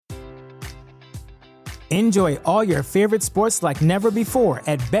Enjoy all your favorite sports like never before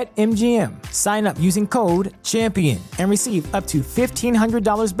at BetMGM. Sign up using code CHAMPION and receive up to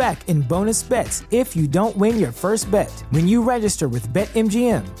 $1,500 back in bonus bets if you don't win your first bet. When you register with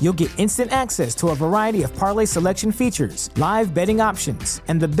BetMGM, you'll get instant access to a variety of parlay selection features, live betting options,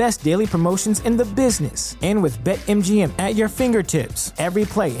 and the best daily promotions in the business. And with BetMGM at your fingertips, every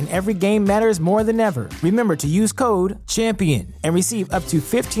play and every game matters more than ever. Remember to use code CHAMPION and receive up to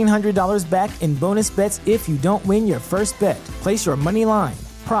 $1,500 back in bonus bets if you don't win your first bet. Place your money line,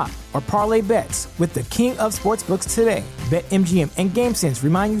 prop, or parlay bets with the king of sportsbooks today. BetMGM and GameSense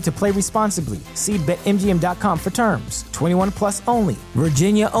remind you to play responsibly. See BetMGM.com for terms. 21 plus only.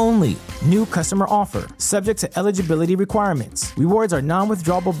 Virginia only. New customer offer. Subject to eligibility requirements. Rewards are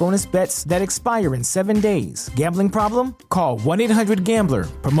non-withdrawable bonus bets that expire in 7 days. Gambling problem? Call 1-800-GAMBLER.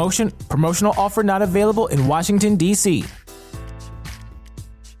 Promotional offer not available in Washington, D.C.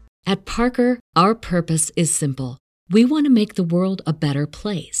 At Parker, our purpose is simple. We want to make the world a better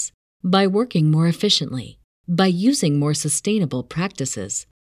place by working more efficiently, by using more sustainable practices,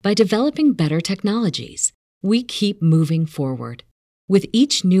 by developing better technologies. We keep moving forward. With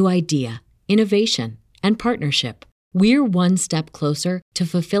each new idea, innovation, and partnership, we're one step closer to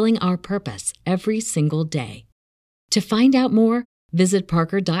fulfilling our purpose every single day. To find out more, visit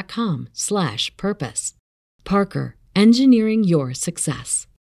parker.com/purpose. Parker, engineering your success.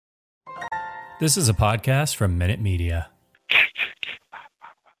 This is a podcast from Minute Media.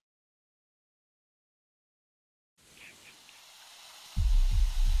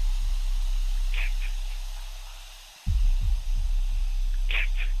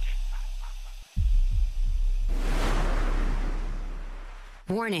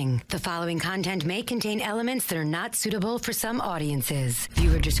 Warning, the following content may contain elements that are not suitable for some audiences.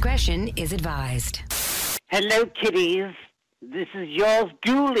 Viewer discretion is advised. Hello, kiddies. This is yours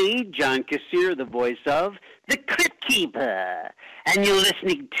duly, John Kassir, the voice of The Crypt Keeper. And you're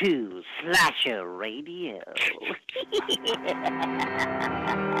listening to Slasher Radio.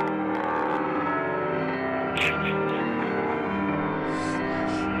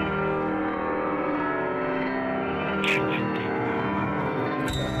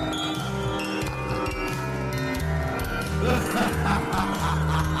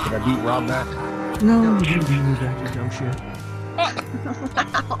 Did I beat Rob back? No, you didn't beat me back, you dumb shit.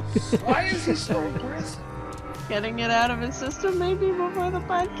 Why is he so aggressive? Getting it out of his system maybe before the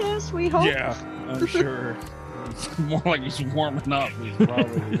podcast, we hope. Yeah, I'm sure. It's more like he's warming up. He's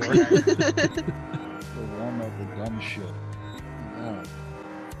probably warm up with dumb shit. Yeah.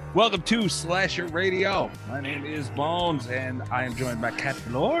 Welcome to Slasher Radio. My name is Bones, and I am joined by Cat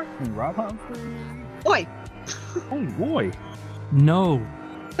Lore and Rob Humphrey. Oi! Oh boy. No.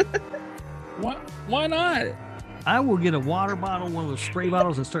 What? Why not? I will get a water bottle, one of those spray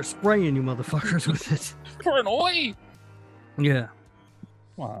bottles, and start spraying you motherfuckers with it. For an oi? Yeah.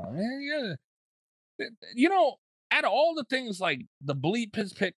 Wow, man. Yeah. You know, out of all the things like the bleep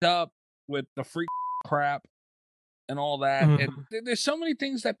has picked up with the freak crap and all that, and there's so many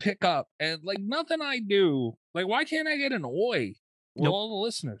things that pick up, and like nothing I do. Like, why can't I get an oi with all the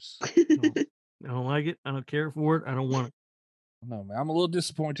listeners? I don't like it. I don't care for it. I don't want it. No, man. I'm a little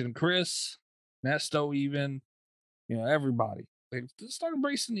disappointed in Chris, Nesto, even, everybody. They just start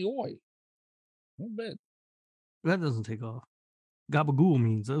embracing the oi. A little bit. That doesn't take off. Gabagool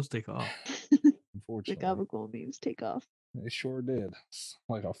means those take off. Unfortunately. The gabagool memes take off. They sure did. It's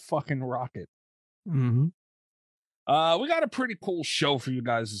like a fucking rocket. Mm-hmm. We got a pretty cool show for you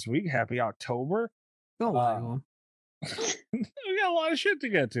guys this week. Happy October. Go on. We got a lot of shit to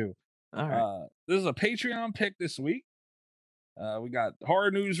get to. All right. This is a Patreon pick this week. We got horror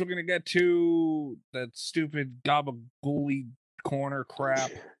news we're going to get to. That stupid gabagooly corner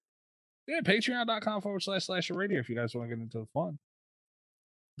crap. Yeah, patreon.com/slasher radio if you guys want to get into the fun.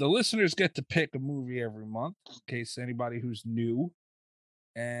 The listeners get to pick a movie every month, in case anybody who's new.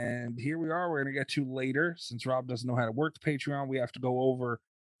 And here we are. We're going to get to later. Since Rob doesn't know how to work the Patreon, we have to go over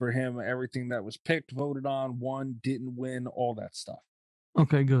for him everything that was picked, voted on, won, didn't win, all that stuff.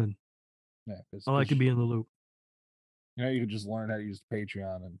 Okay, good. Yeah, I like to be in the loop. You can just learn how to use the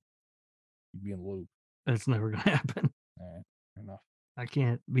Patreon and you'd be in the loop. That's never going to happen. All right, fair enough. I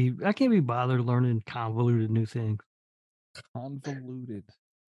can't be bothered learning convoluted new things. Convoluted.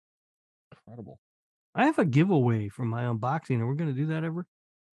 Incredible. I have a giveaway from my unboxing. Are we going to do that ever?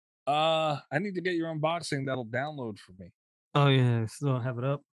 I need to get your unboxing that'll download for me. Oh yeah, still don't have it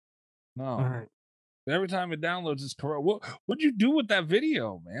up. No. All right. Every time it downloads, it's correct. What'd you do with that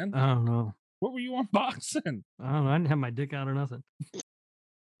video, man? I don't know. What were you unboxing? I don't know. I didn't have my dick out or nothing.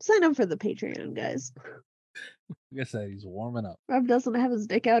 Sign up for the Patreon, guys. Like I said, he's warming up. Rob doesn't have his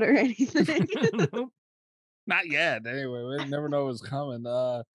dick out or anything. Nope. Not yet. Anyway, we never know what's coming.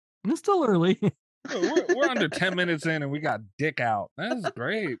 It's still early. We're under 10 minutes in and we got dick out. That's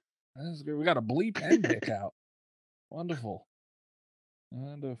great. That's good. We got a bleep and dick out. Wonderful.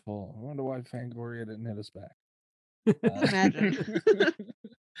 Wonderful. I wonder why Fangoria didn't hit us back. Imagine.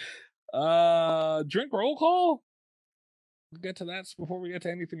 Drink roll call? We'll get to that before we get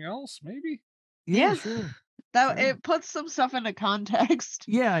to anything else, maybe? Yeah. Sure. That it puts some stuff into context.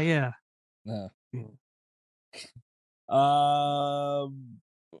 Yeah. Yeah.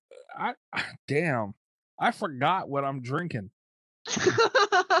 Damn. I forgot what I'm drinking.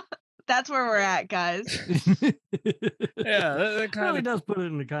 That's where we're at, guys. Yeah, that kind really of does put it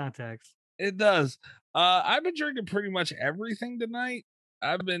into context. It does. I've been drinking pretty much everything tonight.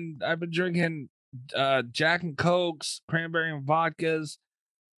 I've been drinking Jack and Cokes, cranberry and vodkas.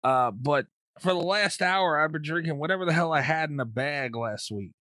 But for the last hour, I've been drinking whatever the hell I had in a bag last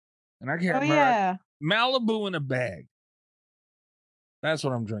week. And I can't remember. Yeah. Malibu in a bag. That's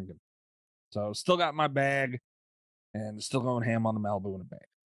what I'm drinking. So still got my bag and still going ham on the Malibu in a bag.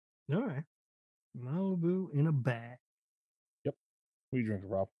 All right. Malibu in a bag. Yep. What are you drinking,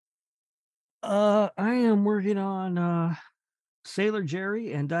 Rob? I am working on Sailor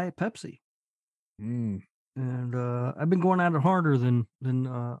Jerry and Diet Pepsi. And I've been going at it harder than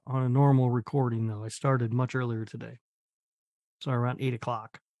on a normal recording though. I started much earlier today. So around 8:00.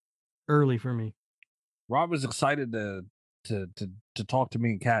 Early for me. Rob was excited to talk to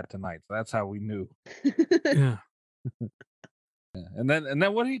me and Kat tonight. So that's how we knew. Yeah. Yeah. And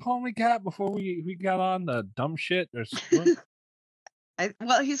then what did he call me, Kat, before we got on the dumb shit? Or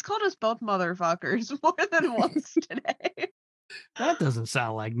Well, he's called us both motherfuckers more than once today. That doesn't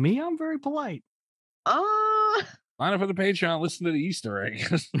sound like me. I'm very polite. Sign up for the Patreon. Listen to the Easter egg.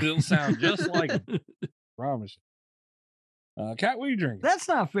 It'll sound just like him. Promise. Kat, what are you drinking? That's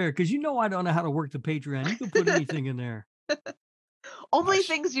not fair because you know I don't know how to work the Patreon. You can put anything in there. Only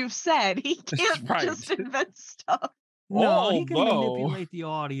things you've said. He can't right. just invent stuff. No, he can manipulate the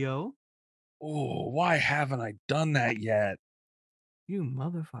audio. Oh, why haven't I done that yet? You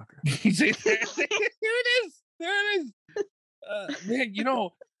motherfucker. See, there it is. There it is. Man,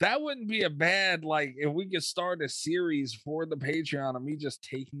 that wouldn't be a bad, like, if we could start a series for the Patreon of me just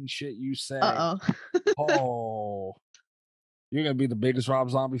taking shit you say. Oh, you're going to be the biggest Rob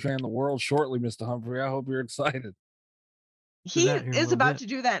Zombie fan in the world shortly, Mr. Humphrey. I hope you're excited. He is about to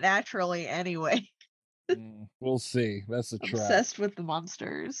do that naturally anyway. We'll see. That's a trap. Obsessed with the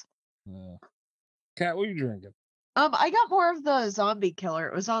monsters. Yeah. Kat, what are you drinking? I got more of the Zombie Killer.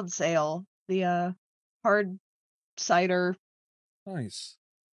 It was on sale. The hard cider. Nice.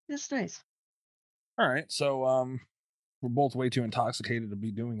 It's nice. All right. So we're both way too intoxicated to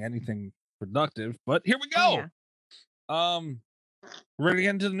be doing anything productive, but here we go. Oh, yeah. Ready to get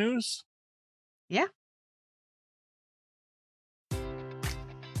into the news? Yeah.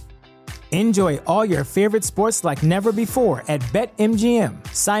 Enjoy all your favorite sports like never before at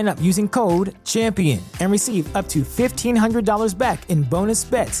BetMGM. Sign up using code CHAMPION and receive up to $1,500 back in bonus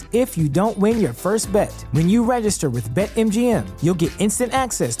bets if you don't win your first bet. When you register with BetMGM, you'll get instant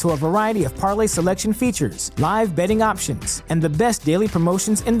access to a variety of parlay selection features, live betting options, and the best daily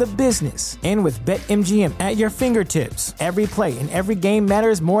promotions in the business. And with BetMGM at your fingertips, every play and every game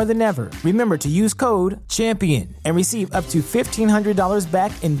matters more than ever. Remember to use code CHAMPION and receive up to $1,500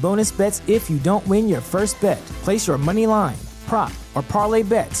 back in bonus bets if you don't win your first bet. Place your money line, prop, or parlay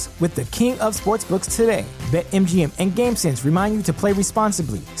bets with the king of sportsbooks today. BetMGM and GameSense remind you to play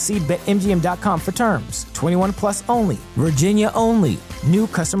responsibly. See BetMGM.com for terms. 21 plus only. Virginia only. New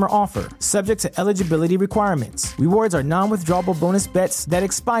customer offer. Subject to eligibility requirements. Rewards are non-withdrawable bonus bets that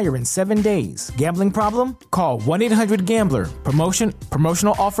expire in 7 days. Gambling problem? Call 1-800-GAMBLER.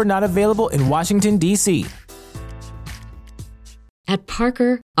 Promotional offer not available in Washington, D.C. At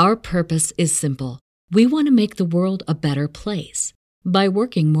Parker, our purpose is simple. We want to make the world a better place by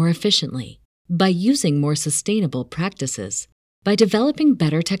working more efficiently, by using more sustainable practices, by developing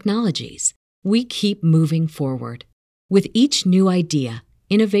better technologies. We keep moving forward. With each new idea,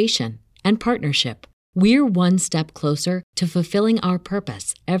 innovation, and partnership, we're one step closer to fulfilling our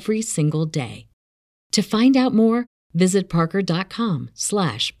purpose every single day. To find out more, visit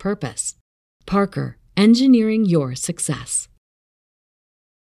parker.com/purpose. Parker, engineering your success.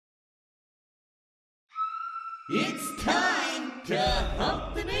 It's time to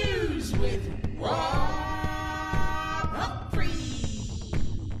hump the news with Rob Humphrey.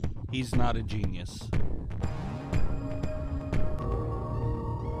 He's not a genius.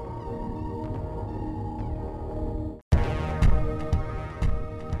 Oh,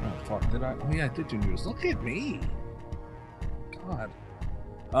 fuck. Did I? Oh, yeah, I did do news. Look at me. God.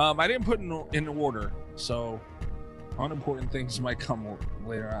 I didn't put in order. So unimportant things might come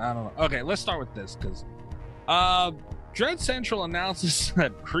later. I don't know. Okay, let's start with this because Dread Central announces a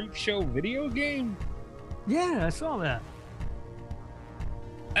Creep Show video game. Yeah, I saw that.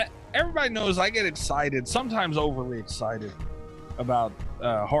 Everybody knows I get excited, sometimes overly excited, about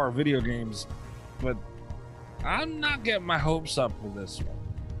horror video games, but I'm not getting my hopes up for this one.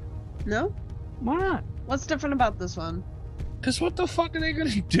 No? Why not? What's different about this one? Because what the fuck are they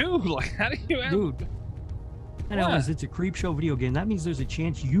gonna do? Like, how do you have... Dude, I know it's a Creep Show video game. That means there's a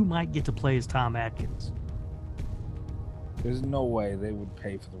chance you might get to play as Tom Atkins. There's no way they would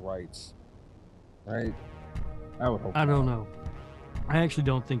pay for the rights, right? I would hope. I don't know. I actually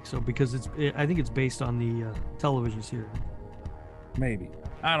don't think so because I think it's based on the television series. Maybe.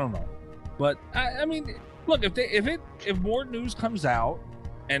 I don't know. But I mean, look, if more news comes out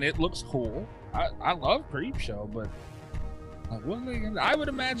and it looks cool, I love Creep Show, but like, what are they gonna, I would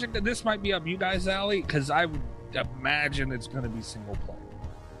imagine that this might be up you guys' alley because I would imagine it's going to be single player.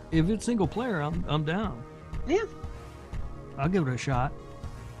 If it's single player, I'm down. Yeah. I'll give it a shot.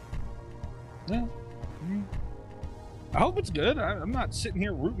 Yeah. Mm-hmm. I hope it's good. I'm not sitting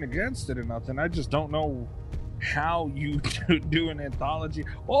here rooting against it or nothing. I just don't know how you do an anthology.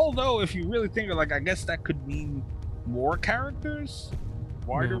 Although, if you really think of, like, I guess that could mean more characters,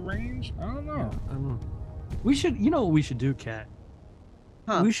 wider range. I don't know. Yeah, I don't know. We should, you know what we should do, Kat?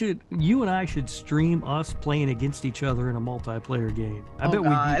 Huh. You and I should stream us playing against each other in a multiplayer game. I bet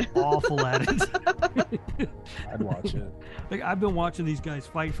we'd be awful at it. I'd watch it. Like, I've been watching these guys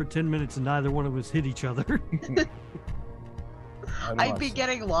fight for 10 minutes and neither one of us hit each other. I'd be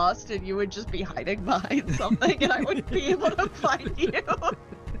getting lost and you would just be hiding behind something and I wouldn't be able to find you.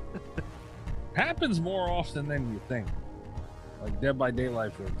 Happens more often than you think. Like Dead by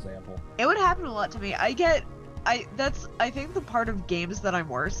Daylight, for example. It would happen a lot to me. I think the part of games that I'm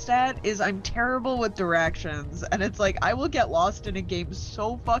worst at is I'm terrible with directions, and it's like I will get lost in a game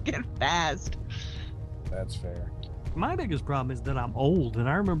so fucking fast. That's fair. My biggest problem is that I'm old, and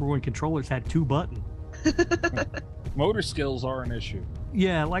I remember when controllers had 2 buttons. Motor skills are an issue.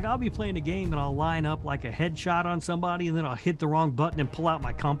 Yeah, like I'll be playing a game and I'll line up like a headshot on somebody, and then I'll hit the wrong button and pull out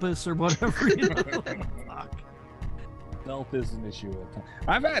my compass or whatever. You know? Like, fuck. Stealth is an issue at times.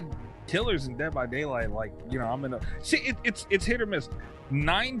 I've had killers in Dead by Daylight, like, you know, I'm in a... See, it's hit or miss.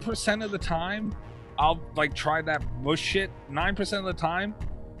 9% of the time, I'll, like, try that bush shit. 9% of the time,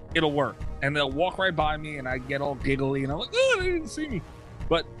 it'll work. And they'll walk right by me, and I get all giggly, and I'm like, oh, they didn't see me.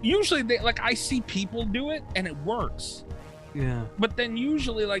 But usually, I see people do it, and it works. Yeah. But then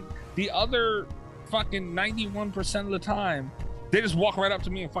usually, like, the other fucking 91% of the time, they just walk right up to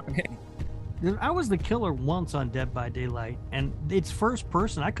me and fucking hit me. I was the killer once on Dead by Daylight, and it's first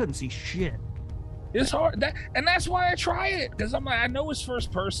person. I couldn't see shit. It's hard, and that's why I try it, because I'm like, I know it's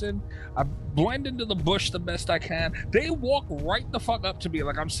first person. I blend into the bush the best I can. They walk right the fuck up to me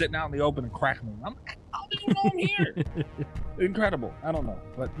like I'm sitting out in the open and cracking them. I'm like, I don't even know I'm here. Incredible. I don't know,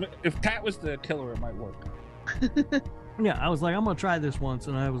 but if Kat was the killer, it might work. Yeah, I was like, I'm gonna try this once,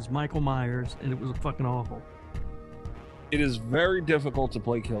 and I was Michael Myers, and it was fucking awful. It is very difficult to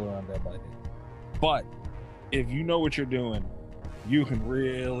play killer on Dead by Daylight. But if you know what you're doing, you can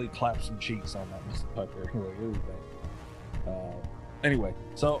really clap some cheeks on that motherfucker. Really bad. Anyway,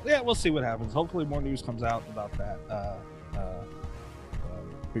 so yeah, we'll see what happens. Hopefully more news comes out about that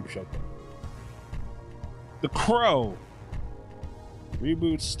Creep Show thing. The Crow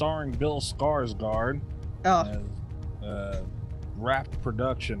reboot starring Bill Skarsgård as wrapped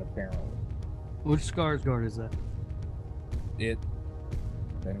production, apparently. Which Skarsgård is that?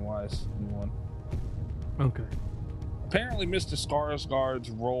 Pennywise, new one. Okay. Apparently, Mr.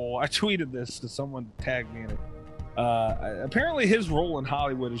 Skarsgård's role, I tweeted this because someone tagged me in it. Apparently, his role in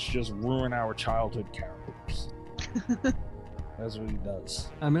Hollywood is just ruin our childhood characters. That's what he does.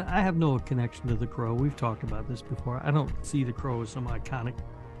 I mean, I have no connection to The Crow. We've talked about this before. I don't see The Crow as some iconic.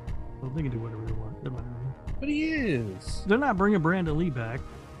 Well, they can do whatever they want. Doesn't matter. But he is. They're not bringing Brandon Lee back.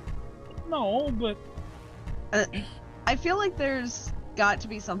 No, but I feel like there's got to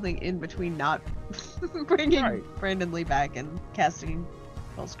be something in between not bringing Brandon Lee back and casting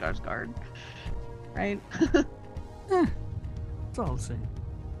Bill Skarsgård, right? It's all the same.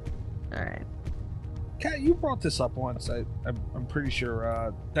 All right. Kat, you brought this up once. I'm pretty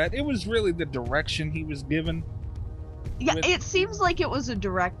sure that it was really the direction he was given. Yeah, it seems like it was a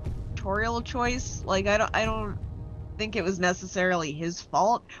directorial choice. Like I don't think it was necessarily his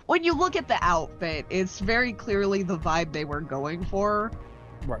fault. When you look at the outfit, it's very clearly the vibe they were going for.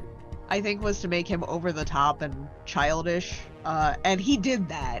 Right. I think was to make him over the top and childish. And he did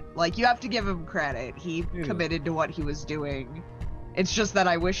that. Like, you have to give him credit. He committed to what he was doing. It's just that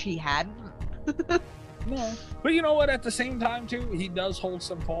I wish he hadn't. No. But you know what? At the same time, too, he does hold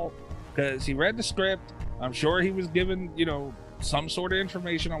some fault because he read the script. I'm sure he was given, some sort of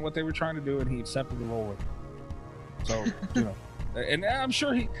information on what they were trying to do, and he accepted the role with it. So, and I'm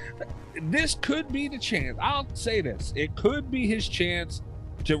sure this could be the chance. I'll say this. It could be his chance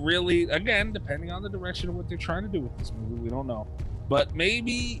to really, again, depending on the direction of what they're trying to do with this movie, we don't know. But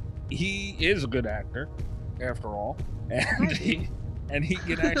maybe he is a good actor, after all, and he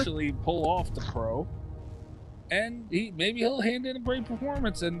can actually pull off the Crow. And maybe he'll hand in a great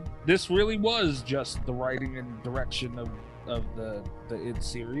performance, and this really was just the writing and direction of the It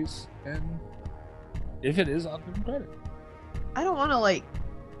series. And if it is, I'll give him credit. I don't want to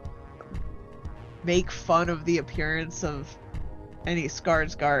make fun of the appearance of any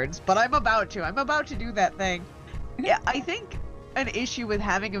Skarsgårds, but I'm about to do that thing. Yeah, I think an issue with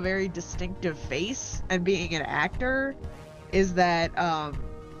having a very distinctive face and being an actor is that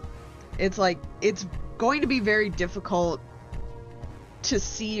it's going to be very difficult to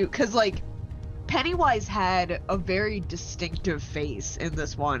see you, because Pennywise had a very distinctive face in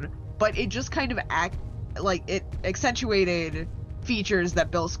this one, but it just kind of it accentuated features that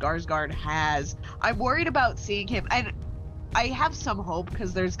Bill Skarsgård has. I'm worried about seeing him, and I have some hope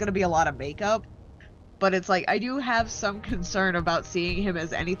because there's going to be a lot of makeup, but it's I do have some concern about seeing him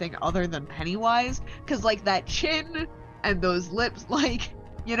as anything other than Pennywise, because that chin and those lips,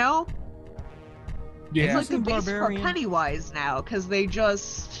 Yeah, it's the base for Pennywise now, because they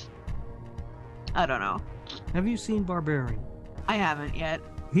just... I don't know. Have you seen Barbarian? I haven't yet.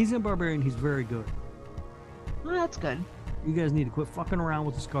 He's in Barbarian. He's very good. Well, that's good. You guys need to quit fucking around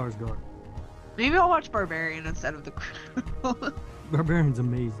with the Skarsgård. Maybe I'll watch Barbarian instead of The Crow. Barbarian's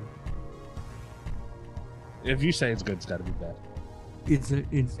amazing. If you say it's good, it's got to be bad.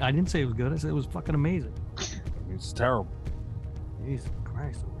 I didn't say it was good. I said it was fucking amazing. It's terrible. Jesus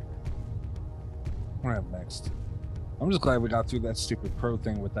Christ. What have next? I'm just glad we got through that stupid Crow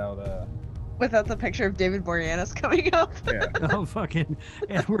thing without the picture of David Boreanaz coming up. Yeah. Oh, fucking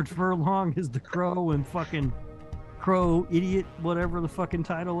Edward Furlong is the Crow, and fucking Crow Idiot, whatever the fucking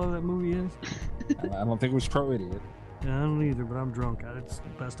title of that movie is. I don't think it was Crow Idiot. Yeah, I don't either, but I'm drunk. It's the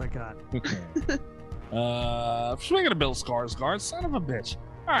best I got. Okay. Speaking of Bill Skarsgård, son of a bitch.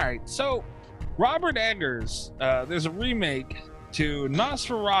 All right, so Robert Eggers, there's a remake to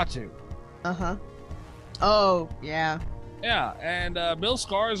Nosferatu. Uh-huh. Oh, yeah. Yeah, and Bill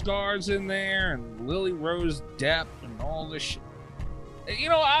Skarsgård's in there, and Lily Rose Depp, and all this shit.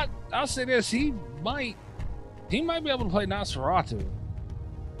 I'll say this: he might be able to play Nosferatu.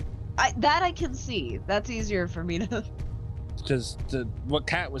 That I can see. That's easier for me to. Because what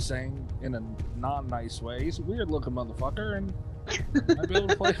Kat was saying in a non-nice way, he's a weird-looking motherfucker, and might be able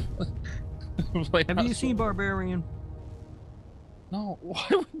to play. Have you seen Barbarian? No, why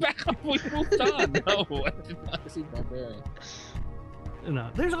are we back up? We moved on. No, I did not see Barbarian. No,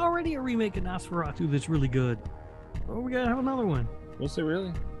 there's already a remake of Nosferatu that's really good. Oh, we gotta have another one. Was it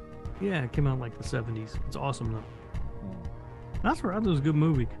really? Yeah, it came out in the 70s. It's awesome though. Nosferatu's a good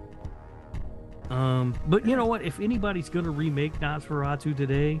movie. But you know what? If anybody's gonna remake Nosferatu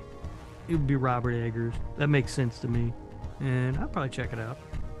today, it would be Robert Eggers. That makes sense to me, and I'll probably check it out.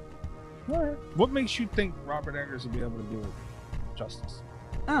 All right. What makes you think Robert Eggers will be able to do it justice?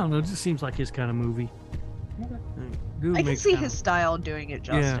 I don't know. It just seems like his kind of movie. Okay. I can see his style doing it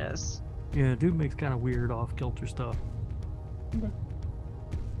justice. Yeah, dude makes kind of weird off-kilter stuff. Okay.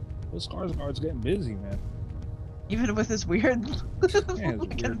 Well, Skarsgård's getting busy, man. Even with his weird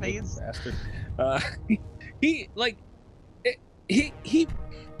looking face. Bastard. I'm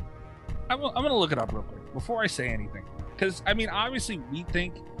gonna look it up real quick before I say anything, because I mean, obviously we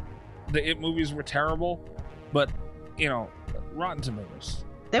think the It movies were terrible, but Rotten Tomatoes,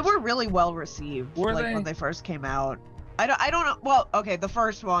 they were really well received. When they first came out. I don't know. Well, okay, the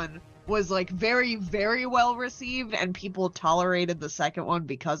first one was very, very well received, and people tolerated the second one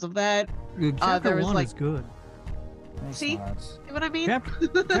because of that. Chapter 1 is good. See what I mean?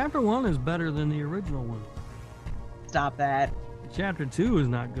 Chapter 1 is better than the original one. Stop that. Chapter 2 is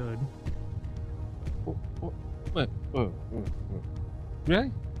not good. What?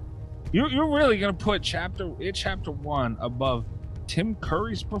 Really? You're really gonna put Chapter 1 above Tim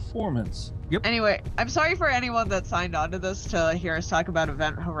Curry's performance? Yep. Anyway, I'm sorry for anyone that signed on to this to hear us talk about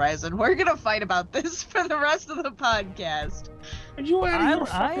Event Horizon. We're gonna fight about this for the rest of the podcast. Are you out of your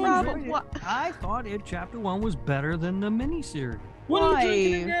fucking mind? I thought Chapter 1 was better than the miniseries. What are you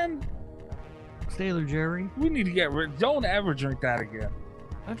drinking again? Sailor Jerry. We need to get rid. Don't ever drink that again.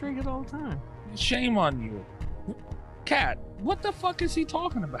 I drink it all the time. Shame on you. Kat, what the fuck is he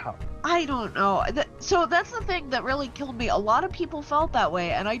talking about? I don't know. So that's the thing that really killed me. A lot of people felt that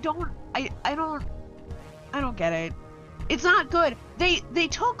way, and I don't I don't get it. It's not good. They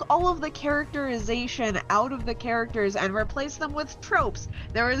took all of the characterization out of the characters and replaced them with tropes.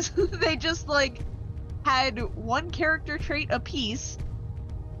 They just like had one character trait apiece,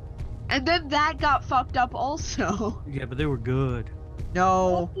 and then that got fucked up also. Yeah, but they were good.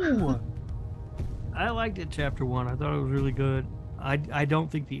 No. I liked it, Chapter 1. I thought it was really good. I don't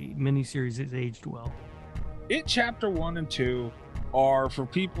think the miniseries has aged well. It Chapter 1 and 2 are for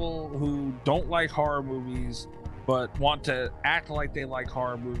people who don't like horror movies but want to act like they like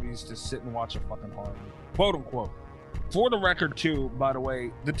horror movies to sit and watch a fucking horror movie, quote unquote. For the record, too, by the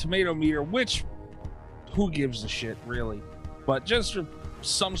way, the tomato meter, which who gives a shit really, but just for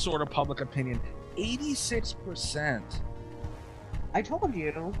some sort of public opinion, 86%. I told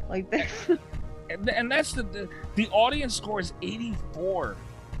you, like that. And that's the audience score is 84.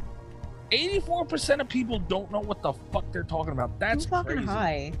 84% of people don't know what the fuck they're talking about. That's fucking crazy.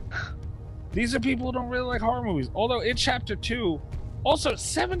 High. These are people who don't really like horror movies. Although in Chapter 2, also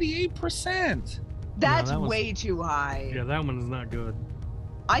 78%. That's way too high. Yeah, that one is not good.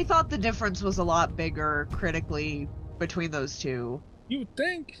 I thought the difference was a lot bigger critically between those two. You would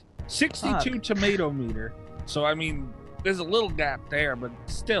think. 62 tomato meter. So, I mean, there's a little gap there, but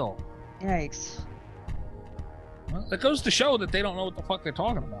still. Yikes. Well, it goes to show that they don't know what the fuck they're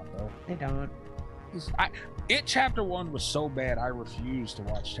talking about, though. They don't. Chapter 1 was so bad, I refuse to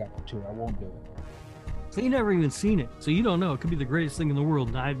watch Chapter 2. I won't do it. So you never even seen it. So you don't know. It could be the greatest thing in the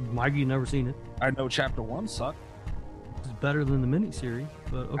world. Why have you never seen it? I know Chapter 1 sucked. It's better than the miniseries,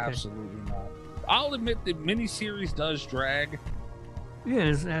 but okay. Absolutely not. I'll admit the miniseries does drag. Yeah,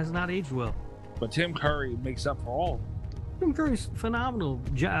 it has not aged well. But Tim Curry makes up for all of it. Tim Curry's phenomenal.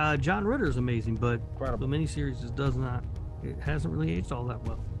 John Ritter's amazing, but incredible. The miniseries just does not. It hasn't really aged all that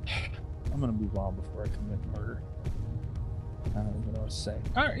well. I'm gonna move on before I commit murder. I don't even know what to say.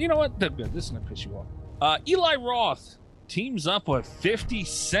 All right, you know what? They're good. This is gonna piss you off. Eli Roth teams up with 50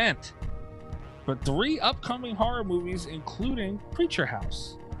 Cent for 3 upcoming horror movies, including Preacher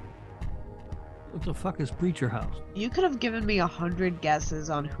House. What the fuck is Preacher House? You could have given me 100 guesses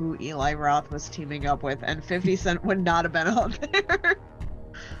on who Eli Roth was teaming up with, and 50 Cent would not have been on there.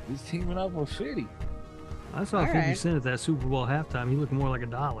 He's teaming up with 50. I saw 50 Cent at that Super Bowl halftime. He looked more like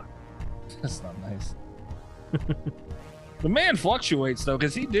 $1. That's not nice. The man fluctuates, though,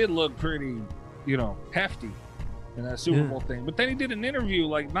 because he did look pretty, hefty in that Super Bowl thing. But then he did an interview,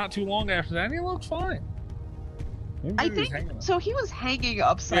 like, not too long after that, and he looked fine. I think so. He was hanging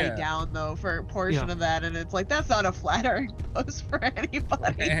upside down though for a portion of that, and it's like that's not a flattering pose for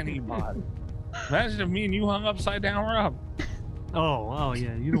anybody. Imagine if me and you hung upside down, Rob. Oh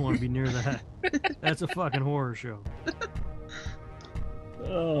yeah, you don't want to be near that. That's a fucking horror show.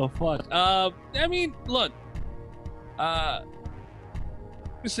 Oh fuck. I mean, look.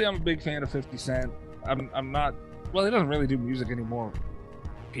 Obviously, I'm a big fan of 50 Cent. I'm not. Well, he doesn't really do music anymore.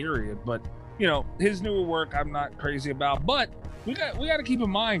 Period. But. His newer work I'm not crazy about, but we got to keep in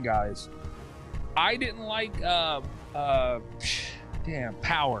mind, guys. I didn't like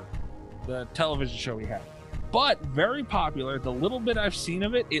Power, the television show he had, but very popular. The little bit I've seen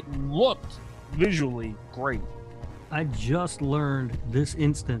of it, it looked visually great. I just learned this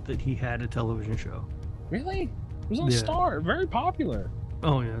instant that he had a television show. Really? It was on Star. Very popular.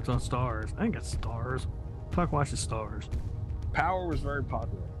 Oh yeah, it's on Stars. I think it's Stars. Fuck watches Stars. Power was very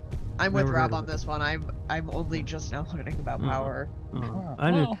popular. I'm with Rob on this one. I'm only just now learning about Power.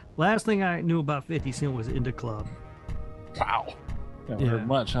 I knew. Last thing I knew about 50 Cent was Into Club. Wow. Never heard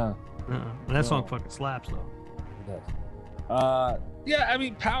much, huh? That song fucking slaps though. Yeah, I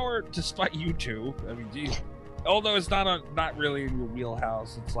mean, Power, despite you two, I mean, geez, although it's not really in your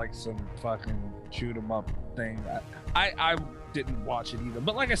wheelhouse, it's like some fucking shoot 'em up thing. I didn't watch it either,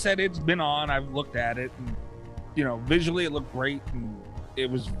 but like I said, it's been on. I've looked at it, and visually it looked great, and it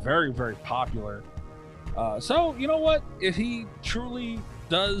was very, very popular. So, you know what? If he truly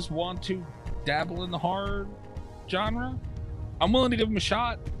does want to dabble in the horror genre, I'm willing to give him a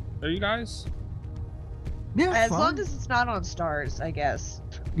shot. Are you guys? Yeah, as long as it's not on Stars, I guess.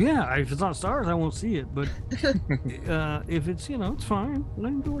 Yeah, if it's on Stars, I won't see it. But if it's, it's fine.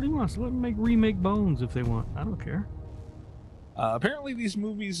 Let him do what he wants. Let him remake Bones if they want. I don't care. Apparently, these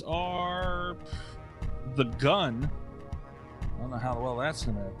movies are The Gun. I don't know how well that's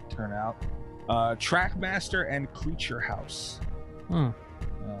going to turn out. Trackmaster and Creature House.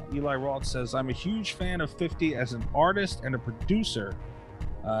 Eli Roth says, I'm a huge fan of 50 as an artist and a producer.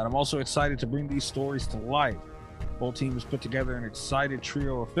 And I'm also excited to bring these stories to life. Both teams put together an excited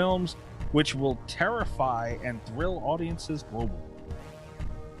trio of films which will terrify and thrill audiences globally.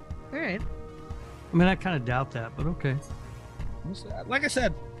 All right. I mean, I kind of doubt that, but okay. Like I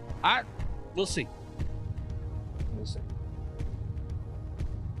said, we'll see. is it?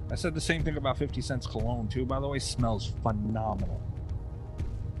 I said the same thing about 50 Cent's cologne too. By the way, smells phenomenal.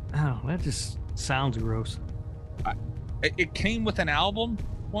 Oh, that just sounds gross. It came with an album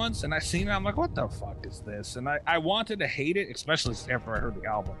once, and I seen it. I'm like, what the fuck is this? And I wanted to hate it, especially after I heard the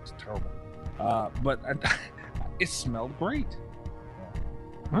album. It's terrible. But it smelled great.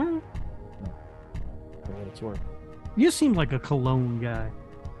 Yeah. All right. For what it's worth. You seem like a cologne guy.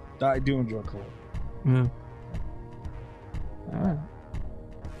 I do enjoy cologne. Yeah. All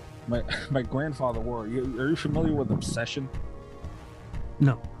right. My grandfather wore it. Are you familiar with Obsession?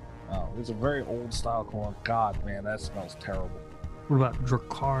 No. Oh, it's a very old style cologne. God, man, that smells terrible. What about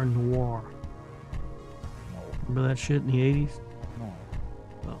Drakkar Noir? No. Remember that shit in the 80s? No.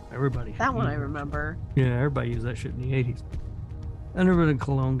 Well, everybody. That one I remember. Yeah, everybody used that shit in the 80s. I never been a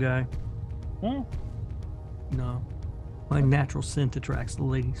cologne guy. Hmm? No. My natural scent attracts the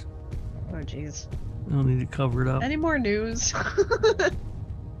ladies. Oh, jeez. I don't need to cover it up. Any more news?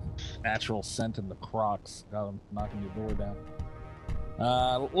 Natural scent in the Crocs. Got them knocking your door down.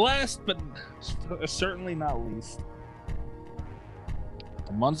 Last but certainly not least,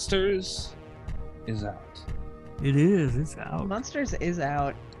 The Munsters is out. It is. It's out. Munsters is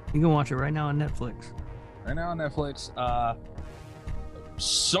out. You can watch it right now on Netflix. Right now on Netflix.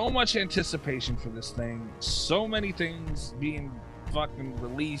 So much anticipation for this thing. So many things being fucking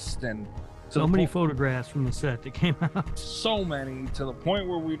released, and so many photographs from the set that came out. So many, to the point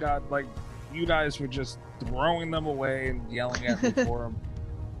where we got, like, you guys were just throwing them away and yelling at me for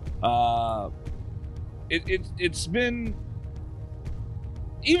them. It's been,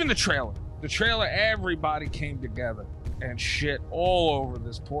 even the trailer, everybody came together and shit all over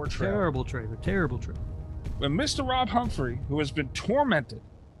this poor trailer. Terrible trailer. When Mr. Rob Humphrey, who has been tormented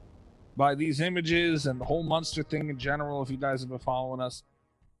by these images and the whole Munster thing in general, if you guys have been following us,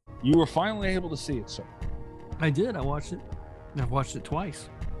 you were finally able to see it, sir. I did. I watched it. I've watched it twice.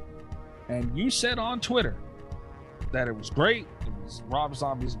 And you said on Twitter that it was great. It was Rob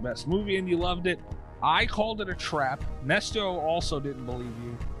Zombie's best movie, and you loved it. I called it a trap. Nesto also didn't believe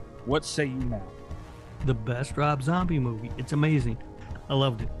you. What say you now? The best Rob Zombie movie. It's amazing. I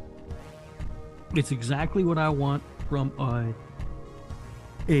loved it. It's exactly what I want from a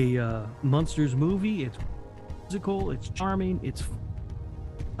Munsters movie. It's musical. It's charming.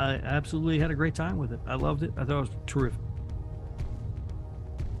 I absolutely had a great time with it. I loved it. I thought it was terrific.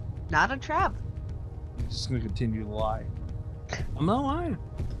 Not a trap. I'm just going to continue to lie. I'm not lying.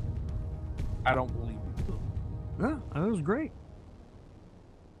 I don't believe you. No, it was great.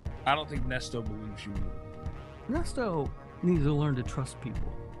 I don't think Nesto believes you either. Nesto needs to learn to trust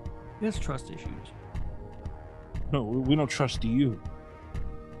people. He has trust issues. No, we don't trust you.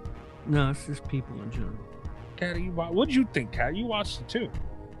 No, it's just people in general. Kat, what did you think, Kat? You watched it too.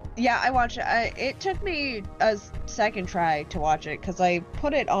 Yeah, I watched it. It took me a second try to watch it because I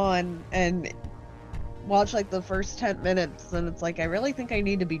put it on and watched like the first 10 minutes, and it's like, I really think I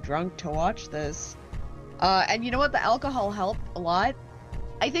need to be drunk to watch this. And you know what? The alcohol helped a lot.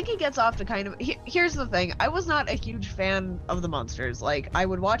 I think it gets off to kind of... Here's the thing. I was not a huge fan of the Munsters. Like, I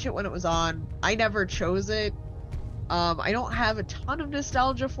would watch it when it was on. I never chose it. I don't have a ton of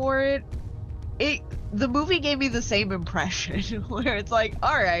nostalgia for it. The movie gave me the same impression where it's like,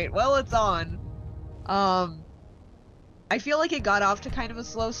 all right, well, it's on. I feel like it got off to kind of a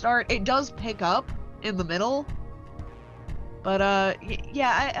slow start. It does pick up in the middle, but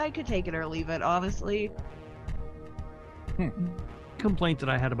yeah, I could take it or leave it, honestly. Complaint that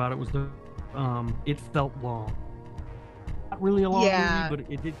I had about it was it felt long. Not really a long movie,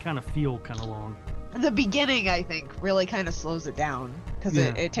 but it did kind of feel kind of long. The beginning, I think, really kind of slows it down because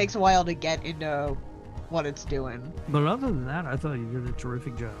it takes a while to get into what it's doing. But other than that, I thought you did a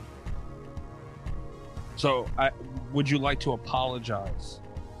terrific job. So, would you like to apologize?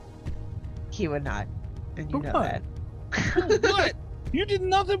 He would not, and you know that. What? You did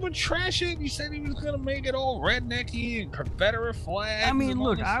nothing but trash it. You said he was going to make it all rednecky and Confederate flags. I mean,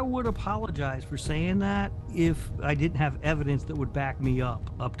 look, I would apologize for saying that if I didn't have evidence that would back me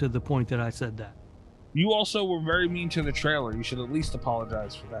up to the point that I said that. You also were very mean to the trailer. You should at least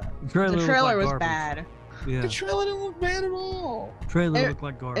apologize for that. The trailer was bad. Yeah. The trailer didn't look bad at all. Trailer looked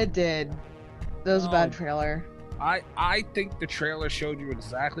like garbage. It did. That was a bad trailer. I think the trailer showed you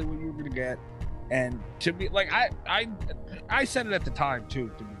exactly what you were going to get. And to be like, I said it at the time too,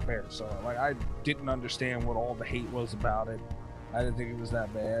 to be fair. So like, I didn't understand what all the hate was about it. I didn't think it was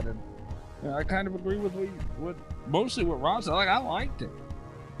that bad, and you know, I kind of agree with mostly what Rob said. Like, I liked it.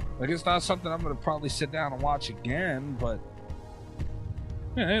 Like, it's not something I'm gonna probably sit down and watch again, but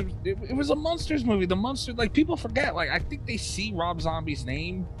yeah, it was a Munsters movie. The Munsters, like, people forget. Like, I think they see Rob Zombie's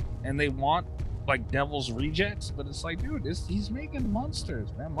name and they want like Devil's Rejects, but it's like, dude, he's making Monsters,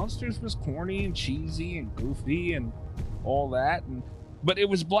 man. Monsters was corny and cheesy and goofy and all that, but it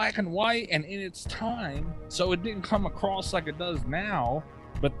was black and white and in its time, so it didn't come across like it does now.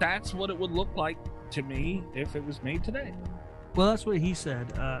 But that's what it would look like to me if it was made today. Well, that's what he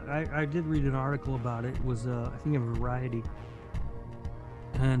said. I did read an article about it. It was, I think, in Variety.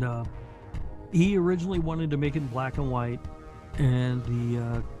 And he originally wanted to make it in black and white. And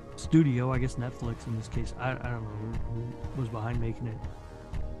the studio, I guess Netflix in this case, I don't know who was behind making it.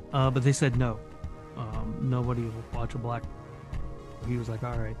 But they said no. Nobody will watch a black. He was like,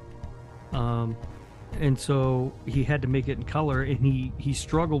 all right. And so he had to make it in color, and he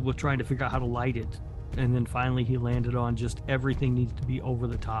struggled with trying to figure out how to light it. And then finally he landed on just everything needs to be over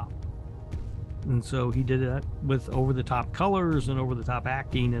the top. And so he did that with over the top colors and over the top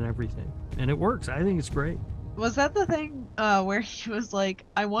acting and everything. And it works. I think it's great. Was that the thing where he was like,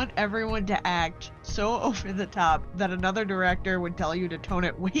 I want everyone to act so over the top that another director would tell you to tone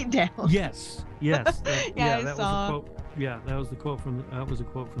it way down? Yes. Yeah, that was a quote. Yeah, that was a quote from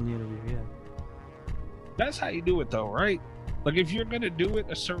the interview. Yeah. That's how you do it, though, right? Like, if you're gonna do it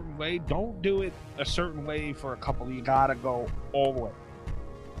a certain way, don't do it a certain way for a couple. You gotta go all the way.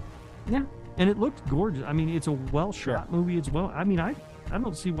 Yeah, and it looked gorgeous. I mean, it's a well-shot movie. It's I mean, I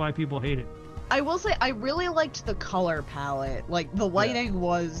don't see why people hate it. I will say I really liked the color palette. Like, the lighting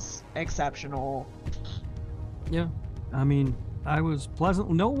was exceptional. Yeah, I mean, I was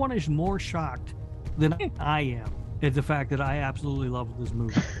pleasant. No one is more shocked than I am at the fact that I absolutely love this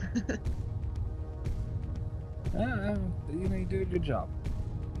movie. You know, he did a good job.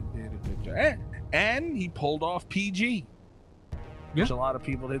 And he pulled off PG, which a lot of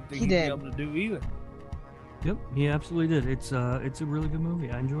people didn't think he'd be able to do either. Yep, he absolutely did. It's a really good movie.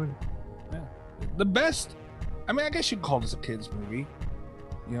 I enjoyed it. Yeah, the best. I mean, I guess you'd call this a kids movie,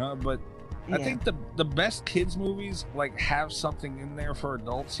 you know. But I think the best kids movies like have something in there for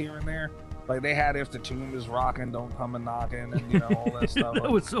adults here and there. Like they had If the Tomb Is Rockin', Don't Come and Knockin', and you know all that stuff. That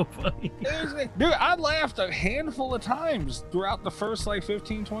was so funny. Dude, I laughed a handful of times throughout the first like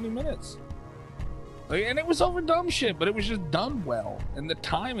 15-20 minutes. Like, and it was over dumb shit, but it was just done well. And the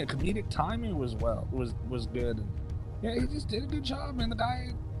timing, comedic timing was good. And yeah, he just did a good job, man. The guy,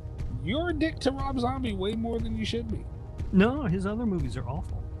 you're a dick to Rob Zombie way more than you should be. No, his other movies are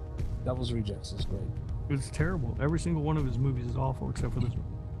awful. Devil's Rejects is great. It's terrible. Every single one of his movies is awful except for this one.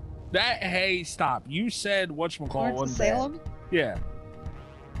 Hey, stop. You said whatchamacallit Lords of Salem? Bad. Yeah.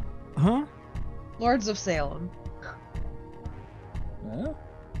 Huh? Lords of Salem. Yeah?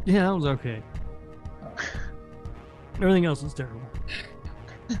 Yeah, that was okay. Everything else is terrible.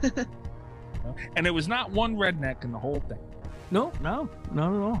 And there was not one redneck in the whole thing. No, not at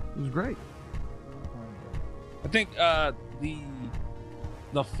all. It was great. I think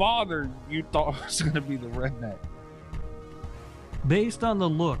the father you thought was going to be the redneck. Based on the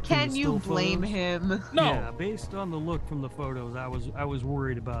look, can you blame him? No. Yeah, based on the look from the photos, I was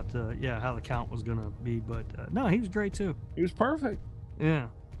worried about how the count was gonna be, but no, he was great too. He was perfect. Yeah.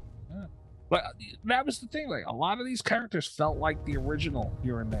 But that was the thing. Like a lot of these characters felt like the original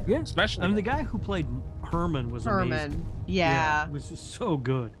here and there. Yeah, especially. I mean, the guy who played Herman was amazing. Yeah, it was just so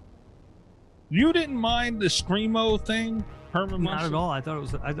good. You didn't mind the screamo thing, Herman? Not at all. I thought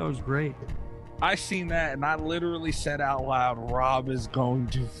it was great. I seen that and I literally said out loud, Rob is going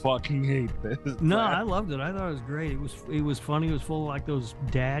to fucking hate this. No, I loved it. I thought it was great. It was funny. It was full of like those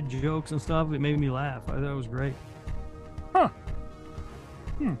dad jokes and stuff. It made me laugh. I thought it was great. Huh.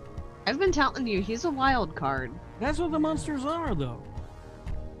 I've been telling you, he's a wild card. That's what the Monsters are, though.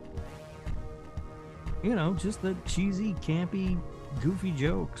 You know, just the cheesy, campy, goofy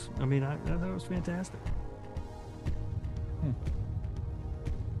jokes. I mean, I thought it was fantastic.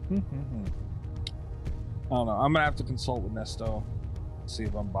 I don't know. I'm gonna have to consult with Nesto, see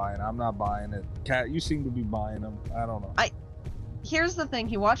if I'm buying it. I'm not buying it. Kat, you seem to be buying them. I don't know. Here's the thing.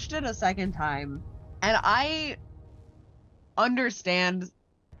 He watched it a second time, and I understand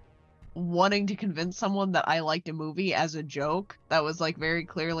wanting to convince someone that I liked a movie as a joke that was like very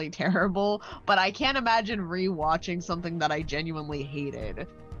clearly terrible, but I can't imagine rewatching something that I genuinely hated.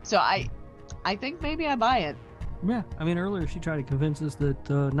 So I think maybe I buy it. Yeah, I mean, earlier she tried to convince us that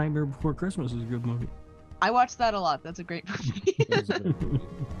Nightmare Before Christmas is a good movie. I watched that a lot. That's a great movie. It was a good movie.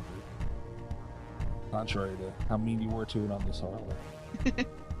 Contrary to how mean you were to it on this holiday.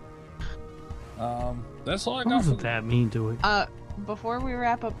 That's all I got. Wasn't that mean to it? Before we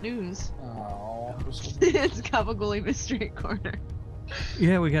wrap up news, it's Gabagooley Mystery Corner.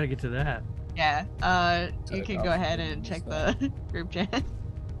 Yeah, we got to get to that. Yeah, you can go ahead and check the group chat.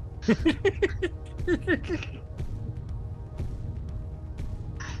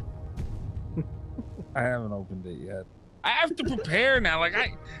 I haven't opened it yet. I have to prepare now.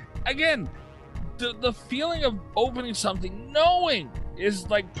 Like the feeling of opening something, knowing is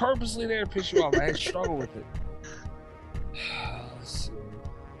like purposely there to piss you off. I struggle with it. Let's see.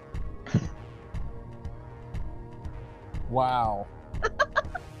 Wow.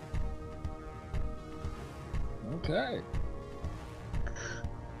 Okay.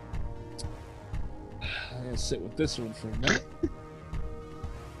 I'm gonna sit with this one for a minute.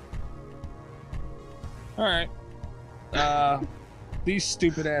 All right. These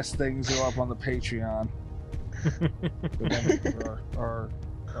stupid ass things are up on the Patreon. our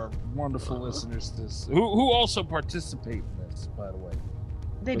wonderful listeners, who also participate in this, by the way.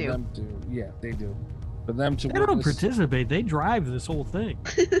 They do. They do. For them to they don't participate, they drive this whole thing.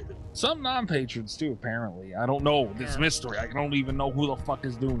 Some non-patrons do, apparently. I don't know this mystery. I don't even know who the fuck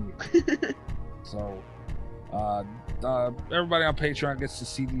is doing it. So, everybody on Patreon gets to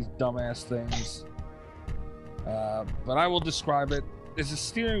see these dumbass things. But I will describe it. It's a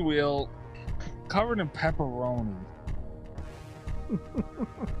steering wheel covered in pepperoni.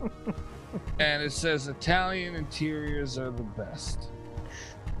 And it says Italian interiors are the best.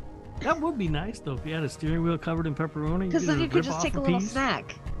 That would be nice, though, if you had a steering wheel covered in pepperoni. Because then you could just take a little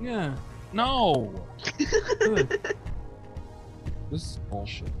snack. Yeah. No. This is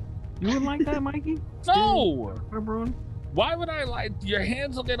bullshit. You wouldn't like that, Mikey? No. Pepperoni? Why would I like... Your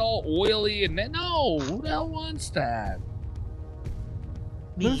hands will get all oily and then... No. Who the hell wants that?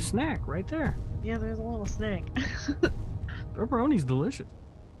 There's a snack right there. Yeah, there's a little snack. Pepperoni's delicious.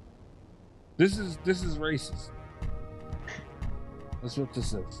 This is racist. That's what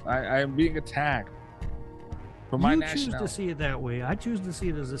this is. I am being attacked for my nationality. You choose to see it that way. I choose to see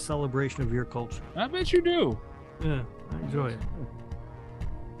it as a celebration of your culture. I bet you do. Yeah, I enjoy it.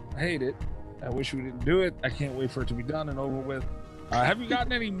 I hate it. I wish we didn't do it. I can't wait for it to be done and over with. Have you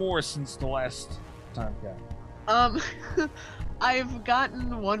gotten any more since the last time, Kat? I've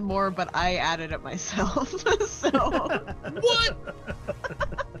gotten one more, but I added it myself. So what?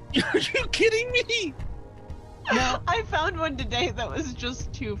 Are you kidding me? No, I found one today that was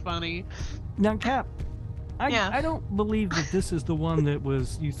just too funny. Now, Cap, I don't believe that this is the one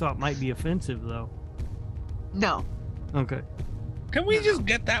that you thought might be offensive, though. No. Okay. Can we just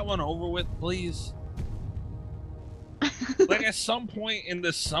get that one over with, please? Like at some point in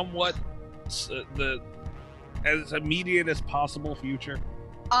the somewhat as immediate as possible future.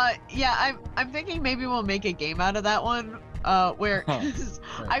 Yeah, I'm thinking maybe we'll make a game out of that one. Where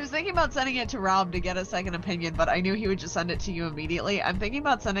I was thinking about sending it to Rob to get a second opinion, but I knew he would just send it to you immediately. I'm thinking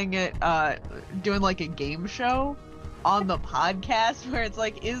about sending it, doing like a game show on the podcast where it's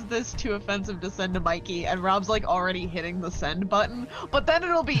like, is this too offensive to send to Mikey? And Rob's like already hitting the send button, but then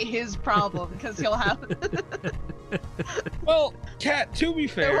it'll be his problem because he'll have. Well, Kat, to be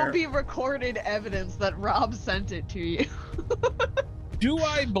fair, there will be recorded evidence that Rob sent it to you. Do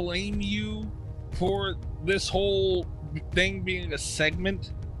I blame you for this whole thing being a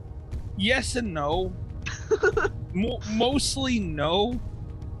segment? Yes and no. Mostly no,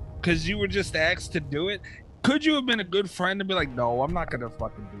 because you were just asked to do it. Could you have been a good friend and be like, no, I'm not gonna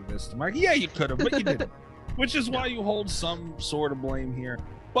fucking do this to Mike? Yeah, you could have, but you didn't. Which is why you hold some sort of blame here.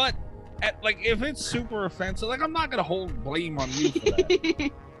 But if it's super offensive, like, I'm not gonna hold blame on you for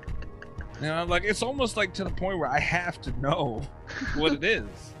that. You know, like, it's almost like to the point where I have to know what it is.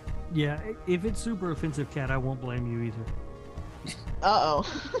 Yeah, if it's super offensive, Kat, I won't blame you either. Uh-oh.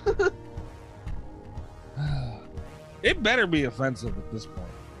 It better be offensive at this point.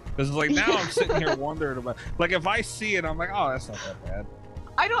 Because, like, now I'm sitting here wondering about... Like, if I see it, I'm like, oh, that's not that bad.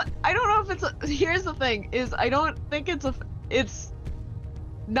 I don't know if it's... Here's the thing, is I don't think it's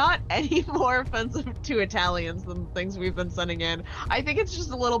not any more offensive to Italians than things we've been sending in. I think it's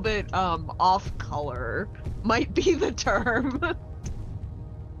just a little bit off color, might be the term.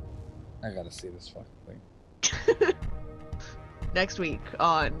 I gotta see this fucking thing. Next week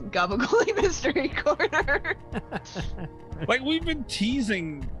on Gabagooli Mystery Corner. Like, we've been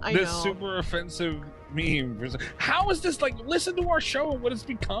teasing this super offensive meme. How is this, like, listen to our show and what it's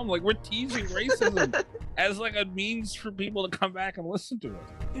become. Like, we're teasing racism as, like, a means for people to come back and listen to it.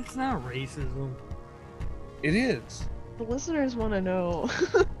 It's not racism. It is. The listeners want to know.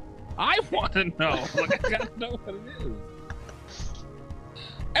 I want to know. Like, I gotta know what it is.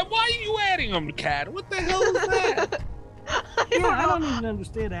 And why are you adding them, Kat? What the hell is that? I don't even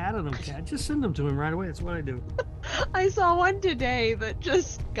understand adding them, Kat. Just send them to him right away. That's what I do. I saw one today that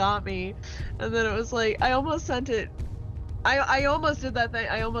just got me, and then it was like, I almost sent it. I almost did that thing.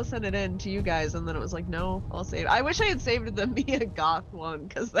 I almost sent it in to you guys, and then it was like, no, I'll save it. I wish I had saved the Mia Goth one,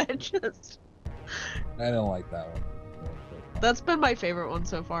 because that just... I don't like that one. That's been my favorite one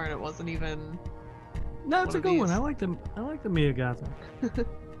so far, and it wasn't even No, it's a good one. I like the Mia Goth one.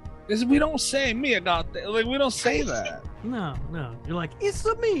 We don't say Mia Goth. Like, we don't say that. No. You're like, it's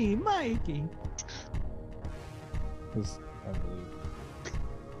a me, Mikey. It's unbelievable.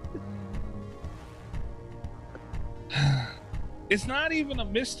 It's not even a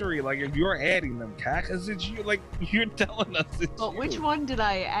mystery. Like, if you're adding them, Cat, because it's you. Like, you're telling us it's But you. which one did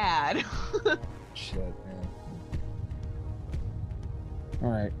I add? Shit, man. All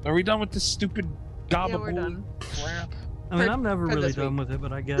right, are we done with this stupid gobbledygook crap? I mean, I'm never really done with it,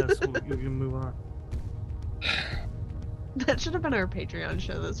 but I guess we can move on. That should have been our Patreon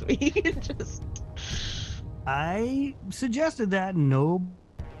show this week. I suggested that, and nobody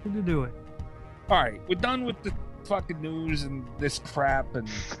to do it. All right, we're done with the fucking news and this crap, and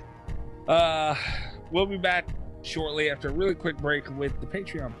we'll be back shortly after a really quick break with the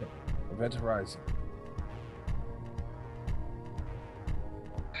Patreon pick, Event Horizon.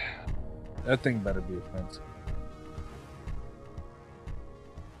 That thing better be offensive.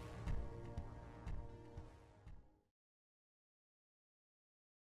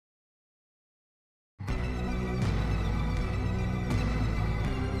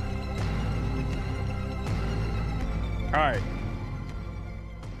 All right,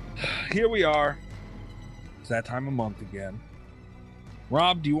 here we are. It's that time of month again.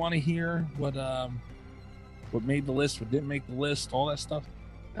 Rob, do you want to hear what made the list, what didn't make the list, all that stuff?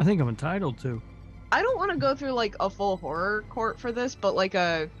 I think I'm entitled to. I don't want to go through like a full horror court for this, but like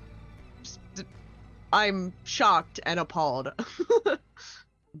I'm shocked and appalled.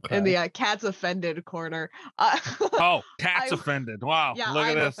 Okay. In the Cat's offended corner. Oh, Cat's offended. Wow. Yeah, look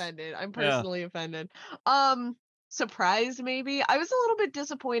at I'm this. Offended. I'm personally offended. Surprised maybe. I was a little bit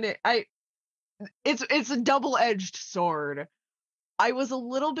disappointed. It's a double-edged sword. I was a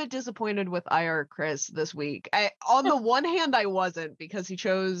little bit disappointed with IR Chris this week. On the one hand, I wasn't, because he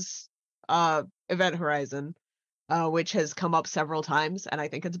chose Event Horizon, which has come up several times, and I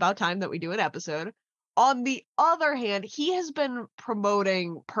think it's about time that we do an episode. On the other hand, he has been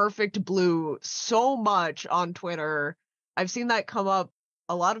promoting Perfect Blue so much on Twitter. I've seen that come up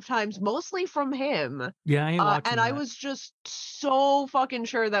a lot of times, mostly from him. Yeah, I ain't watching and that. I was just so fucking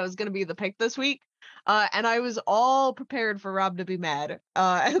sure that was going to be the pick this week. And I was all prepared for Rob to be mad.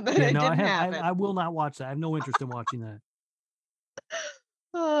 And then it didn't happen. I will not watch that. I have no interest in watching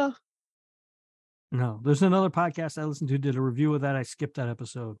that. No, there's another podcast I listened to, did a review of that. I skipped that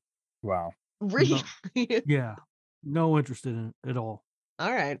episode. Wow. Really? Yeah. No interest in it at all.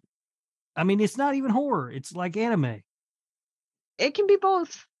 All right. I mean, it's not even horror. It's like anime. It can be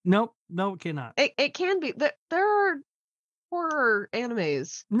both. Nope. No, it cannot. It can be. There are horror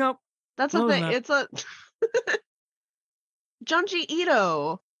animes. Nope. That's the thing. It's a Junji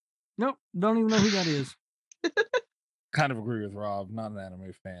Ito. Nope. Don't even know who that is. Kind of agree with Rob. Not an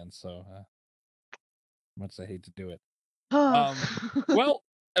anime fan, so much I hate to do it. Well,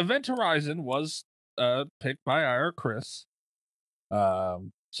 Event Horizon was picked by IR Chris.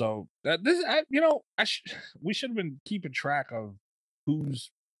 So we should have been keeping track of who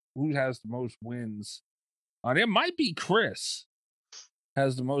has the most wins. It might be Chris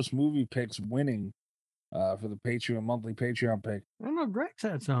has the most movie picks winning for the monthly Patreon pick. I don't know. Greg's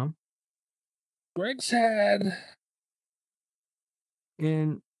had some. Greg's had.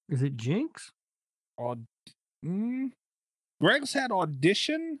 And is it Jinx? Greg's had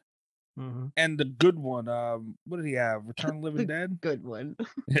Audition. Mm-hmm. And the good one, what did he have? Return of the Living Dead? Good one.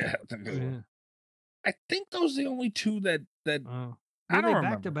 Yeah, the good one. I think those are the only two that I don't remember.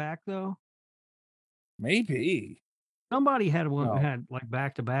 Back to back though? Maybe. Somebody had one had like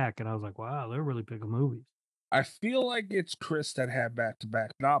back to back, and I was like, wow, they're really picking movies. I feel like it's Chris that had back to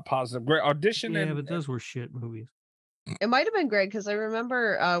back. Not positive. Great Audition. Yeah, but those were shit movies. It might have been Greg, because I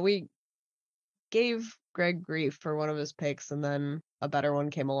remember we gave Greg grief for one of his picks, and then a better one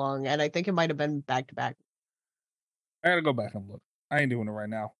came along, and I think it might have been back to back. I gotta go back and look. I ain't doing it right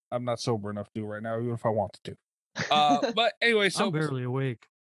now. I'm not sober enough to do it right now, even if I wanted to. But anyway, so I'm barely awake.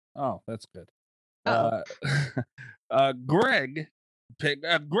 Oh, that's good. Greg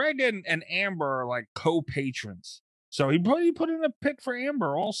and Amber are like co-patrons, so he put in a pick for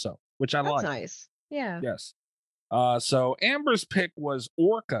Amber also, which I like. That's nice. Yeah. Yes. So Amber's pick was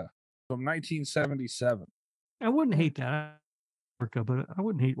Orca from 1977. I wouldn't hate that, Orca, but I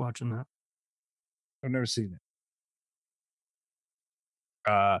wouldn't hate watching that. I've never seen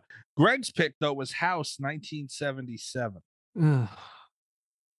it. Greg's pick though was House 1977.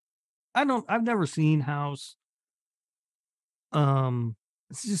 I've never seen House. It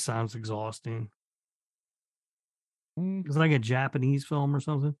just sounds exhausting. It's like a Japanese film or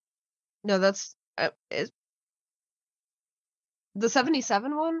something. No, that's the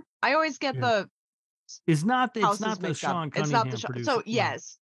 77 one. I always get the It's not the houses Sean mixed up. Cunningham It's not the produced so it, no.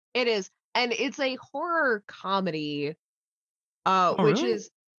 yes, it is, and it's a horror comedy. Oh, Which really? is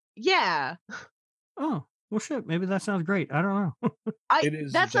yeah. Oh, well, shit. Maybe that sounds great. I don't know. It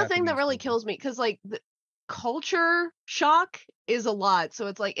is That's the thing that Japanese really movie. kills me because like the culture shock is a lot. So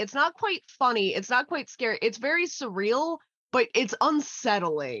it's like it's not quite funny, it's not quite scary. It's very surreal, but it's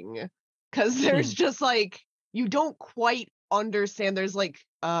unsettling because there's just like you don't quite understand. There's like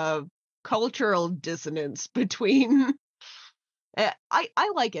cultural dissonance between.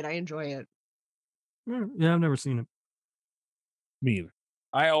 I like it. I enjoy it. Yeah, I've never seen it. Me either.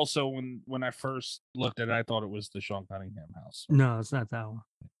 I also, when I first looked at it, I thought it was the Sean Cunningham house. No, it's not that one.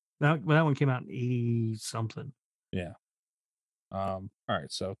 That one came out in 80 something. Yeah. All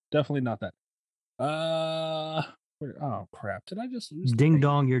right, so definitely not that. Oh crap! Did I just lose? Ding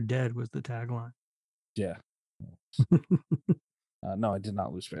dong, you're dead was the tagline. Yeah. No, I did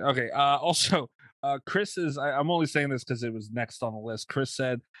not lose faith. Okay. Also, Chris is. I'm only saying this because it was next on the list. Chris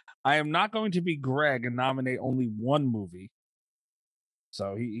said, "I am not going to be Greg and nominate only one movie."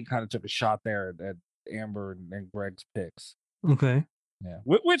 So he kind of took a shot there at Amber and Greg's picks. Okay. Yeah,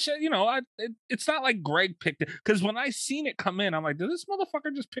 which it's not like Greg picked it because when I seen it come in, I'm like, did this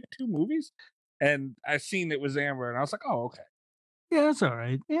motherfucker just pick two movies? And I seen it was Amber, and I was like, oh, okay. Yeah, that's all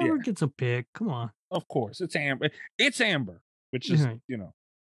right. Amber gets a pick. Come on. Of course, it's Amber. It's Amber, which is Right.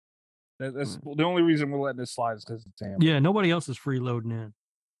 that's the only reason we're letting this slide is because it's Amber. Yeah, nobody else is freeloading in.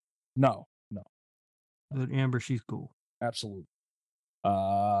 No. But Amber, she's cool. Absolutely.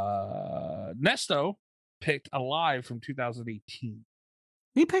 Nesto picked Alive from 2018.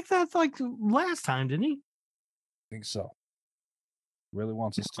 He picked that like last time, didn't he? I think so. Really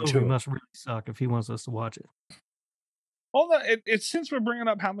wants us to Oh, do it it. must really suck if he wants us to watch it. Although it's since we're bringing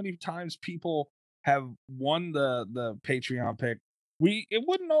up how many times people have won the Patreon pick, it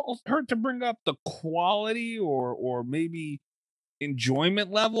wouldn't hurt to bring up the quality or maybe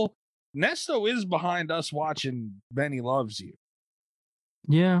enjoyment level. Nesto is behind us watching Benny Loves You.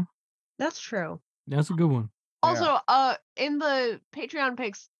 Yeah, That's true. that's a good one. Also, in the Patreon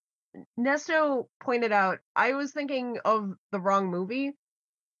picks, Nesto pointed out I was thinking of the wrong movie,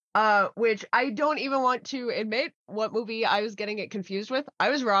 which I don't even want to admit what movie I was getting it confused with. I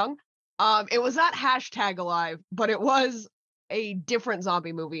was wrong. It was not #Alive, but it was a different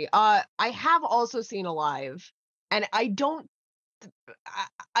zombie movie. I have also seen Alive, and I don't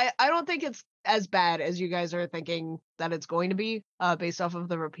think it's as bad as you guys are thinking that it's going to be, based off of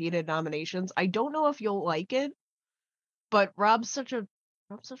the repeated nominations. I don't know if you'll like it, but Rob's such a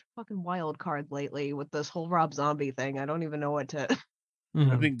fucking wild card lately with this whole Rob Zombie thing. I don't even know what to.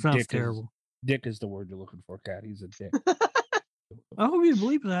 I think sounds Dick terrible. Dick is the word you're looking for, Kat. He's a dick. I hope you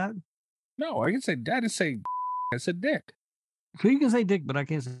believe that. No, I can say Dad is say I said Dick. So you can say dick, but I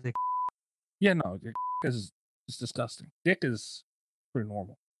can't say dick. Yeah, no, Dick is disgusting. Dick is pretty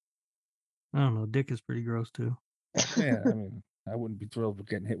normal. I don't know. Dick is pretty gross too. Yeah, I mean, I wouldn't be thrilled with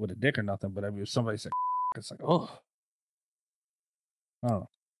getting hit with a dick or nothing, but I mean, if somebody said it's like, oh, I don't know.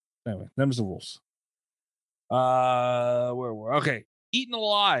 Anyway, them's the rules. Where were okay? Eaten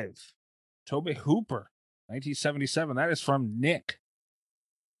Alive, Tobe Hooper, 1977. That is from Nick.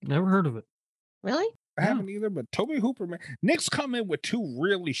 Never heard of it. Really? I haven't either, but Tobe Hooper, man, Nick's come in with two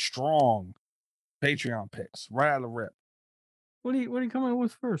really strong Patreon picks right out of the rip. What are you coming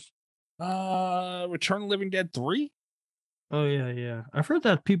with first? Return of the Living Dead 3. Oh yeah. I've heard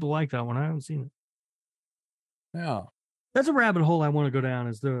that people like that one. I haven't seen it. Yeah. That's a rabbit hole I want to go down.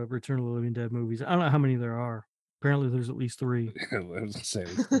 Is the Return of the Living Dead movies? I don't know how many there are. Apparently, there's at least 3. I was gonna say.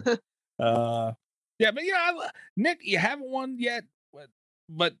 Yeah, but Nick, you haven't won yet,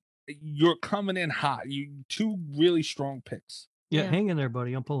 but you're coming in hot. You two really strong picks. Yeah, hang in there,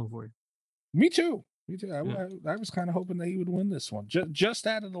 buddy. I'm pulling for you. Me too. Yeah. I was kind of hoping that he would win this one, just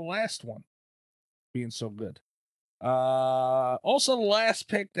out of the last one being so good. Also, the last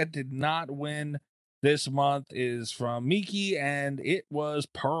pick that did not win this month is from Miki, and it was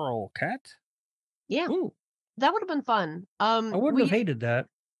Pearl. Cat. Yeah. Ooh. That would have been fun. I wouldn't have hated that.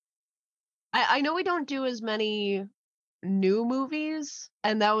 I know we don't do as many new movies,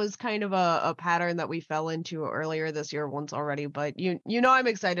 and that was kind of a pattern that we fell into earlier this year once already, but you know I'm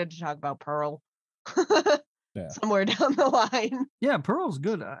excited to talk about Pearl. Yeah. Somewhere down the line. Yeah, Pearl's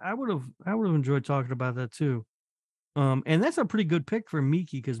good. I would have enjoyed talking about that too. And that's a pretty good pick for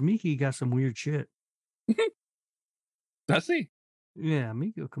Miki because Miki got some weird shit. Does he? Yeah,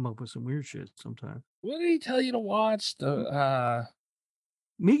 Miki will come up with some weird shit sometimes. What did he tell you to watch?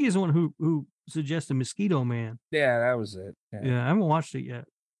 Miki's the one who suggested Mosquito Man. Yeah, that was it. Yeah, I haven't watched it yet.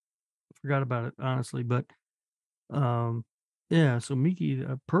 Forgot about it honestly, but yeah. So Miki,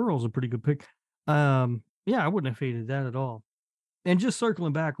 Pearl's a pretty good pick. Yeah, I wouldn't have hated that at all. And just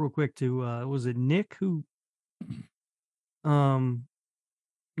circling back real quick to was it Nick who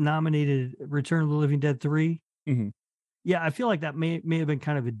nominated Return of the Living Dead 3? Mm-hmm. Yeah, I feel like that may have been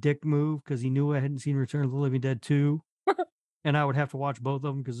kind of a dick move because he knew I hadn't seen Return of the Living Dead 2. And I would have to watch both of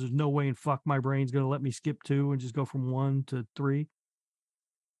them because there's no way in fuck my brain's going to let me skip 2 and just go from 1 to 3.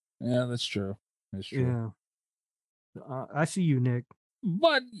 Yeah, that's true. That's true. Yeah. I see you, Nick.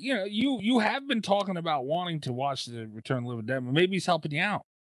 But, you have been talking about wanting to watch the Return of the Living Dead, but maybe he's helping you out.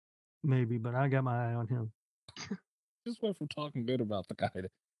 Maybe, but I got my eye on him. Just went from talking good about the guy to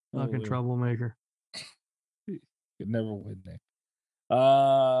fucking troublemaker. Could never win, Nick.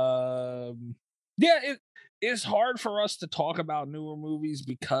 It's hard for us to talk about newer movies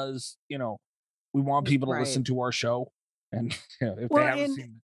because, we want people to listen to our show. And if they haven't seen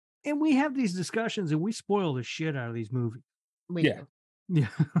it. And we have these discussions and we spoil the shit out of these movies. Yeah.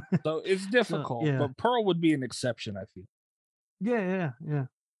 So it's difficult, but Pearl would be an exception, I feel. Yeah.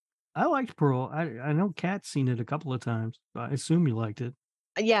 I liked Pearl. I know Kat's seen it a couple of times. I assume you liked it.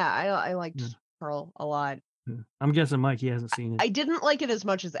 Yeah, I liked Pearl a lot. Yeah. I'm guessing Mikey hasn't seen it. I didn't like it as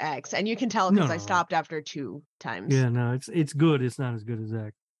much as X, and you can tell because I stopped after 2 times. Yeah, no, it's good. It's not as good as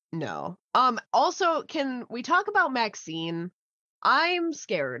X. No. Also, can we talk about Maxine? I'm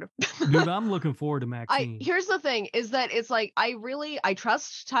scared. Dude, I'm looking forward to Maxine. Here's the thing, is that it's like I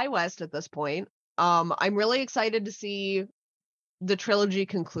trust Ty West at this point. I'm really excited to see the trilogy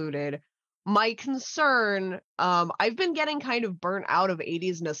concluded. My concern, I've been getting kind of burnt out of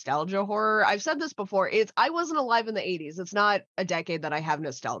 80s nostalgia horror. I've said this before. I wasn't alive in the 80s. It's not a decade that I have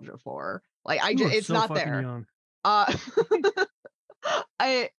nostalgia for. Like it's so not there. Young.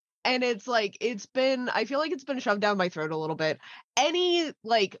 And it's like I feel like it's been shoved down my throat a little bit. Any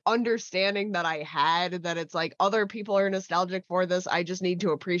like understanding that I had that it's like other people are nostalgic for this, I just need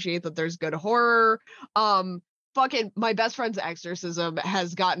to appreciate that there's good horror. Fucking my best friend's exorcism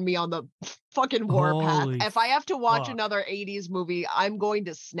has gotten me on the fucking warpath. If I have to watch another 80s movie, I'm going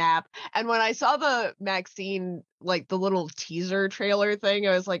to snap. And when I saw the Maxine, like the little teaser trailer thing,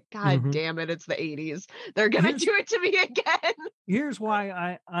 I was like, God damn it, it's the 80s. They're gonna do it to me again. Here's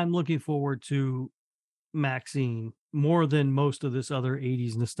why I'm looking forward to Maxine more than most of this other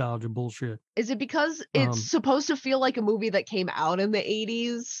 80s nostalgia bullshit. Is it because it's supposed to feel like a movie that came out in the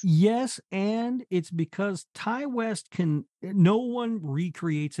 80s? Yes, and it's because Ty West no one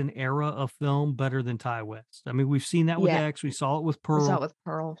recreates an era of film better than Ty West. I mean, we've seen that with X, we saw it with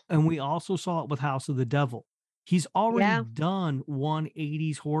Pearl. And we also saw it with House of the Devil. He's already done one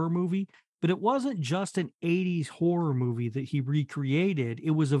 80s horror movie, but it wasn't just an 80s horror movie that he recreated.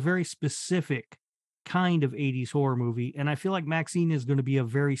 It was a very specific kind of 80s horror movie, and I feel like Maxine is going to be a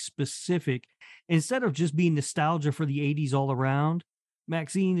very specific, instead of just being nostalgia for the 80s all around,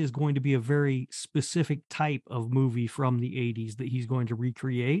 Maxine is going to be a very specific type of movie from the 80s that he's going to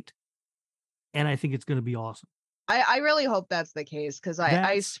recreate, and I think it's going to be awesome. I really hope that's the case, because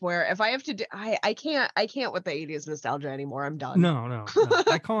I swear if I have to do, I can't with the 80s nostalgia anymore. I'm done. No.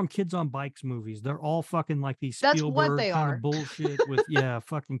 I call them kids on bikes movies. They're all fucking like these Spielberg kind of bullshit with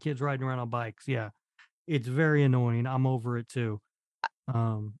fucking kids riding around on bikes. Yeah. It's very annoying. I'm over it too.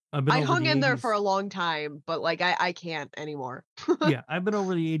 I hung in there for a long time, but like I can't anymore. Yeah, I've been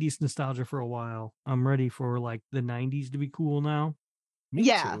over the 80s nostalgia for a while. I'm ready for like the 90s to be cool now. Me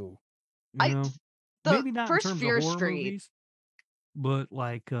too. Maybe not first in terms Fear of horror Street movies, but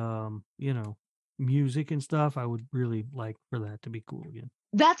like music and stuff. I would really like for that to be cool again.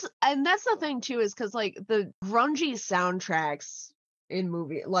 That's the thing too, is because like the grungy soundtracks in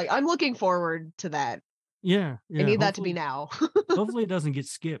movie, like I'm looking forward to that. Yeah. I need that to be now. Hopefully it doesn't get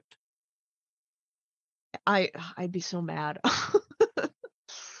skipped. I'd be so mad.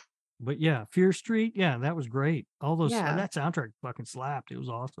 But yeah, Fear Street, that was great. All those that soundtrack fucking slapped. It was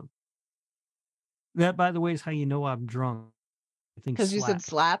awesome. That, by the way, is how you know I'm drunk. I think because you said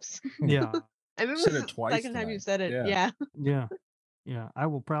slaps. Yeah, I remember the second time you said it. Yeah. I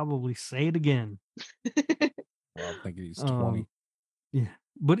will probably say it again. Well, I'm thinking he's 20. Yeah,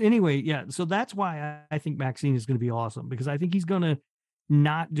 but anyway, so that's why I think Maxine is going to be awesome, because I think he's going to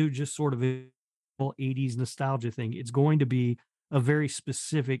not do just sort of a 80s nostalgia thing. It's going to be a very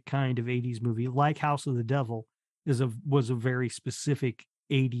specific kind of 80s movie, like House of the Devil was a very specific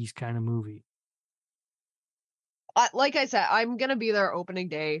 80s kind of movie. Like I said, I'm gonna be there opening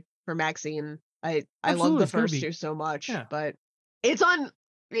day for Maxine. I love the first two so much, but it's on.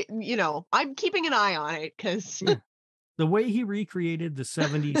 I'm keeping an eye on it because the way he recreated the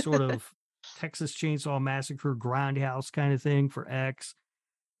 70s sort of Texas Chainsaw Massacre grindhouse kind of thing for X,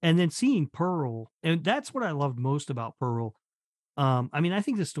 and then seeing Pearl, and that's what I loved most about Pearl, I mean, I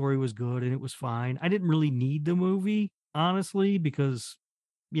think the story was good and it was fine. I didn't really need the movie, honestly, because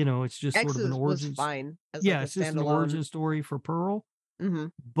it's just sort of an was origin. fine as Yeah, like a it's just an origin standalone. story for Pearl. Mm-hmm.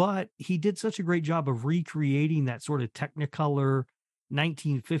 But he did such a great job of recreating that sort of Technicolor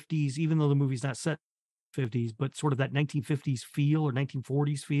 1950s, even though the movie's not set 50s, but sort of that 1950s feel or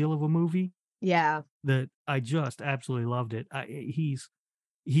 1940s feel of a movie Yeah. that I just absolutely loved it. He's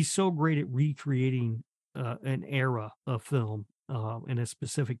so great at recreating an era of film and a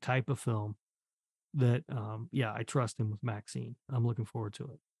specific type of film that I trust him with Maxine. I'm looking forward to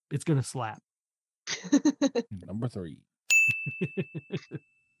it. It's gonna slap. Number 3.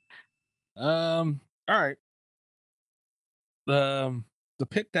 All right. The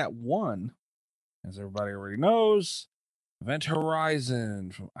pick that won, as everybody already knows, Event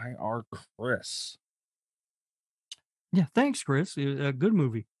Horizon from IR Chris. Yeah, thanks, Chris. A good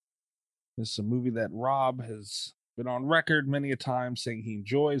movie. This is a movie that Rob has been on record many a time saying he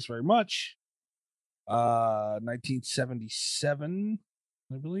enjoys very much. 1977,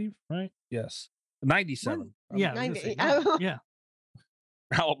 I believe, right? Yes. 97. Yeah. 90. Yeah.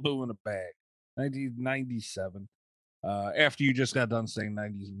 Malibu in a bag. 1997. After you just got done saying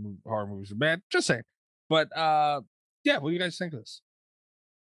 90s horror movies are bad. Just saying. But what do you guys think of this?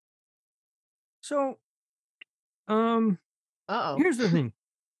 So, Uh-oh. here's the thing.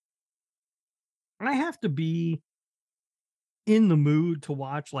 I have to be in the mood to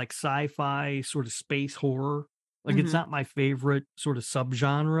watch like sci-fi sort of space horror. Like it's not my favorite sort of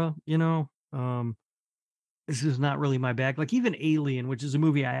subgenre, this is not really my bag. Like even Alien, which is a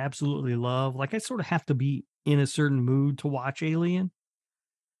movie I absolutely love. Like I sort of have to be in a certain mood to watch Alien.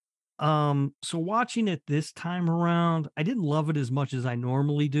 So watching it this time around, I didn't love it as much as I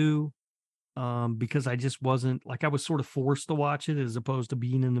normally do. Because I just wasn't like I was sort of forced to watch it as opposed to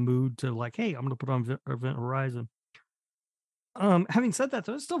being in the mood to like, hey, I'm gonna put on Event Horizon. Having said that,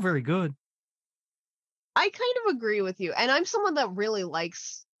 though, it's still very good. I kind of agree with you. And I'm someone that really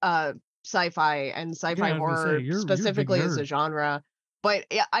likes sci-fi and sci-fi horror specifically as a genre. But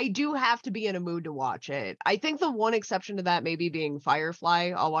I do have to be in a mood to watch it. I think the one exception to that maybe being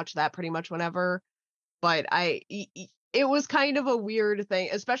Firefly. I'll watch that pretty much whenever. But it was kind of a weird thing,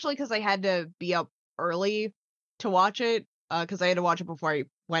 especially because I had to be up early to watch it because I had to watch it before I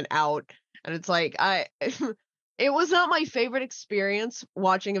went out. And it's like, it was not my favorite experience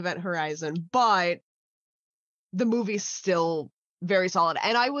watching Event Horizon, but the movie's still very solid.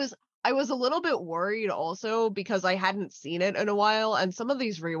 And I was a little bit worried also because I hadn't seen it in a while. And some of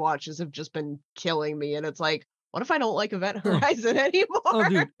these rewatches have just been killing me. And it's like, what if I don't like Event Horizon anymore? Oh,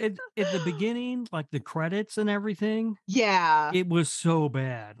 dude, at the beginning, like the credits and everything. Yeah. It was so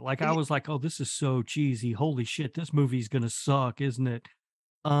bad. Like I was like, oh, this is so cheesy. Holy shit, this movie's going to suck, isn't it?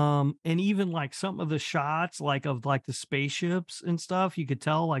 And even like some of the shots, like of like the spaceships and stuff, you could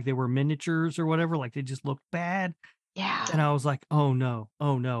tell like they were miniatures or whatever. Like they just looked bad. Yeah. And I was like, oh no.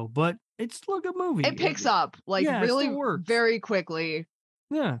 But it's still a good movie. It picks up like really very quickly.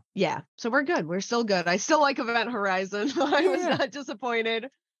 Yeah. Yeah. So we're good. We're still good. I still like Event Horizon. I was not disappointed.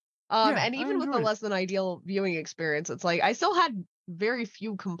 And even with the less than ideal viewing experience, it's like I still had very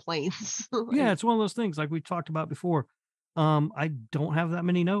few complaints. Yeah, it's one of those things like we talked about before. I don't have that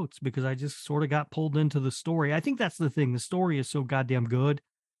many notes because I just sort of got pulled into the story. I think that's the thing. The story is so goddamn good.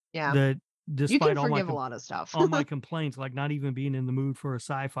 Yeah. That despite you can all forgive a lot of stuff. all my complaints, like not even being in the mood for a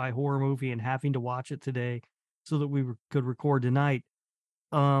sci-fi horror movie and having to watch it today so that we could record tonight.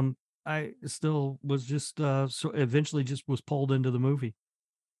 I still was just so eventually just was pulled into the movie.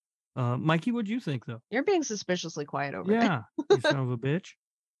 Mikey, what'd you think though? You're being suspiciously quiet over there. Yeah, you son of a bitch.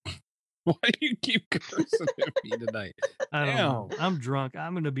 Why do you keep cursing at me tonight? I don't know. I'm drunk.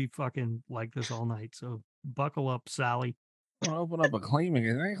 I'm gonna be fucking like this all night. So buckle up, Sally. I'm gonna open up a claim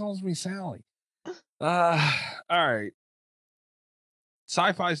again. He calls me Sally. All right.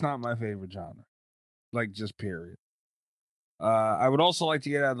 Sci-fi's not my favorite genre. Like just period. I would also like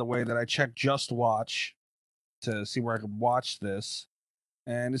to get out of the way that I checked Just Watch to see where I could watch this.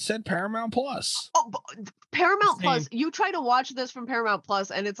 And it said Paramount Plus. Oh, Paramount Plus. You try to watch this from Paramount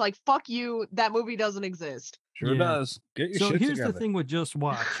Plus, and it's like, fuck you. That movie doesn't exist. Sure does. Get your shit here's together. the thing with Just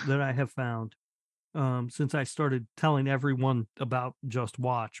Watch that I have found since I started telling everyone about Just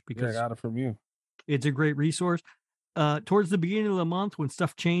Watch because I got it from you. It's a great resource. Towards the beginning of the month when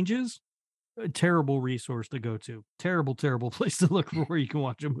stuff changes, a terrible resource to go to. Terrible place to look for where you can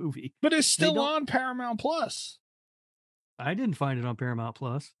watch a movie. But it's still on Paramount Plus. I didn't find it on Paramount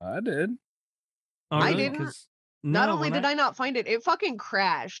Plus. I did. Oh, I really? didn't. Not only did I not find it, it fucking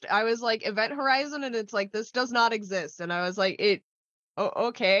crashed. I was like, Event Horizon, and it's like, this does not exist. And I was like, oh,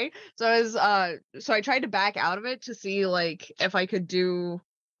 okay. So so I tried to back out of it to see like if I could do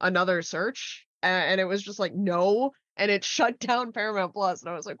another search, and it was just like no, and it shut down Paramount Plus, and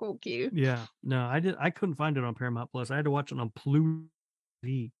I was like, okay. Yeah, no, I couldn't find it on Paramount Plus. I had to watch it on Pluto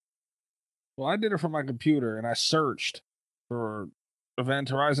TV. Well, I did it from my computer, and I searched for Event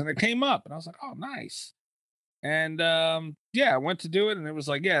Horizon. It came up, and I was like, oh, nice. And yeah, I went to do it, and it was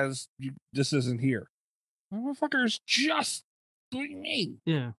like, yeah, this isn't here. Motherfuckers just doing me.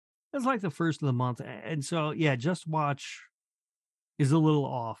 Yeah, it's like the first of the month, and so yeah, Just Watch is a little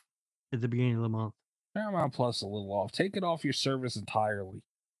off at the beginning of the month. Paramount Plus a little off. Take it off your service entirely.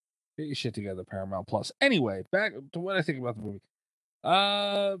 Get your shit together, Paramount Plus. Anyway, back to what I think about the movie.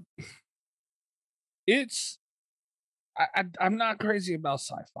 I'm not crazy about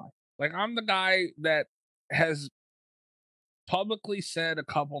sci-fi. Like, I'm the guy that has publicly said a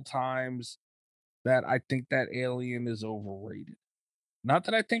couple times that I think that Alien is overrated. Not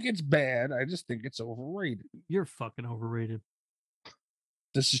that I think it's bad, I just think it's overrated. You're fucking overrated.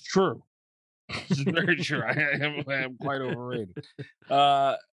 This is true. This is very true. I am quite overrated.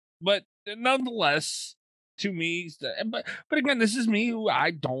 But nonetheless, to me, but again, this is me who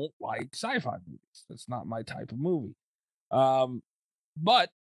I don't like sci-fi movies. That's not my type of movie. But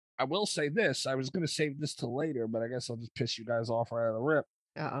I will say this. I was going to save this till later, but I guess I'll just piss you guys off right out of the rip.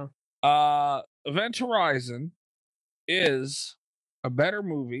 Event Horizon is a better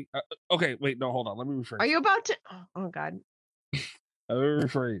movie. Okay, wait, no, hold on. Let me rephrase. Are you about to? Oh God. Let me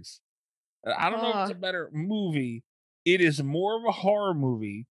rephrase. I don't know if it's a better movie. It is more of a horror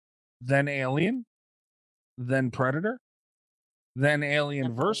movie than Alien, than Predator, than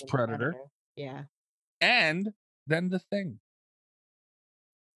Alien vs. Predator. Yeah. And then The Thing.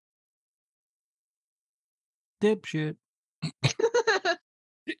 Dipshit.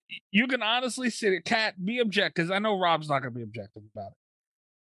 You can honestly sit it, Kat, be objective, because I know Rob's not going to be objective about it.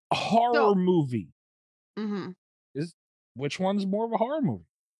 A horror movie. Mm-hmm. Which one's more of a horror movie?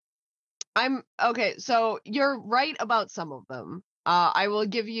 Okay, so you're right about some of them. I will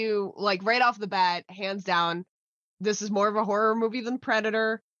give you, like, right off the bat, hands down, this is more of a horror movie than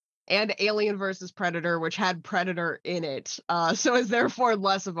Predator and Alien vs. Predator, which had Predator in it. So is therefore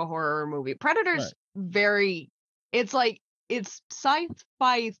less of a horror movie. Predator's it's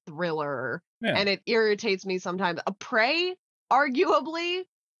sci-fi thriller, and it irritates me sometimes. A Prey, arguably,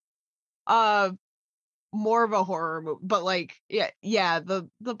 more of a horror movie, but like, the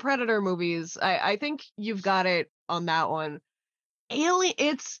Predator movies, I think you've got it on that one.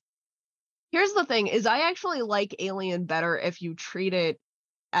 Alien, here's the thing, is I actually like Alien better if you treat it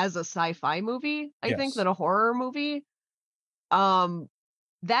as a sci-fi movie, I think, than a horror movie.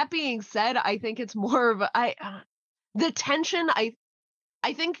 That being said, I think it's more of the tension, I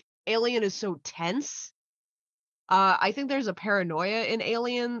think Alien is so tense. I think there's a paranoia in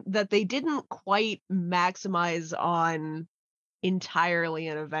Alien that they didn't quite maximize on entirely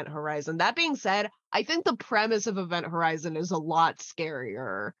in Event Horizon. That being said, I think the premise of Event Horizon is a lot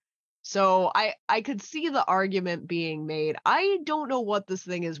scarier. So I could see the argument being made. I don't know what this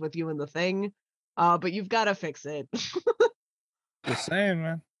thing is with you and The Thing, but you've got to fix it. Just saying,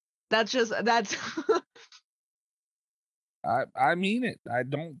 man. That's I mean it. I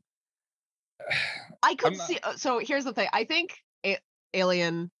don't. I could see. So here's the thing. I think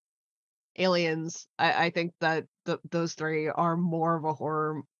Aliens. I think that those three are more of a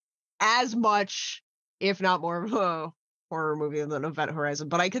horror, as much, if not more of a horror movie than Event Horizon.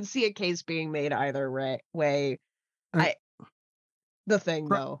 But I could see a case being made either way. The Thing,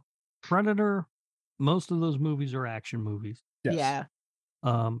 though. Predator. Most of those movies are action movies. Yes.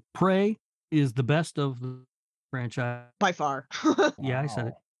 Yeah. Prey is the best of the franchise by far. Yeah, I said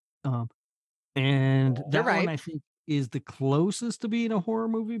it. And that one I think is the closest to being a horror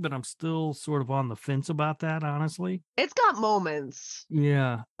movie, but I'm still sort of on the fence about that, honestly. It's got moments.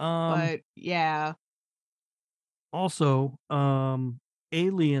 Yeah. But yeah. Also,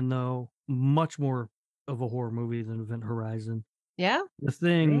 Alien, though, much more of a horror movie than Event Horizon. Yeah. The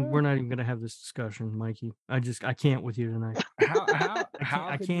Thing, we're not even going to have this discussion, Mikey. I can't with you tonight.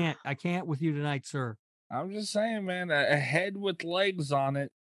 I can't with you tonight, sir. I'm just saying, man, a head with legs on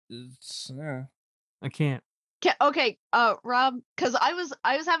it. I can't. Okay, Rob, because I was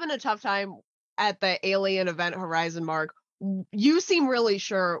having a tough time at the Alien Event Horizon mark. You seem really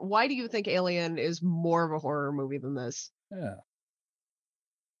sure. Why do you think Alien is more of a horror movie than this? Yeah.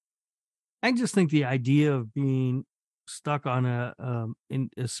 I just think the idea of being stuck on in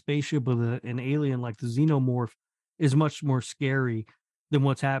a spaceship with an alien like the Xenomorph is much more scary than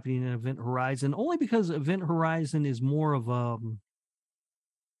what's happening in Event Horizon, only because Event Horizon is more of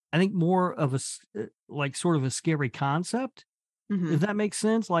I think more of a like sort of a scary concept, If that makes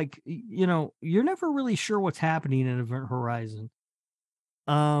sense, like, you know, you're never really sure what's happening in Event Horizon.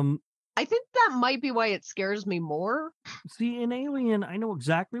 I think that might be why it scares me more. See, in Alien, I know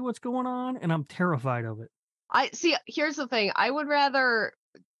exactly what's going on, and I'm terrified of it. Here's the thing. I would rather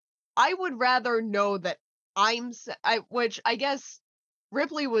know that which I guess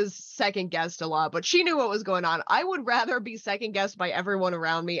Ripley was second guessed a lot, but she knew what was going on. I would rather be second guessed by everyone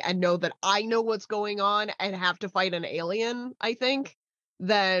around me and know that I know what's going on and have to fight an alien, I think,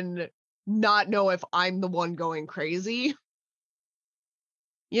 than not know if I'm the one going crazy.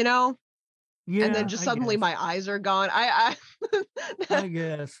 You know? Yeah. And then just suddenly my eyes are gone. I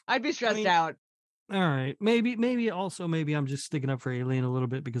guess. I'd be stressed out. All right. Maybe I'm just sticking up for Alien a little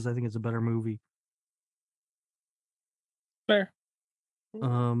bit because I think it's a better movie. Fair.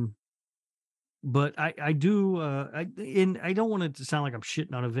 But I do I don't want it to sound like I'm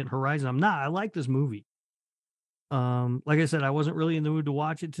shitting on Event Horizon. I'm not. I like this movie. Like I said, I wasn't really in the mood to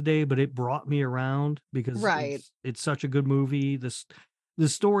watch it today, but it brought me around because it's such a good movie. The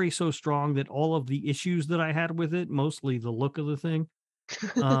story's so strong that all of the issues that I had with it, mostly the look of the thing,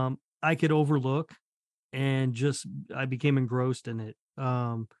 I could overlook, and I became engrossed in it.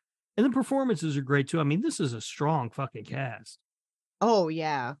 And the performances are great too. I mean, this is a strong fucking cast. Oh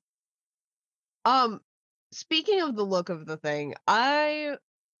yeah. Speaking of the look of the thing, I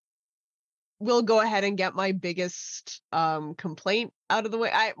will go ahead and get my biggest complaint out of the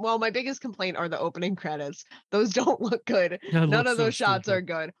way. My biggest complaint are the opening credits. Those don't look good. None of those shots are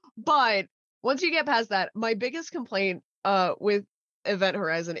good. But once you get past that, my biggest complaint with Event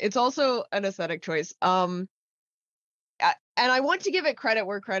Horizon, it's also an aesthetic choice. And I want to give it credit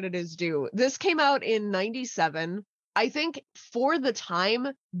where credit is due. This came out in 97. I think for the time,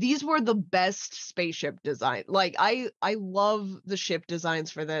 these were the best spaceship design. Like I love the ship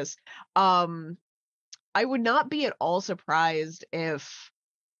designs for this. I would not be at all surprised if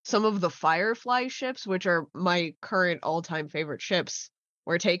some of the Firefly ships, which are my current all-time favorite ships,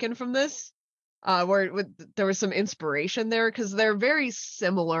 were taken from this. There was some inspiration there because they're very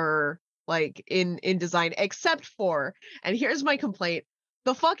similar, like in design, except for, and here's my complaint,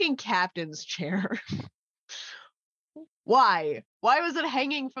 the fucking captain's chair. Why was it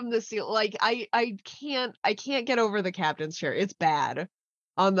hanging from the ceiling? Like I can't get over the captain's chair. It's bad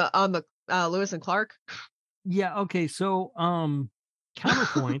on the Lewis and Clark. Yeah. Okay. So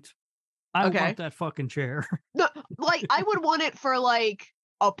counterpoint. I want that fucking chair. No, like I would want it for like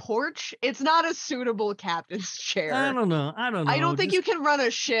a porch. It's not a suitable captain's chair. I don't know. I don't think you can run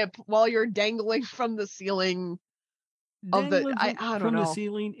a ship while you're dangling from the ceiling. I don't know. From the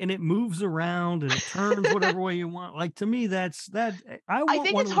ceiling, and it moves around and it turns whatever way you want. Like, to me, that's that. I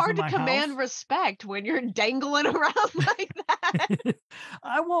think it's hard to command respect when you're dangling around like that.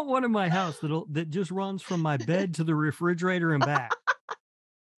 I want one in my house that just runs from my bed to the refrigerator and back.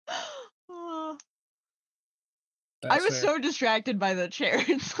 I was so distracted by the chair.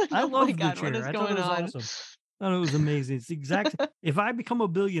 It's like, I love my God, the chair. what is I going thought it was on? awesome. I thought it was amazing. It's exact. If I become a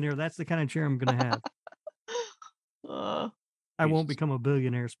billionaire, that's the kind of chair I'm going to have. I won't become a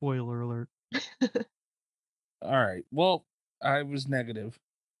billionaire. Spoiler alert. All right. Well, I was negative.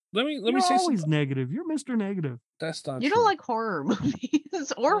 Let me You're say always negative. You're Mr. Negative. That's not You true. don't like horror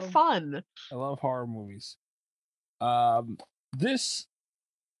movies or fun. I love horror movies. This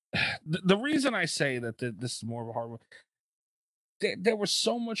the reason I say that this is more of a horror movie, there was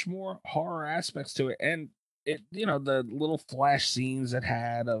so much more horror aspects to it, and it, you know, the little flash scenes it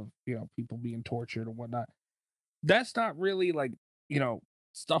had of, you know, people being tortured and whatnot. That's not really like, you know,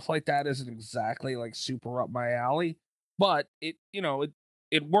 stuff like that isn't exactly like super up my alley, but it, you know,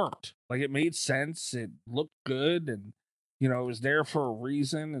 it worked. Like, it made sense. It looked good, and, you know, it was there for a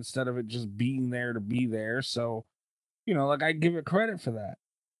reason instead of it just being there to be there. So, you know, like, I give it credit for that.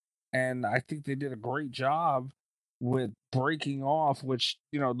 And I think they did a great job with breaking off, which,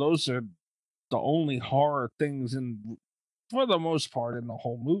 you know, those are the only horror things for the most part, in the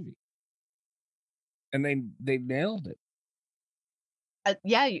whole movie. And they nailed it.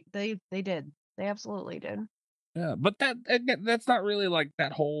 Yeah, they did. They absolutely did. Yeah, but that's not really like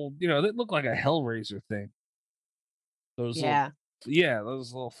that whole, you know, it looked like a Hellraiser thing. Those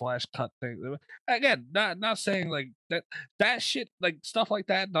those little flash cut things. Again, not saying like that shit, like stuff like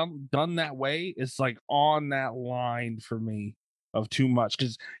that done that way is like on that line for me of too much,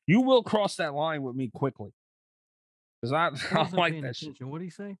 because you will cross that line with me quickly. Because I don't like that shit. What do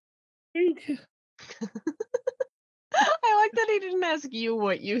you say? I like that he didn't ask you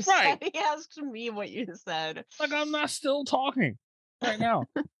what you said. He asked me what you said. Like, I'm not still talking right now.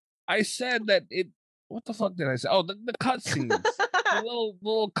 I said that it. What the fuck did I say? Oh, the cutscenes, the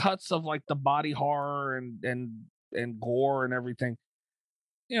little cuts of like the body horror and and gore and everything.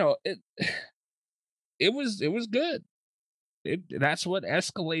 You know, it was good. That's what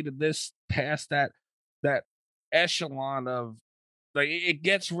escalated this past that echelon of, like, it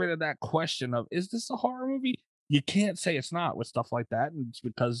gets rid of that question of, is this a horror movie? You can't say it's not with stuff like that, and it's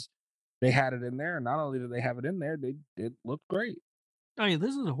because they had it in there. And not only did they have it in there, it looked great. I mean,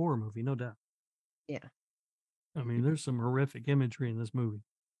 this is a horror movie, no doubt. Yeah. I mean, there's some horrific imagery in this movie.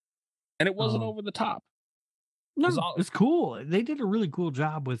 And it wasn't over the top. No, it's cool. They did a really cool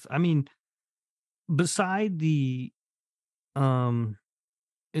job with, I mean, beside the,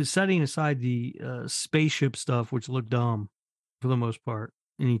 setting aside the spaceship stuff, which looked dumb for the most part,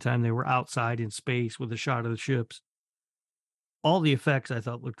 anytime they were outside in space with a shot of the ships, all the effects I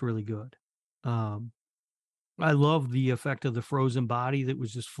thought looked really good. I love the effect of the frozen body that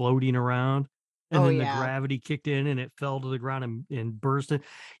was just floating around. And then the gravity kicked in and it fell to the ground and burst it.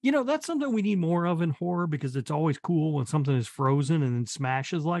 You know, that's something we need more of in horror, because it's always cool when something is frozen and then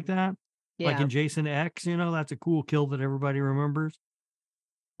smashes like that. Yeah. Like in Jason X, you know, that's a cool kill that everybody remembers.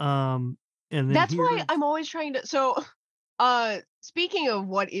 And then that's why I'm always trying to. So, speaking of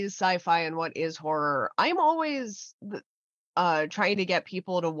what is sci-fi and what is horror, I'm always trying to get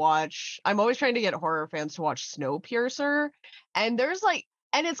people to watch. I'm always trying to get horror fans to watch Snowpiercer, and there's like.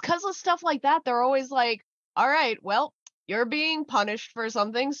 And it's because of stuff like that. They're always like, all right, well, you're being punished for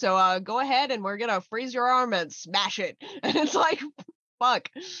something. So go ahead and we're going to freeze your arm and smash it. And it's like, fuck.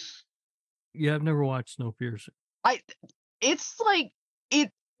 Yeah, I've never watched Snowpiercer. It's like,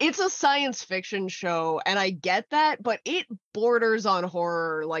 it's a science fiction show. And I get that, but it borders on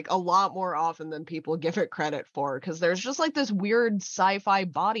horror like a lot more often than people give it credit for. Because there's just like this weird sci-fi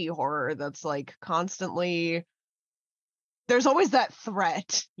body horror that's like constantly... There's always that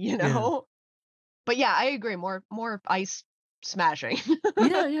threat, you know? Yeah. But yeah, I agree. More ice smashing.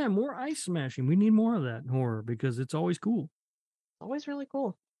 yeah, more ice smashing. We need more of that in horror because it's always cool. Always really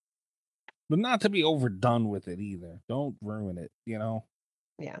cool. But not to be overdone with it either. Don't ruin it, you know?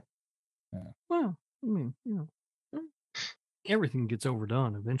 Yeah. Well, I mean, you know, everything gets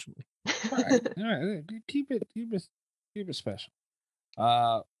overdone eventually. All right. Keep it special.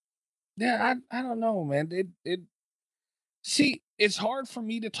 Yeah, I don't know, man. See, it's hard for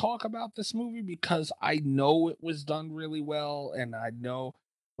me to talk about this movie because I know it was done really well, and I know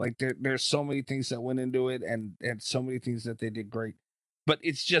like there's so many things that went into it, and so many things that they did great. But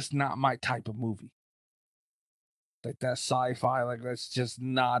it's just not my type of movie. Like that sci-fi, like that's just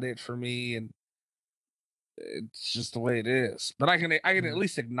not it for me, and it's just the way it is. But I can at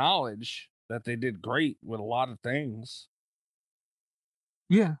least acknowledge that they did great with a lot of things.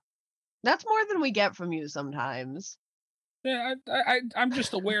 Yeah, that's more than we get from you sometimes. Yeah, I'm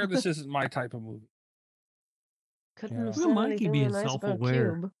just aware this isn't my type of movie. Couldn't have said anything being nice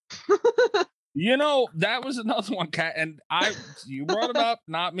self-aware. You know, that was another one, Kat, and you brought it up,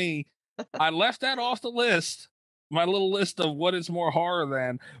 not me. I left that off the list, my little list of what is more horror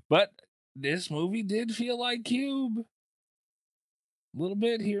than, but this movie did feel like Cube. A little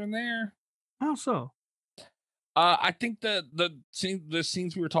bit here and there. How so? I think the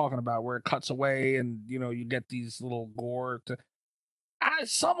scenes we were talking about where it cuts away and you know you get these little gore.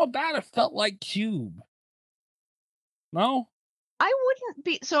 Some about it felt like Cube. No, I wouldn't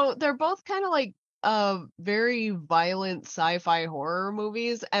be. So they're both kind of like very violent sci-fi horror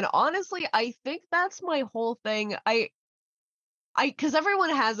movies, and honestly, I think that's my whole thing. Because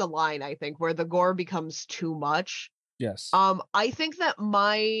everyone has a line, I think, where the gore becomes too much. Yes. I think that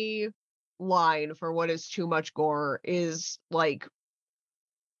my line for what is too much gore is like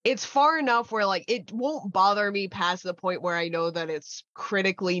it's far enough where like it won't bother me past the point where I know that it's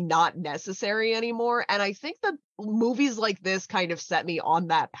critically not necessary anymore, and I think that movies like this kind of set me on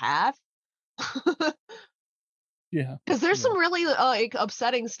that path. Yeah, because there's some really like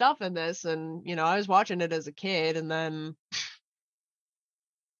upsetting stuff in this, and you know I was watching it as a kid and then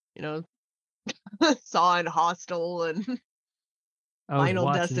you know saw in Hostel and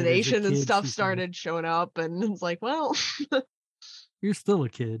Final Destination and stuff started showing up, and it's like, well, you're still a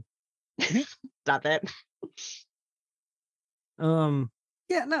kid. Stop it.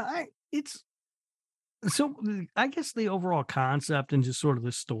 Yeah, no, I guess the overall concept and just sort of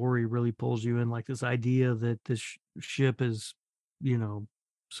the story really pulls you in, like this idea that this ship is, you know,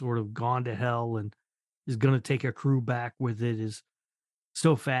 sort of gone to hell and is going to take a crew back with it is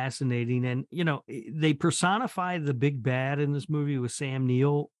so fascinating. And, you know, they personify the big bad in this movie with Sam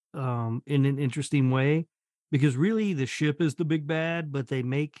Neill in an interesting way, because really the ship is the big bad, but they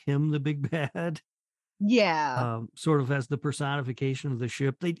make him the big bad. Yeah. Sort of as the personification of the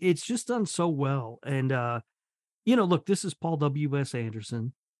ship. It's just done so well. And, you know, look, this is Paul W.S.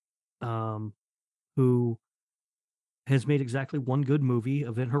 Anderson, who has made exactly one good movie,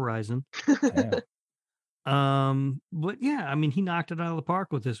 Event Horizon. But yeah, I mean, he knocked it out of the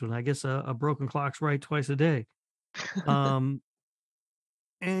park with this one. I guess a broken clock's right twice a day.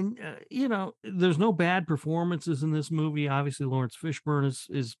 And you know, there's no bad performances in this movie. Obviously, Lawrence Fishburne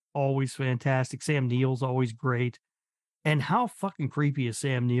is always fantastic. Sam Neill's always great. And how fucking creepy is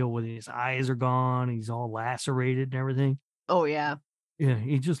Sam Neill when his eyes are gone, he's all lacerated and everything. Oh yeah. Yeah,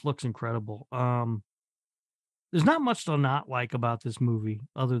 he just looks incredible. There's not much to not like about this movie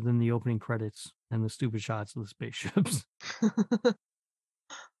other than the opening credits and the stupid shots of the spaceships.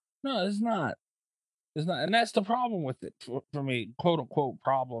 No, it's not. It's not. And that's the problem with it for me, quote unquote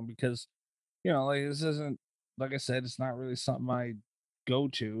problem, because, you know, like this isn't, like I said, it's not really something I go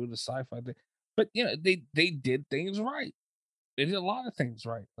to, the sci-fi thing. But, you know, they did things right. They did a lot of things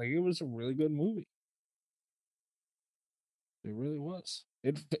right. Like, it was a really good movie. It really was.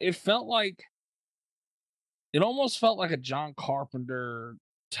 It felt like, it almost felt like a John Carpenter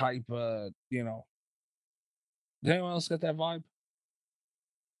type of, you know. Did anyone else get that vibe?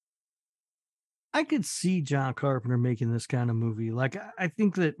 I could see John Carpenter making this kind of movie. Like, I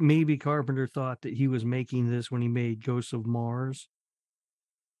think that maybe Carpenter thought that he was making this when he made Ghosts of Mars.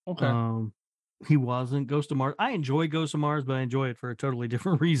 Okay. He wasn't. Ghost of Mars. I enjoy Ghost of Mars, but I enjoy it for a totally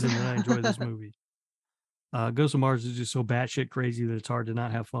different reason than I enjoy this movie. Ghost of Mars is just so batshit crazy that it's hard to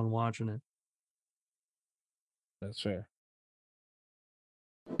not have fun watching it. That's fair.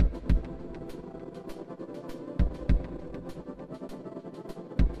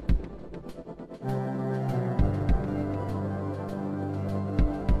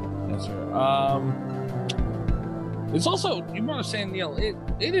 That's fair. It's also, you brought up Sam Neill.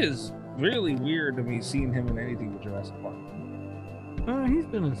 It is really weird to me seeing him in anything with Jurassic Park. He's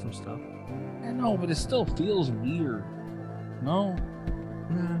been in some stuff. I know, but it still feels weird. No?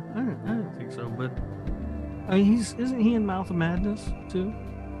 No, I don't think so. But I mean, isn't he in Mouth of Madness too?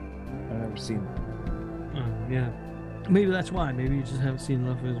 I've never seen it. Yeah, maybe that's why. Maybe you just haven't seen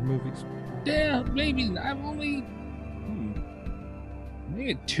enough of his movies. Yeah, maybe. I've only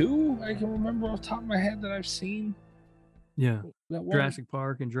maybe 2 I can remember off the top of my head that I've seen. Yeah, that Jurassic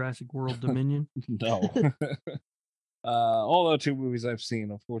Park and Jurassic World Dominion. No. All the 2 movies I've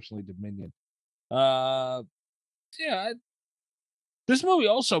seen, unfortunately, Dominion. Yeah. This movie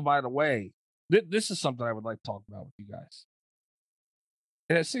also, by the way, this is something I would like to talk about with you guys.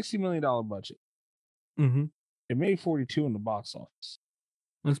 It had $60 million budget. Mm-hmm. It made 42 in the box office.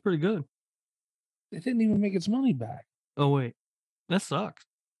 That's pretty good. It didn't even make its money back. Oh wait, that sucks.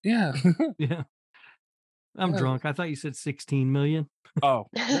 Yeah. Yeah. I'm drunk. I thought you said 16 million. Oh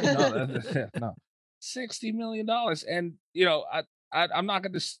no, $60 million. And you know, I'm not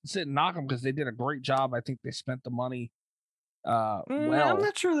going to sit and knock them because they did a great job. I think they spent the money well. I'm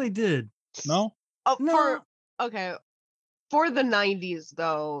not sure they did. No. Oh, No. For the 90s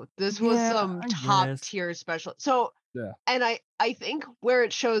though, this was some top tier special. So yeah, and I think where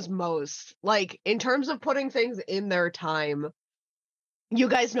it shows most, like in terms of putting things in their time, you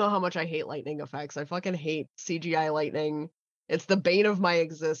guys know how much I hate lightning effects. I fucking hate CGI lightning. It's the bane of my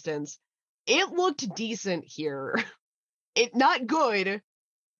existence. It looked decent here. It not good,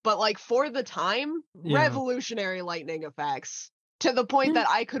 but like for the time, revolutionary lightning effects to the point that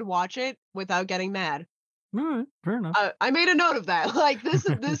I could watch it without getting mad. All right, fair enough. I made a note of that. Like this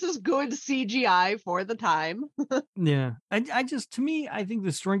is good CGI for the time. Yeah, I just, to me, I think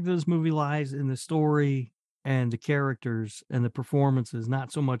the strength of this movie lies in the story and the characters and the performances,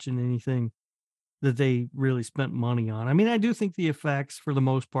 not so much in anything that they really spent money on. I mean, I do think the effects for the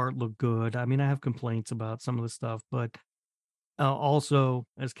most part look good. I mean, I have complaints about some of the stuff, but also,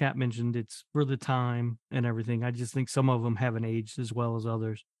 as Kat mentioned, it's for the time and everything. I just think some of them haven't aged as well as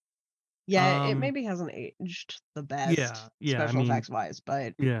others. Yeah, it maybe hasn't aged the best. Special effects wise,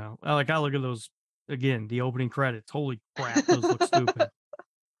 but yeah, like I look at those again, the opening credits. Holy crap, those look stupid.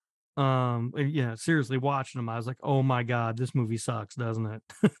 Yeah, seriously, watching them, I was like, oh my god, this movie sucks, doesn't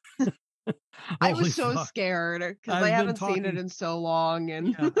it? I was so scared because I haven't seen it in so long,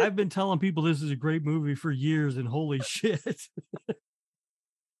 and I've been telling people this is a great movie for years, and holy shit. That's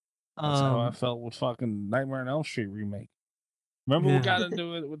how I felt with fucking Nightmare on Elm Street remake. Remember we got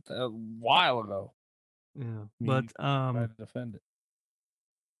into it with a while ago. Yeah, but trying to defend it.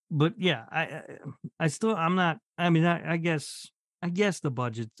 But yeah, I'm not. I mean, I guess the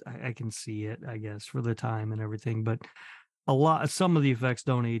budget, I can see it, I guess, for the time and everything, but some of the effects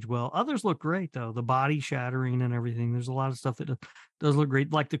don't age well. Others look great though. The body shattering and everything. There's a lot of stuff that does look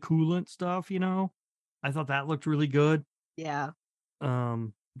great, like the coolant stuff. You know, I thought that looked really good. Yeah.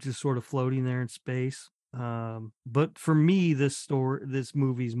 Just sort of floating there in space. But for me, this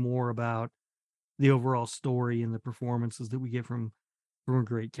movie's more about the overall story and the performances that we get from a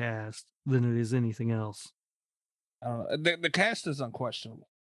great cast than it is anything else. I don't know. The cast is unquestionable.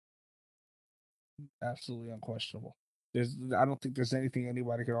 Absolutely unquestionable. I don't think there's anything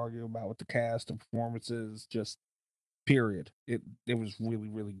anybody could argue about with the cast and performances. Just period. It was really,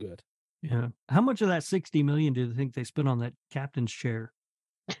 really good. Yeah. How much of that $60 million do you think they spent on that captain's chair?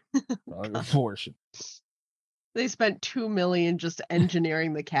 A portion. They spent $2 million just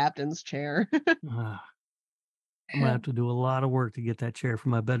engineering the captain's chair. I'm gonna have to do a lot of work to get that chair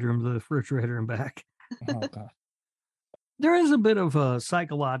from my bedroom to the refrigerator and back. Oh God. There is a bit of a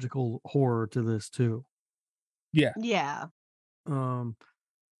psychological horror to this too. Yeah. Yeah.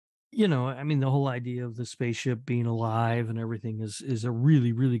 You know, I mean, the whole idea of the spaceship being alive and everything is a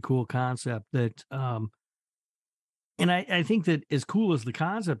really, really cool concept that, and I think that as cool as the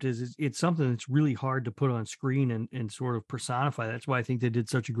concept is, it's something that's really hard to put on screen and sort of personify. That's why I think they did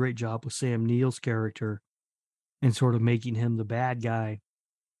such a great job with Sam Neill's character and sort of making him the bad guy,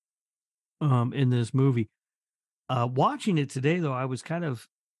 in this movie. Watching it today, though, I was kind of,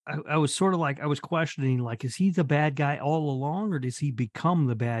 I was sort of like, I was questioning, like, is he the bad guy all along, or does he become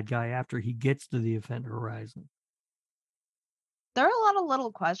the bad guy after he gets to the Event Horizon? There are a lot of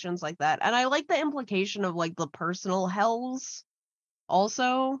little questions like that. And I like the implication of like the personal hells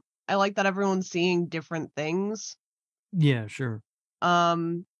also. I like that everyone's seeing different things. Yeah, sure.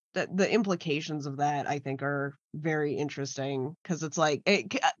 The implications of that I think are very interesting, because it's like,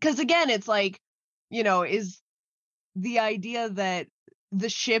 because again, it's like, you know, is the idea that the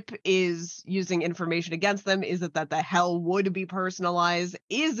ship is using information against them, is it that the hell would be personalized?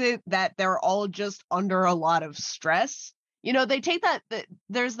 Is it that they're all just under a lot of stress? You know, they take that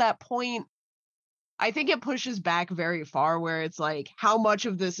there's that point, I think it pushes back very far, where it's like, how much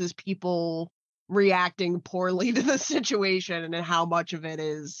of this is people reacting poorly to the situation, and how much of it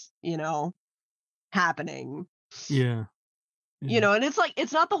is, you know, happening. Yeah. You know, and it's like,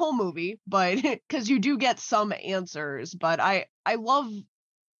 it's not the whole movie, but because you do get some answers, but I love,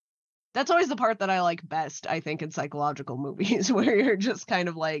 that's always the part that I like best, I think, in psychological movies, where you're just kind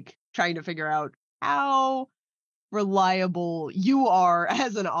of like trying to figure out how reliable you are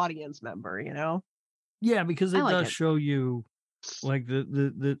as an audience member, you know? Yeah, because it like does it. show you, like,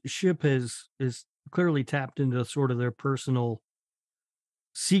 the ship is clearly tapped into sort of their personal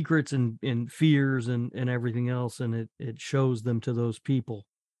secrets and fears and everything else, and it shows them to those people.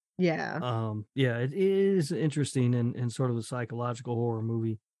 Yeah. Yeah, it is interesting and sort of a psychological horror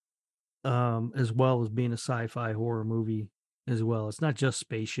movie, as well as being a sci-fi horror movie as well. It's not just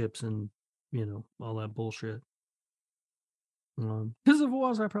spaceships and, you know, all that bullshit. Because if it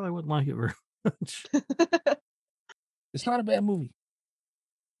was, I probably wouldn't like it very much. It's not a bad movie.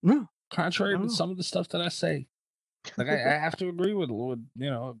 No. Contrary to some of the stuff that I say. Like, I have to agree with, you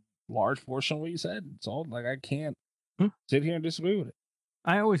know, a large portion of what you said. It's all, like, I can't sit here and disagree with it.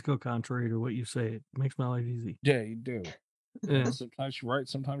 I always go contrary to what you say. It makes my life easy. Yeah, you do. Yeah. Sometimes you're right,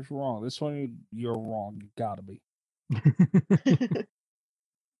 sometimes you're wrong. This one, you're wrong. You gotta be.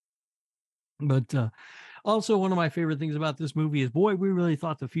 But also, one of my favorite things about this movie is, boy, we really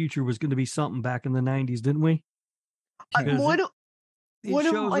thought the future was going to be something back in the 90s, didn't we? It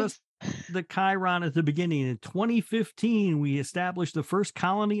shows us the Chiron at the beginning. In 2015, we established the first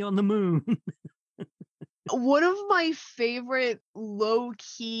colony on the moon. One of my favorite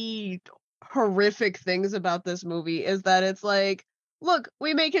low-key horrific things about this movie is that it's like, look,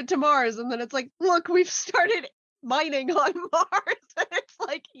 we make it to Mars, and then it's like, look, we've started mining on Mars. And it's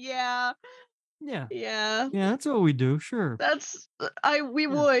like, yeah. Yeah, that's what we do. Sure. We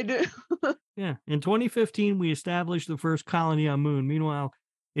would. Yeah. In 2015, we established the first colony on moon. Meanwhile,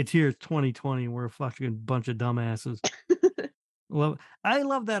 it's here, 2020, and we're a fucking bunch of dumbasses. I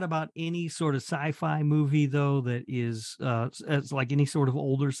love that about any sort of sci-fi movie, though, that is it's like any sort of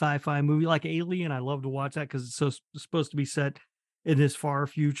older sci-fi movie, like Alien. I love to watch that because it's supposed to be set in this far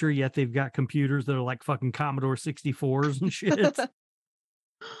future, yet they've got computers that are like fucking Commodore 64s and shit.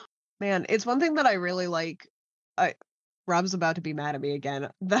 Man, it's one thing that I really like. Rob's about to be mad at me again.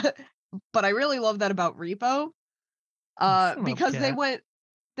 But I really love that about Repo. Because they went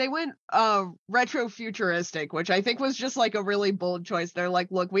retro futuristic, which I think was just like a really bold choice. They're like,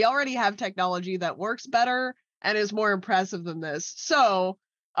 look, we already have technology that works better and is more impressive than this. So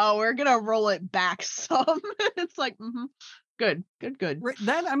we're gonna roll it back some. It's like, good. Right,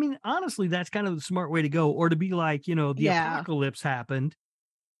 that, I mean, honestly, that's kind of the smart way to go. Or to be like, you know, the apocalypse happened.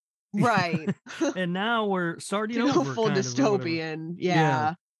 Right. And now we're starting over. over. Full dystopian.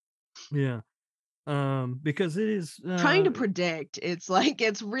 Yeah. Because it is trying to predict. It's like,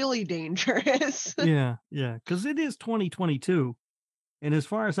 it's really dangerous. Yeah. Because it is 2022. And as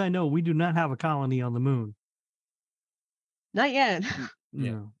far as I know, we do not have a colony on the moon. Not yet.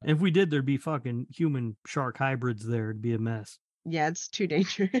 No. If we did, there'd be fucking human shark hybrids there. It'd be a mess. Yeah, it's too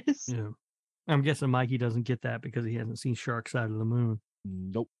dangerous. Yeah. I'm guessing Mikey doesn't get that because he hasn't seen Shark Side of the Moon.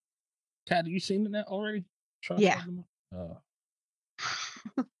 Nope. Kat, have you seen it already? Yeah.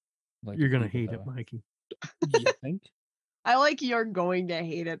 Like You're going to hate it, Mikey. You think? I like you're going to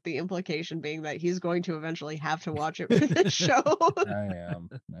hate it, the implication being that he's going to eventually have to watch it for this show. I am.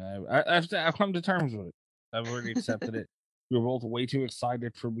 I've come to terms with it. I've already accepted it. We were both way too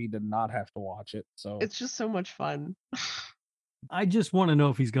excited for me to not have to watch it. So it's just so much fun. I just want to know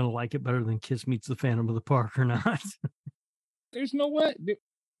if he's going to like it better than Kiss Meets the Phantom of the Park or not. There's no way.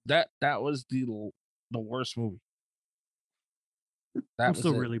 That was the worst movie. I'm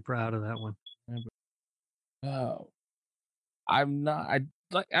still really proud of that one. I'm not.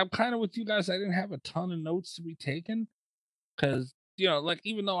 I'm kind of with you guys. I didn't have a ton of notes to be taken because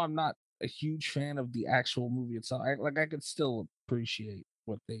even though I'm not a huge fan of the actual movie itself, I could still appreciate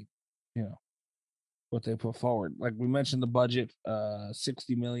what they put forward. Like we mentioned, the budget,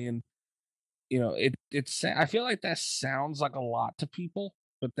 $60 million. It's. I feel like that sounds like a lot to people,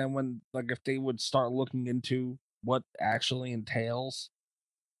 but then when if they would start looking into what actually entails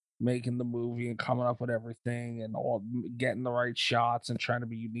making the movie and coming up with everything and all getting the right shots and trying to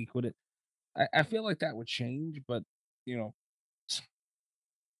be unique with it, I feel like that would change. But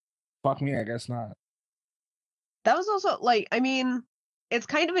fuck me, I guess not. That was also it's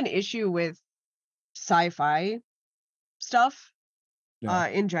kind of an issue with sci-fi stuff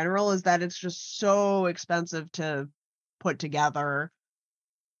in general, is that it's just so expensive to put together.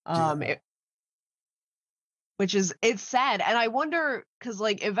 It's sad. And I wonder, because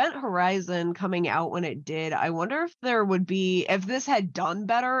Event Horizon coming out when it did, I wonder if this had done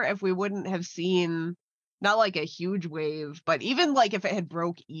better, if we wouldn't have seen not a huge wave, but even if it had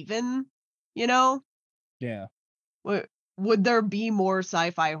broke even, Yeah. Would there be more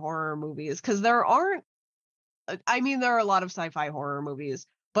sci-fi horror movies? Because there aren't. There are a lot of sci-fi horror movies,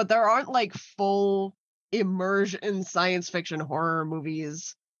 but there aren't full immersion science fiction horror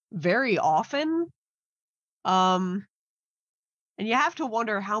movies very often. And you have to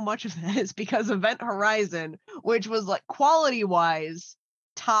wonder how much of that is because Event Horizon, which was quality wise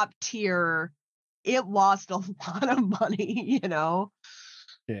top tier, it lost a lot of money,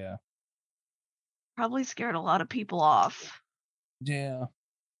 Yeah. Probably scared a lot of people off. Yeah,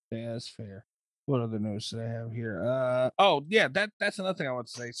 that's fair. What other news did I have here? That's another thing I want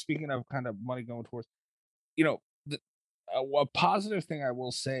to say. Speaking of kind of money going towards, a positive thing I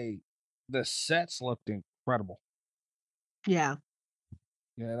will say, the sets looked incredible. Yeah.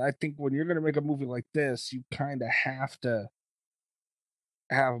 Yeah, and I think when you're going to make a movie like this, you kind of have to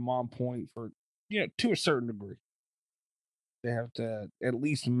have them on point for, to a certain degree. They have to at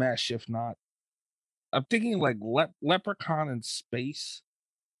least mesh, if not. I'm thinking Leprechaun in space.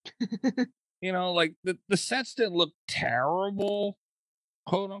 The sets didn't look terrible,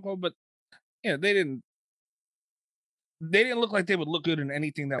 quote unquote, but they didn't look like they would look good in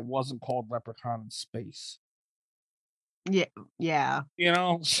anything that wasn't called Leprechaun in space. Yeah.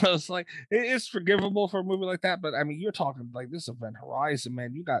 So it's it's forgivable for a movie like that, but you're talking this Event Horizon,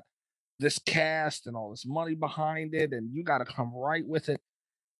 man. You got this cast and all this money behind it, and you got to come right with it.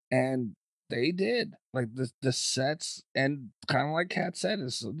 And they did. The sets, and kind of like Kat said,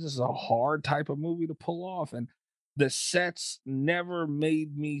 this is a hard type of movie to pull off, and the sets never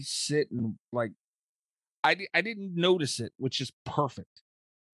made me sit and I didn't notice it, which is perfect.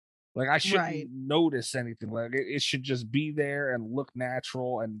 I shouldn't notice anything. It should just be there and look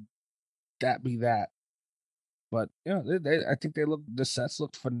natural, and that be that. But I think the sets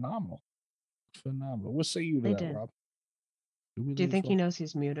looked phenomenal. Phenomenal. What say you to that, Rob? Do you think he knows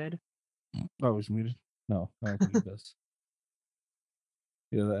he's muted? Oh, he's muted? No, I don't think he does.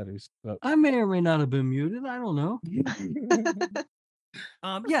 Yeah, that is. I may or may not have been muted. I don't know.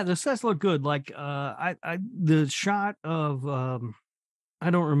 Yeah, the sets look good. The shot of I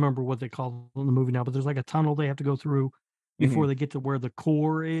don't remember what they call it in the movie now, but there's a tunnel they have to go through before they get to where the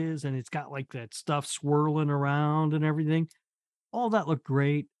core is, and it's got that stuff swirling around and everything. All that looked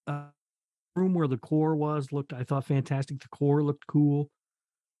great. Room where the core was I thought fantastic. The core looked cool.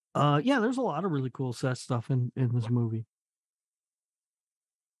 Yeah, there's a lot of really cool set stuff in this movie.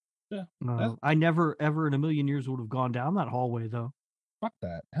 Yeah. I never ever in a million years would have gone down that hallway though. Fuck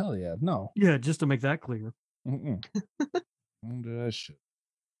that. Hell yeah. No. Yeah, just to make that clear. Don't do that shit.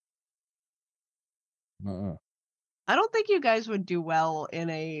 I don't think you guys would do well in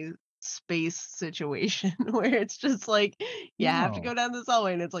a space situation where it's just you have to go down this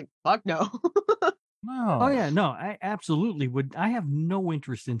hallway, and it's fuck no. No. Oh yeah, no, I absolutely would. I have no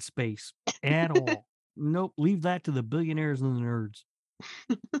interest in space at all. Nope, leave that to the billionaires and the nerds.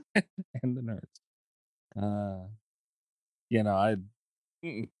 And the nerds.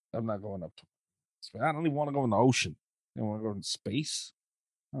 I'm not going up to space. I don't even want to go in the ocean. I want to go in space.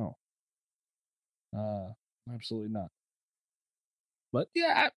 Oh. Absolutely not. But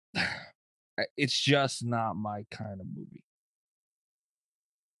yeah, it's just not my kind of movie.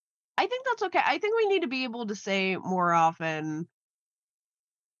 I think that's okay. I think we need to be able to say more often,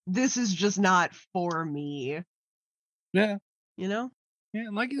 this is just not for me. Yeah. You know? Yeah,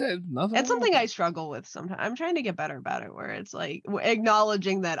 like you said, nothing. It's something I struggle with sometimes. I'm trying to get better about it, where it's like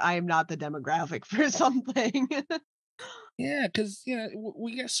acknowledging that I am not the demographic for something. Yeah, because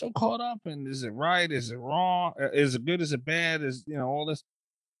we get so caught up in, is it right? Is it wrong? Is it good? Is it bad? Is all this?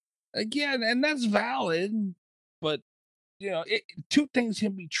 Again, and that's valid, but two things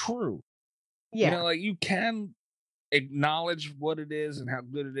can be true. Yeah, like you can acknowledge what it is and how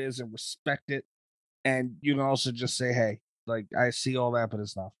good it is and respect it, and you can also just say, hey, like, I see all that, but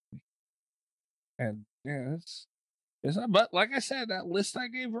it's not for me. And yeah, it's not. But like I said, that list I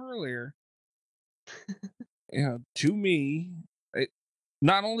gave earlier, to me, it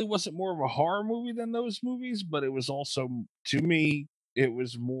not only was it more of a horror movie than those movies, but it was also, to me, it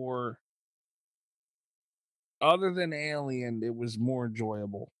was more, other than Alien, it was more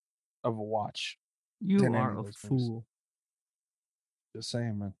enjoyable of a watch. You are a fool. Just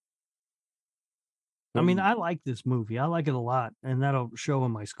saying, man. I mean, I like this movie. I like it a lot, and that'll show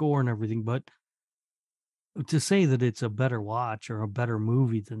in my score and everything. But to say that it's a better watch or a better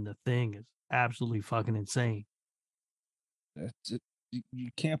movie than The Thing is absolutely fucking insane. You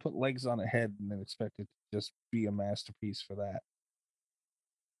can't put legs on a head and then expect it to just be a masterpiece for that.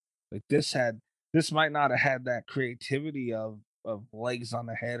 Like this might not have had that creativity of legs on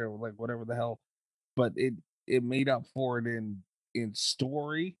the head or like whatever the hell, but it made up for it in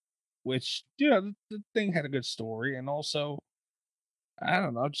story, which the Thing had a good story, and also, I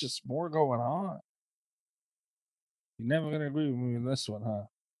don't know, just more going on. You're never gonna agree with me in this one, huh?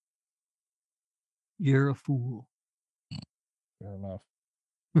 You're a fool. Fair enough.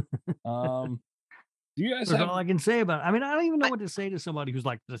 Do you guys That's have... all I can say about it. I mean, I don't even know what to say to somebody who's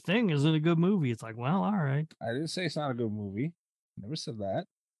like, The Thing isn't a good movie. It's like, well, all right. I didn't say it's not a good movie. Never said that.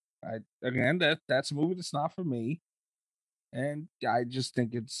 That's a movie that's not for me. And I just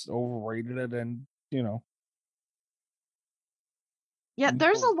think it's overrated, and Yeah,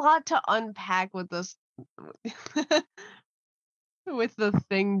 there's a lot to unpack with this with the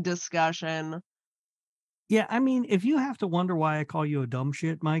Thing discussion. Yeah, I mean, if you have to wonder why I call you a dumb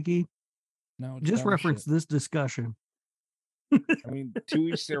shit, Mikey, no, just reference this discussion. I mean, to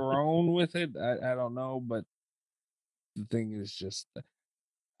each their own with it. I don't know, but the thing is just,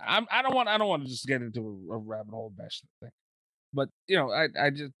 I don't want to just get into a rabbit hole bash thing. But I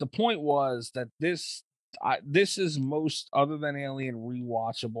just, the point was that this is most, other than Alien,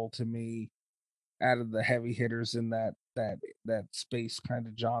 rewatchable to me out of the heavy hitters in that space kind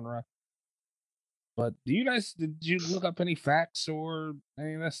of genre. But did you look up any facts or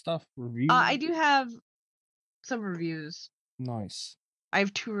any of that stuff? Reviews? I do have some reviews. Nice. I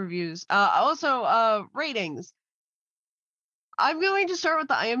have 2 reviews. Also, ratings. I'm going to start with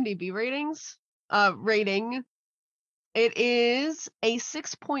the IMDb ratings. Rating. It is a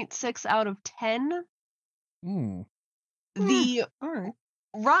 6.6 out of 10. The all right.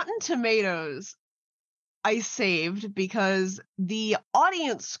 Rotten Tomatoes I saved because the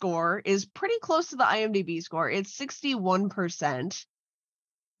audience score is pretty close to the IMDb score. It's 61%.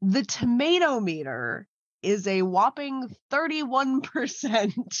 The tomato meter is a whopping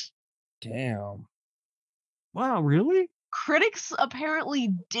 31%. Damn. Wow, really? Critics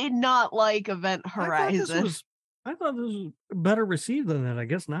apparently did not like Event Horizon. I thought this was better received than that. I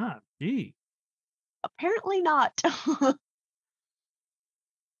guess not. Gee. Apparently not.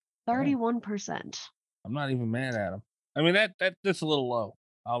 31%. I'm not even mad at him. I mean, that's a little low,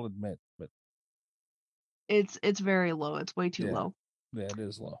 I'll admit, but it's very low. It's way too low. Yeah, it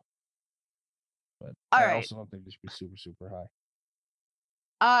is low. But I also don't think it should be super, super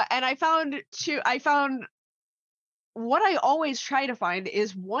high. And I found what I always try to find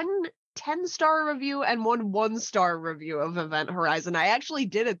is one 10-star review and one 1-star review of Event Horizon. I actually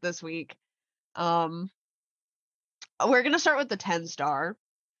did it this week. We're gonna start with the 10-star.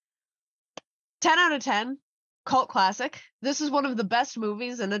 10 out of 10, cult classic. This is one of the best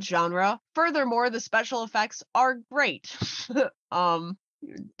movies in its genre. Furthermore, the special effects are great.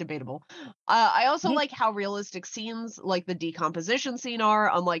 Debatable. I also like how realistic scenes like the decomposition scene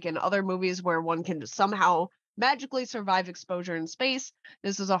are, unlike in other movies where one can somehow magically survive exposure in space.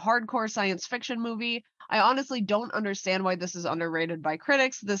 This is a hardcore science fiction movie. I honestly don't understand why this is underrated by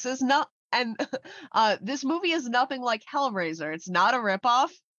critics. This is not, and this movie is nothing like Hellraiser. It's not a ripoff.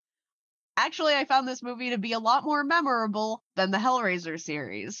 Actually, I found this movie to be a lot more memorable than the Hellraiser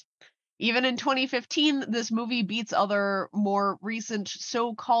series. Even in 2015, this movie beats other more recent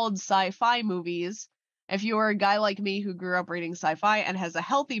so-called sci-fi movies. If you are a guy like me who grew up reading sci-fi and has a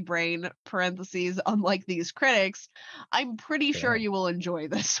healthy brain, parentheses, unlike these critics, I'm pretty sure you will enjoy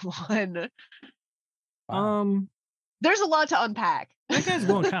this one. There's a lot to unpack. That guy's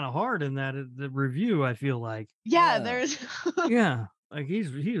going kind of hard in that the review, I feel like. Yeah, there's yeah, like he's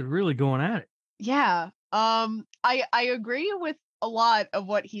really going at it. Yeah. I agree with a lot of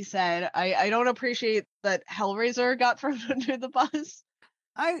what he said. I don't appreciate that Hellraiser got thrown under the bus.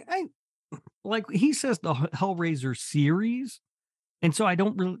 I like he says the Hellraiser series, and so I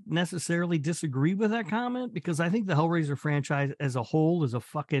don't really necessarily disagree with that comment because I think the Hellraiser franchise as a whole is a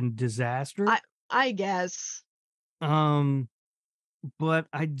fucking disaster. I guess. But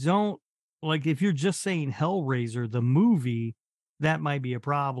I don't like if you're just saying Hellraiser the movie, that might be a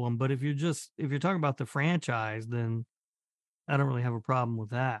problem. But if you're talking about the franchise, then I don't really have a problem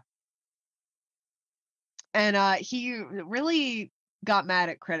with that. And he really got mad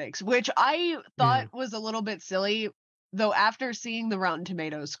at critics, which I thought was a little bit silly. Though after seeing the Rotten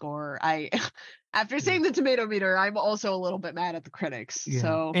Tomatoes score, after seeing the tomato meter, I'm also a little bit mad at the critics. Yeah.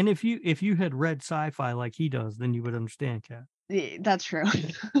 So, and if you had read sci-fi like he does, then you would understand, Kat. Yeah, that's true.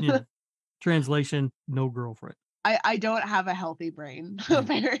 Yeah. Translation: no girlfriend. I don't have a healthy brain,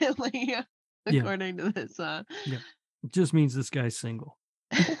 apparently, according to this. Yeah, it just means this guy's single.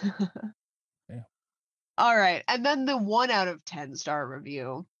 All right, and then the 1 out of 10 star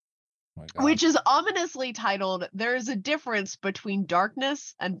review, which is ominously titled "There is a difference between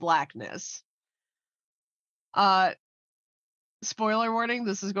darkness and blackness." Spoiler warning,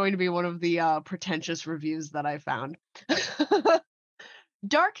 this is going to be one of the pretentious reviews that I found.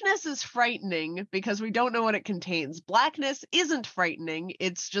 Darkness is frightening because we don't know what it contains. Blackness isn't frightening,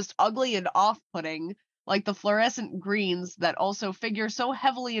 it's just ugly and off-putting, like the fluorescent greens that also figure so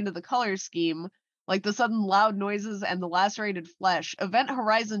heavily into the color scheme, like the sudden loud noises and the lacerated flesh. Event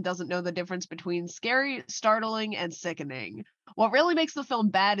Horizon doesn't know the difference between scary, startling, and sickening. What really makes the film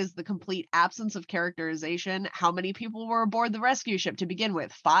bad is the complete absence of characterization. How many people were aboard the rescue ship to begin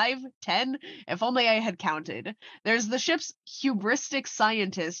with? 5? 10? If only I had counted. There's the ship's hubristic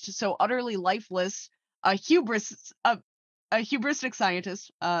scientist, so utterly lifeless, a hubristic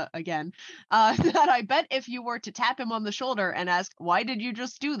scientist, again, that I bet if you were to tap him on the shoulder and ask, "Why did you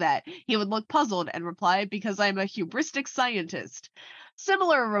just do that?" he would look puzzled and reply, "Because I'm a hubristic scientist."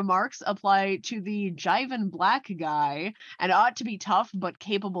 Similar remarks apply to the Jiven Black guy, an ought-to-be tough but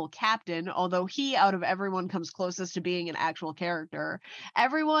capable captain, although he, out of everyone, comes closest to being an actual character.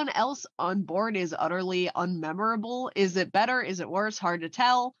 Everyone else on board is utterly unmemorable. Is it better? Is it worse? Hard to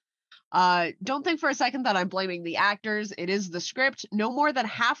tell. Don't think for a second that I'm blaming the actors. It is the script. No more than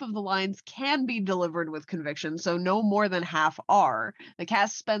half of the lines can be delivered with conviction, so no more than half are. The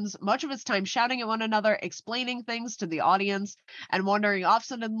cast spends much of its time shouting at one another, explaining things to the audience, and wandering off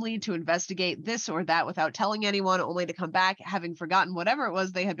suddenly to investigate this or that without telling anyone, only to come back having forgotten whatever it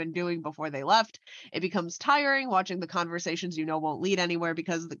was they had been doing before they left. It becomes tiring watching the conversations you know won't lead anywhere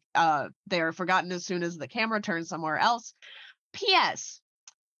because they are forgotten as soon as the camera turns somewhere else. P.S.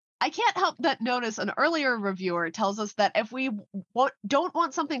 I can't help but notice an earlier reviewer tells us that if we don't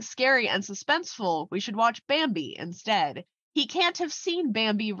want something scary and suspenseful, we should watch Bambi instead. He can't have seen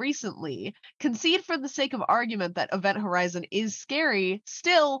Bambi recently. Concede for the sake of argument that Event Horizon is scary.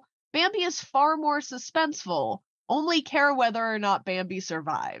 Still, Bambi is far more suspenseful. Only care whether or not Bambi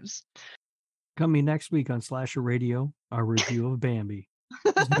survives. Coming next week on Slasher Radio, our review of Bambi.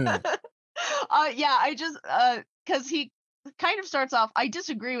 Yeah, I just, because he kind of starts off, I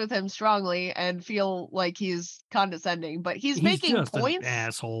disagree with him strongly and feel like he's condescending, but he's making just points. An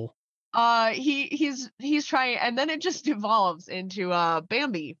asshole. He's trying, and then it just evolves into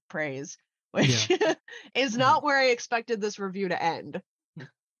Bambi praise, which is not where I expected this review to end.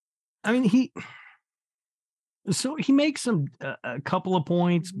 I mean, he makes a couple of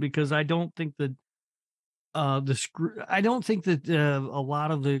points because I don't think that a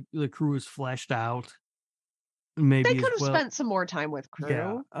lot of the crew is fleshed out. Maybe they could have spent some more time with crew.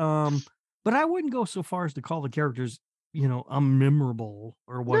 Yeah. But I wouldn't go so far as to call the characters, unmemorable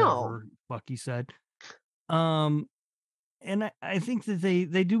or whatever fuck he said. And I think that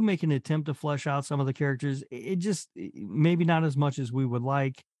they do make an attempt to flesh out some of the characters. It just maybe not as much as we would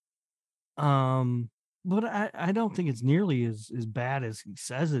like. But I don't think it's nearly as bad as he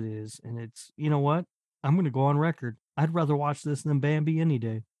says it is. And it's, you know what? I'm going to go on record. I'd rather watch this than Bambi any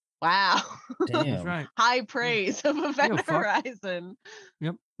day. Wow. Damn. That's right. High praise of Event Horizon.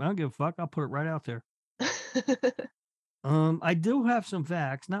 Yep. I don't give a fuck. I'll put it right out there. I do have some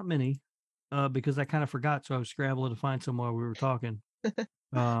facts, not many, because I kind of forgot, so I was scrambling to find some while we were talking.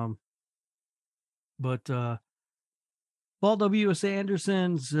 But Paul W.S.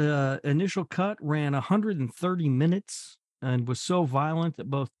 Anderson's initial cut ran 130 minutes and was so violent that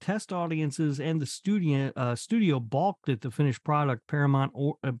both test audiences and the studio balked at the finished product. Paramount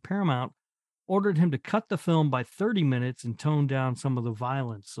ordered him to cut the film by 30 minutes and tone down some of the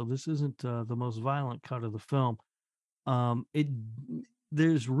violence. So this isn't the most violent cut of the film.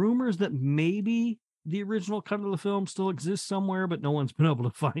 There's rumors that maybe the original cut of the film still exists somewhere, but no one's been able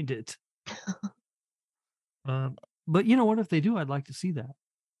to find it. But you know what? If they do, I'd like to see that.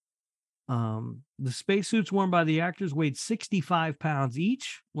 The spacesuits worn by the actors weighed 65 pounds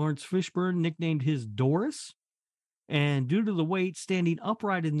each. Lawrence Fishburne nicknamed his Doris. And due to the weight, standing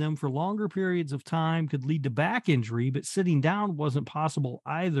upright in them for longer periods of time could lead to back injury, but sitting down wasn't possible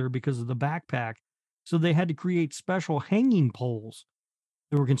either because of the backpack. So they had to create special hanging poles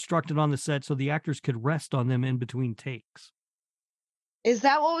that were constructed on the set so the actors could rest on them in between takes. Is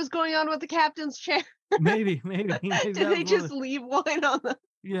that what was going on with the captain's chair? Maybe. Did they just leave one on the...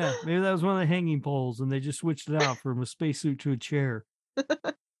 Yeah, maybe that was one of the hanging poles, and they just switched it out from a spacesuit to a chair.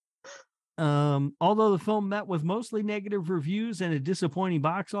 Although the film met with mostly negative reviews and a disappointing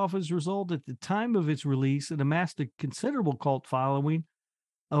box office result at the time of its release, it amassed a considerable cult following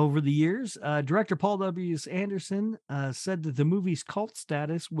over the years. Director Paul W.S. Anderson said that the movie's cult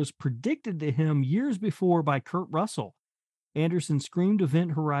status was predicted to him years before by Kurt Russell. Anderson screamed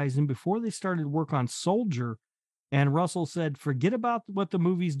Event Horizon before they started work on Soldier, and Russell said, "Forget about what the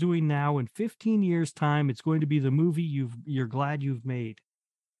movie's doing now. In 15 years' time, it's going to be the movie you're glad you've made."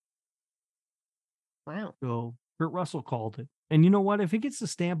 Wow. So Kurt Russell called it. And you know what? If it gets the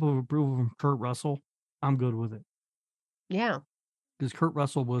stamp of approval from Kurt Russell, I'm good with it. Yeah. Because Kurt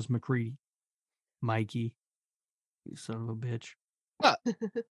Russell was McCready. Mikey. You son of a bitch. What?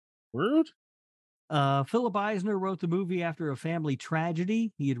 Rude? Philip Eisner wrote the movie after a family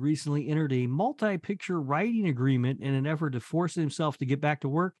tragedy. He had recently entered a multi-picture writing agreement in an effort to force himself to get back to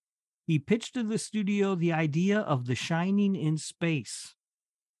work. He pitched to the studio the idea of The Shining in space.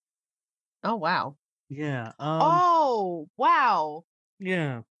 Oh, wow. Yeah. Oh, wow.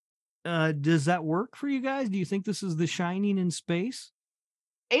 Yeah. Does that work for you guys? Do you think this is The Shining in space?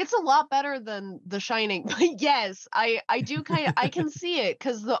 It's a lot better than The Shining. But yes, I do I can see it,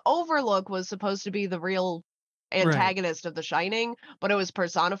 because the Overlook was supposed to be the real antagonist of The Shining, but it was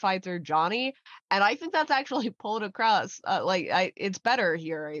personified through Johnny, and I think that's actually pulled across. It's better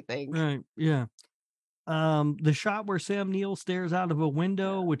here, I think. Right. Yeah. The shot where Sam Neill stares out of a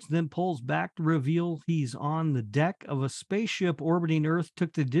window, which then pulls back to reveal he's on the deck of a spaceship orbiting Earth,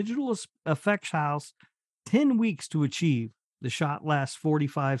 took the digital effects house 10 weeks to achieve. The shot lasts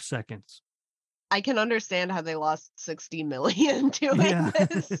 45 seconds. I can understand how they lost $60 million doing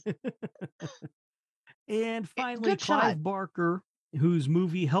this. And finally, Clive Barker, whose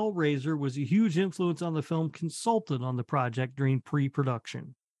movie Hellraiser was a huge influence on the film, consulted on the project during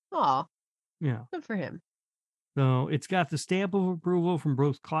pre-production. Aw. Yeah. Good for him. So it's got the stamp of approval from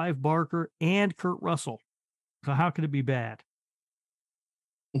both Clive Barker and Kurt Russell. So how could it be bad?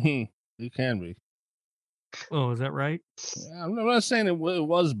 It can be. Oh, is that right? I'm not saying it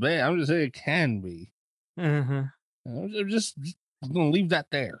was bad. I'm just saying it can be. Uh-huh. I'm just going to leave that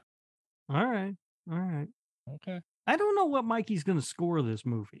there. All right. Okay. I don't know what Mikey's going to score this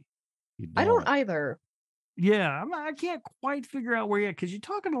movie. I don't either. Yeah, I can't quite figure out where yet, because you're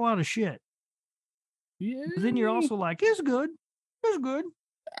talking a lot of shit. Yeah. But then you're also like, it's good. It's good.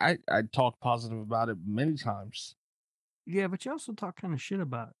 I talked positive about it many times. Yeah, but you also talk kind of shit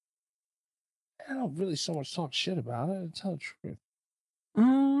about it. I don't really so much talk shit about it. To tell the truth. I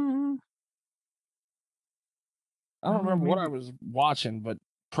don't remember what I was watching, but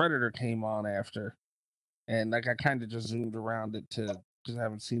Predator came on after, and I kind of just zoomed around it because I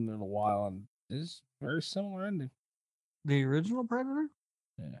haven't seen it in a while, and it's very similar ending. The original Predator?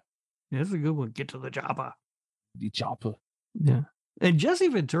 Yeah. That's a good one. Get to the chopper. The chopper. Yeah. And Jesse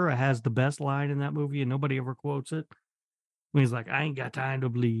Ventura has the best line in that movie, and nobody ever quotes it. When he's like, "I ain't got time to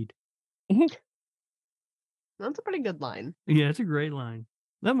bleed." That's a pretty good line. Yeah, it's a great line.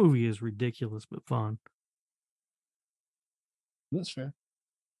 That movie is ridiculous but fun. That's fair.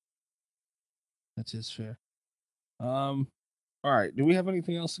 That is fair. All right. Do we have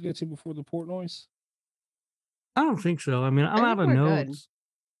anything else to get to before the port noise? I don't think so. I mean, I'm out of notes.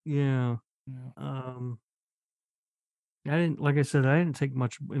 Good. Yeah. Like I said, I didn't take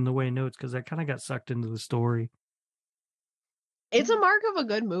much in the way of notes because I kind of got sucked into the story. It's a mark of a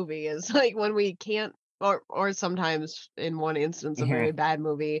good movie is like when we can't, or sometimes in one instance a very bad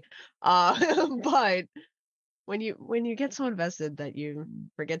movie. But when you get so invested that you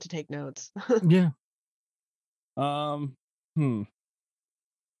forget to take notes. Yeah. All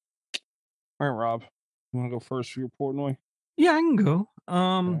right, Rob, you want to go first for your Portnoy? Yeah, I can go.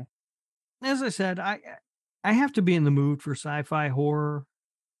 Okay. As I said, I have to be in the mood for sci-fi horror.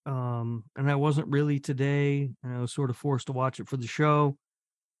 And I wasn't really today, and I was sort of forced to watch it for the show.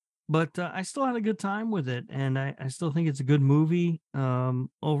 But I still had a good time with it, and I still think it's a good movie.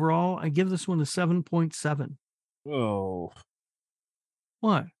 Overall, I give this one a 7.7. Oh.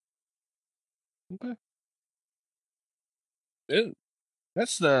 What? Okay.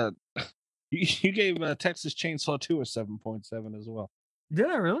 That's the... You gave Texas Chainsaw 2 a 7.7 as well. Did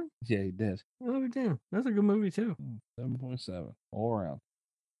I really? Yeah, you did. Oh, damn. That's a good movie, too. 7.7. All around.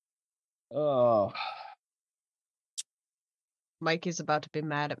 Oh. Mikey's about to be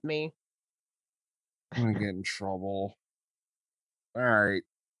mad at me. I'm going to get in trouble. All right.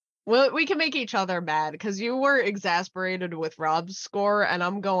 Well, we can make each other mad because you were exasperated with Rob's score, and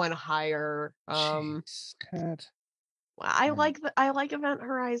I'm going higher. Jeez, Kat. I like Event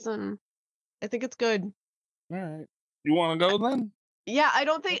Horizon. I think it's good. All right. You want to go then? Yeah, I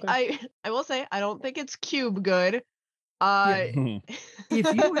don't think I will say I don't think it's Cube good. If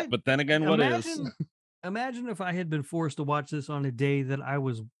you had, but then again, what is? Imagine if I had been forced to watch this on a day that I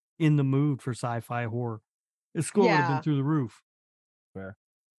was in the mood for sci-fi horror. The score would have been through the roof. Fair.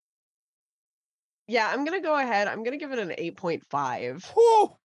 Yeah, I'm gonna go ahead. I'm gonna give it an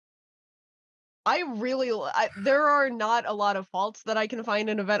 8.5. There are not a lot of faults that I can find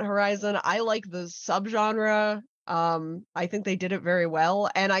in Event Horizon. I like the subgenre. I think they did it very well.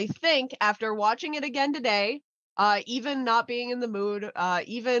 And I think after watching it again today, even not being in the mood,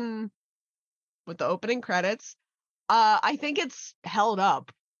 even with the opening credits, I think it's held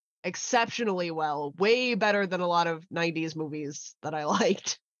up exceptionally well. Way better than a lot of 90s movies that I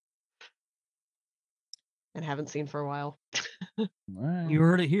liked. And haven't seen for a while. You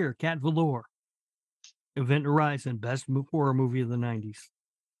heard it here. Cat Velour. Event Horizon, best horror movie of the 90s.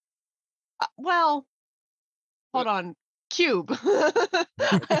 Well, hold on. Cube.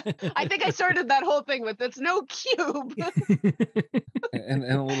 I think I started that whole thing with it's no Cube. and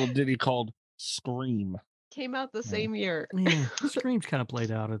a little ditty called Scream. Came out the same year. Yeah, Scream's kind of played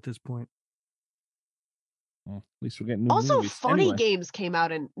out at this point. Well, at least we're getting new also, movies. Funny Games came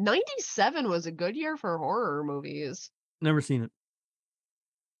out in 97 was a good year for horror movies. Never seen it.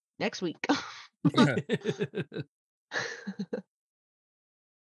 Next week.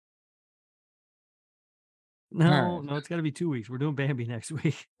 No, it's got to be 2 weeks. We're doing Bambi next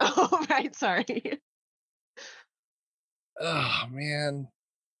week. Oh, right. Sorry. Oh, man.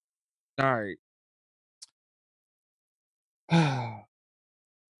 All right.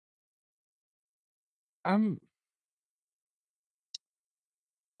 I'm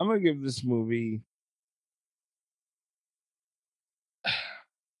gonna give this movie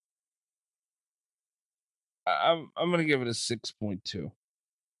I'm gonna give it a 6.2.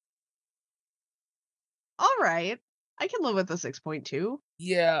 All right, I can live with a 6.2.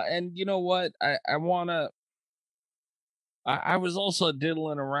 Yeah, and you know what? I was also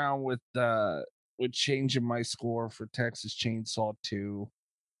diddling around with changing my score for Texas Chainsaw 2.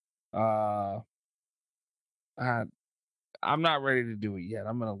 I'm not ready to do it yet.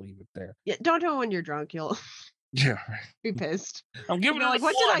 I'm gonna leave it there. Yeah, don't do it when you're drunk. You'll be pissed. I'm giving it like,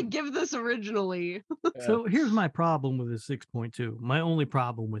 what did I give this originally? So here's my problem with a 6.2. My only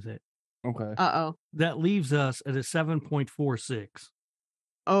problem with it. Okay. Uh-oh. That leaves us at a 7.46.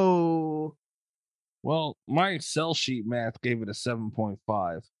 Oh. Well, my Excel sheet math gave it a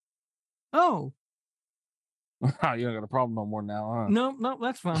 7.5. Oh. You don't got a problem no more now, huh? No,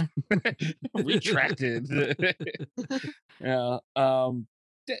 that's fine. Retracted. Yeah.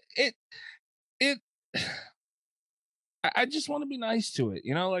 I just want to be nice to it,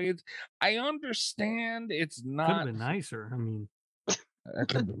 like I understand it's not. Could have been nicer. I mean, that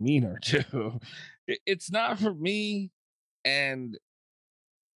could have been meaner too. It's not for me, and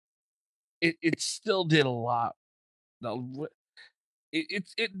it still did a lot.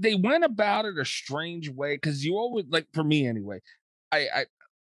 They went about it a strange way because you always, like, for me anyway, I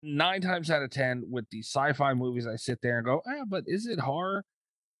 9 times out of 10 with the sci-fi movies, I sit there and go, but is it horror?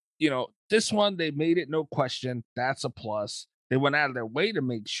 This one, they made it no question. That's a plus. They went out of their way to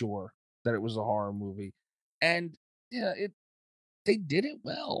make sure that it was a horror movie, and they did it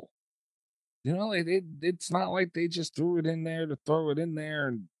well. It's not like they just threw it in there to throw it in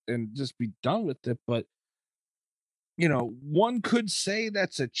there and just be done with it. But one could say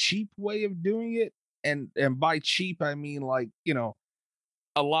that's a cheap way of doing it. And by cheap, I mean like,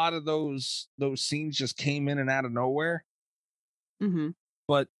 a lot of those scenes just came in and out of nowhere. Mm-hmm.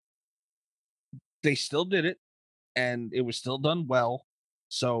 But they still did it, and it was still done well.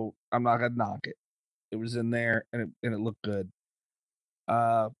 So I'm not gonna knock it. It was in there, and it looked good.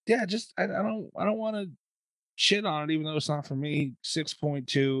 Just I don't want to shit on it, even though it's not for me.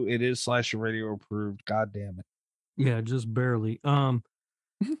 6.2. It is Slasher Radio approved. God damn it. Yeah, just barely. No,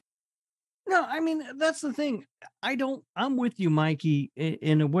 I mean, that's the thing. I'm with you, Mikey,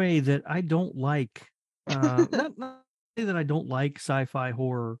 in a way that I don't like, not that I don't like sci-fi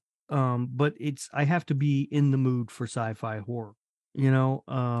horror, but I have to be in the mood for sci-fi horror,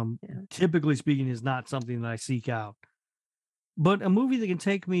 typically speaking is not something that I seek out, but a movie that can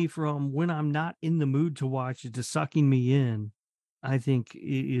take me from when I'm not in the mood to watch it to sucking me in, I think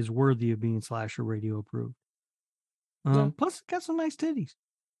is worthy of being Slasher Radio approved. Plus it got some nice titties.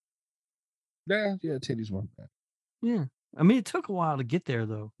 Yeah, titties weren't bad. Yeah. I mean, it took a while to get there,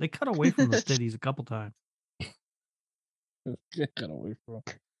 though. They cut away from those titties a couple times. Cut away from.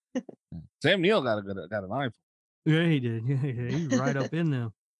 Sam Neill got an eye. Yeah, he did. Yeah, he was right up in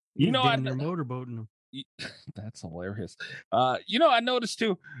them. They're motorboating them. That's hilarious. I noticed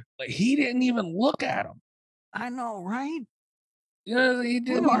too. Like he didn't even look at him. I know, right? He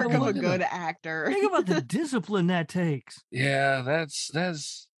didn't. Mark of a good actor. Think about the discipline that takes. Yeah,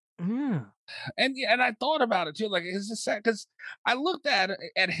 that's. Yeah. And I thought about it too. Like, is this sad? Because I looked at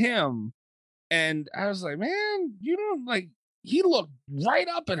him, and I was like, man, he looked right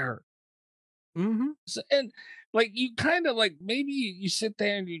up at her. Mm-hmm. So, and like you kind of like maybe you sit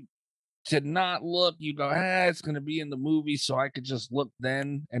there and you to not look. You go, it's gonna be in the movie, so I could just look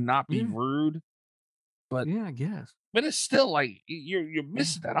then and not be rude. But yeah, I guess. But it's still like you're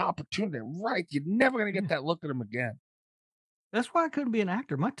missing that opportunity, right? You're never gonna get that look at him again. That's why I couldn't be an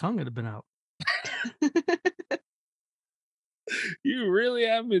actor. My tongue would have been out. You really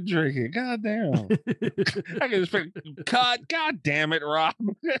have been drinking. God damn. I can just cut. God damn it, Rob.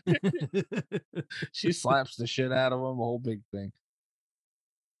 She slaps the shit out of him. The whole big thing.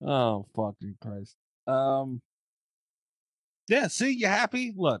 Oh, fucking Christ. Yeah, see, you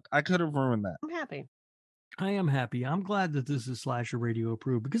happy? Look, I could have ruined that. I'm happy. I am happy. I'm glad that this is Slasher Radio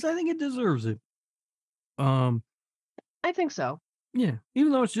approved because I think it deserves it. I think so. Yeah,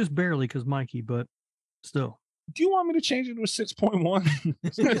 even though it's just barely because Mikey, but still. Do you want me to change it to a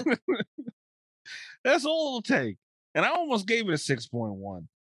 6.1? That's all it'll take. And I almost gave it a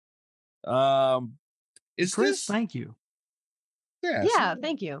 6.1. Is Chris, this? Thank you. Yeah,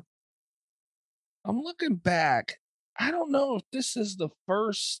 thank you. I'm looking back. I don't know if this is the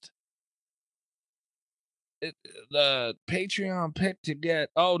first the Patreon pick to get.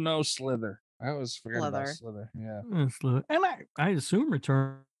 Oh no, Slither. I always forget about Slither. Yeah, Slither. And I assume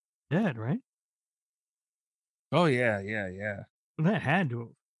Return Dead, right? Oh yeah. That had to have.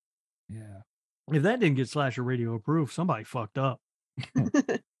 Yeah. If that didn't get Slasher Radio approved, somebody fucked up.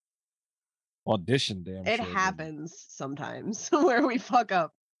 Audition, damn. It happens sometimes where we fuck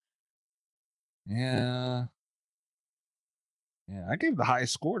up. Yeah. Yeah, I gave the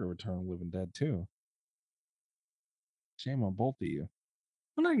highest score to Return of the Living Dead too. Shame on both of you.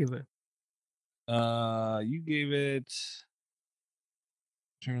 What did I give it? You gave it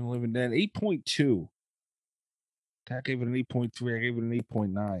Return of the Living Dead 8.2. Kat gave it an 8.3. I gave it an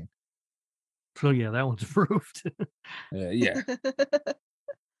 8.9. So yeah, that one's approved. Yeah.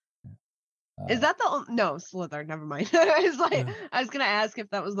 Is that no Slither? Never mind. I was gonna ask if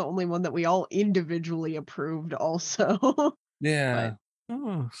that was the only one that we all individually approved. Also, yeah.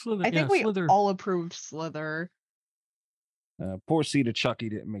 Slither. I think we all approved Slither. Poor Cedar Chucky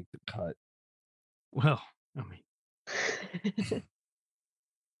didn't make the cut. Well, I mean,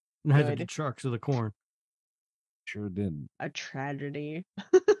 neither did Sharks of the Corn. Sure didn't. A tragedy.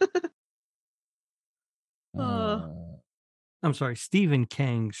 I'm sorry, Stephen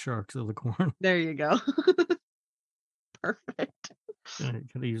Kang's Sharks of the Corn. There you go. Perfect. I could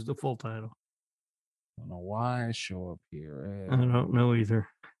have used the full title. I don't know why I show up here. I don't know either.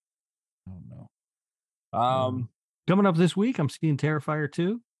 I don't know. Coming up this week, I'm seeing Terrifier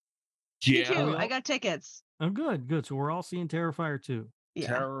 2. Me too. I got tickets. Oh, good. So we're all seeing Terrifier 2. Yeah.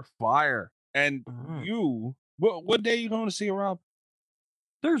 Terrifier. And you, what day are you going to see it, Rob?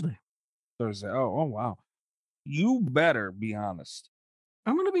 Thursday. Oh, wow. You better be honest.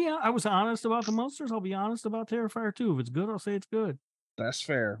 I'm going to be. I was honest about the monsters. I'll be honest about Terrifier 2. If it's good, I'll say it's good. That's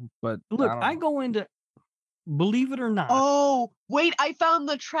fair. But look, I go into, believe it or not. Oh, wait, I found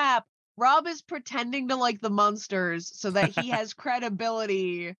the trap. Rob is pretending to like the monsters so that he has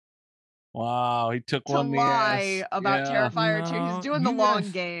credibility Wow, he took to one in the lie ass. about Yeah. Terrifier 2. He's doing the long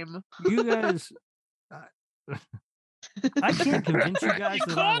game. You guys, I can't convince you guys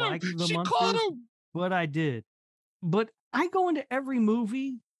that I like the She Munsters, caught him. but I did. But I go into every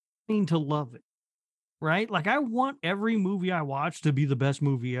movie meaning to love it, right? Like I want every movie I watch to be the best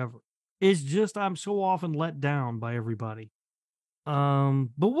movie ever. It's just I'm so often let down by everybody. But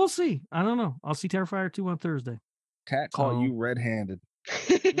we'll see. I don't know. I'll see Terrifier 2 on Thursday. Cat caught you red-handed.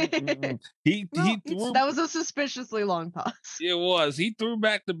 That He threw. was a suspiciously long pause. It was. He threw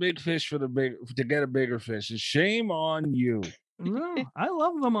back the big fish to get a bigger fish. Shame on you. No, I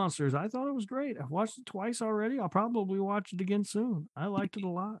love the Monsters. I thought it was great. I've watched it twice already. I'll probably watch it again soon. I liked it a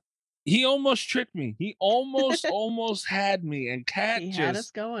lot. He almost tricked me. He almost had me. And Cat He just had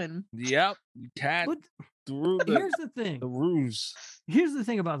us going. Yep. Cat threw Here's the thing. The ruse. Here's the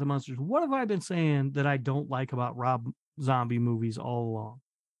thing about the Monsters. What have I been saying that I don't like about Rob Zombie movies all along?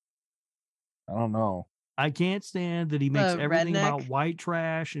 I don't know. I can't stand that he makes everything redneck. about white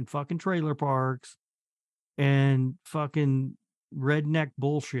trash and fucking trailer parks and fucking redneck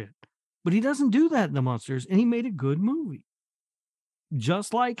bullshit. But he doesn't do that in the Monsters, and he made a good movie.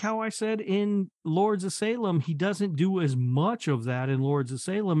 Just like how I said in Lords of Salem, he doesn't do as much of that in Lords of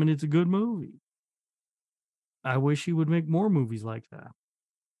Salem, and it's a good movie. I wish he would make more movies like that.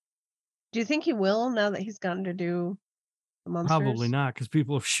 Do you think he will now that he's gotten to do the Monsters? Probably not, because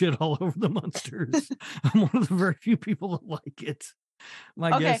people have shit all over the Monsters. I'm one of the very few people that like it.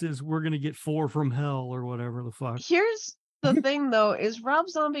 My guess is we're going to get 4 from hell or whatever the fuck. Here's the thing, though, is Rob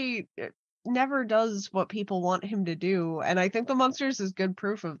Zombie never does what people want him to do. And I think the Monsters is good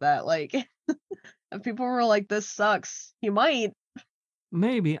proof of that. Like, if people were like, this sucks, he might.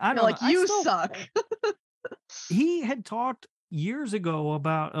 Maybe. I don't like, know. you suck. He had talked years ago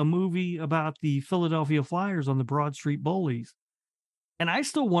about a movie about the Philadelphia Flyers on the Broad Street Bullies. And I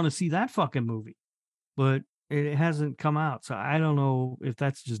still want to see that fucking movie, but it hasn't come out. So I don't know if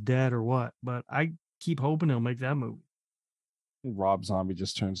that's just dead or what, but I keep hoping he'll make that movie. Rob Zombie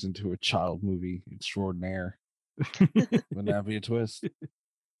just turns into a child movie extraordinaire. Wouldn't that be a twist?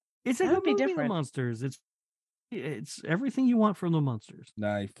 It's a good movie, The Monsters. It's everything you want from the Monsters.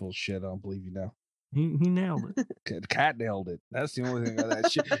 Nah, you full shit. I don't believe you now. He nailed it. Cat nailed it. That's the only thing of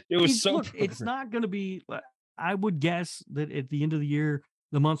that shit. It was so. Look, it's not going to be. I would guess that at the end of the year,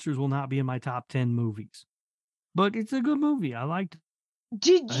 The Monsters will not be in my top 10 movies, but it's a good movie. I liked it.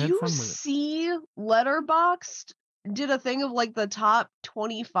 Did you see Letterboxd did a thing of like the top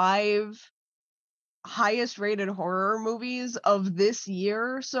 25 highest rated horror movies of this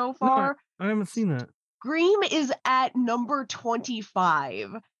year so far? No, I haven't seen that. Scream is at number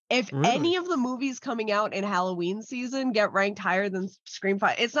 25. If any of the movies coming out in Halloween season get ranked higher than Scream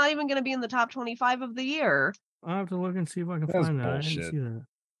 5, it's not even going to be in the top 25 of the year. I'll have to look and see if I can find that. I didn't see that.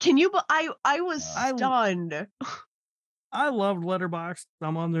 Can you? I was stunned. I loved Letterboxd.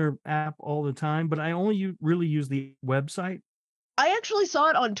 I'm on their app all the time, but I only really use the website. I actually saw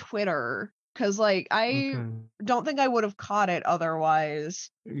it on Twitter because, like, I don't think I would have caught it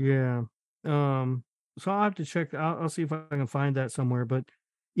otherwise. Yeah. So I'll have to check. I'll see if I can find that somewhere. But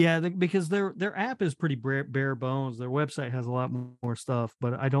yeah, because their app is pretty bare bones. Their website has a lot more stuff,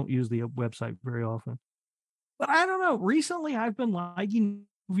 but I don't use the website very often. But I don't know. Recently, I've been liking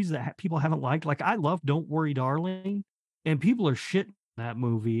movies that people haven't liked. Like I love Don't Worry, Darling, and people are shitting that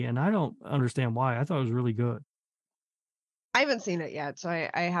movie, and I don't understand why. I thought it was really good. I haven't seen it yet, so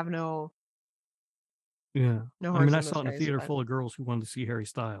I have no. Yeah, no. I mean, I saw it in a theater full of girls who wanted to see Harry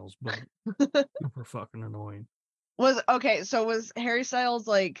Styles, but super fucking annoying. Was Harry Styles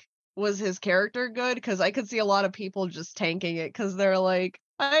like? Was his character good? Because I could see a lot of people just tanking it because they're like,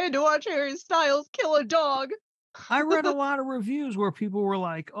 I had to watch Harry Styles kill a dog. I read a lot of reviews where people were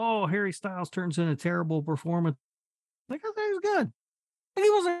like, "Oh, Harry Styles turns in a terrible performance." Like, I thought he was good. And he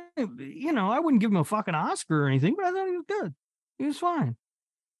wasn't, I wouldn't give him a fucking Oscar or anything, but I thought he was good. He was fine.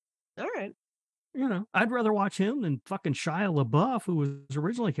 All right. I'd rather watch him than fucking Shia LaBeouf, who was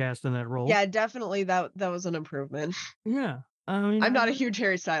originally cast in that role. Yeah, definitely. That was an improvement. Yeah. I mean, I'm not a huge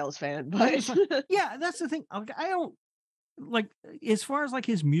Harry Styles fan, but yeah, that's the thing. I don't like, as far as like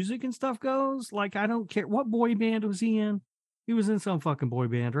his music and stuff goes, like, I don't care. What boy band was he in? He was in some fucking boy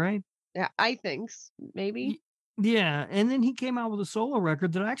band, right? Yeah, I think maybe. Yeah. And then he came out with a solo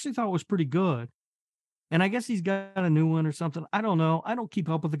record that I actually thought was pretty good. And I guess he's got a new one or something. I don't know. I don't keep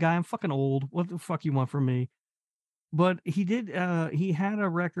up with the guy. I'm fucking old. What the fuck you want from me? But he did, he had a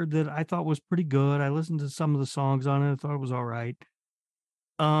record that I thought was pretty good. I listened to some of the songs on it. I thought it was all right.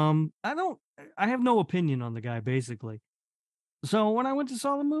 I have no opinion on the guy, basically. So when I went to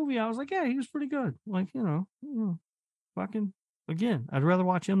saw the movie, I was like, yeah, he was pretty good. Like, fucking, Again, I'd rather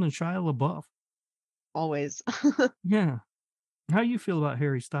watch him than Shia LaBeouf. Always. Yeah. How you feel about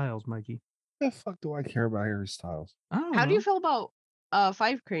Harry Styles, Mikey? The fuck do I care about Harry Styles? How do you feel about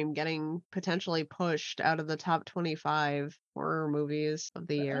Five Cream getting potentially pushed out of the top 25 horror movies of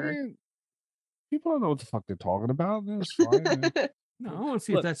the year? People don't know what the fuck they're talking about. That's fine. No, I want to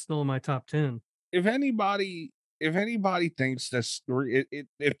see if that's still in my top 10. If anybody thinks that's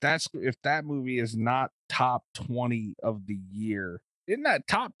if that movie is not top 20 of the year, in that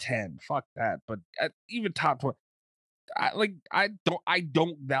top 10, fuck that. But even top 20, I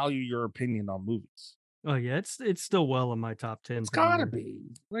don't value your opinion on movies. Oh yeah, it's still well in my top 10. It's gotta be.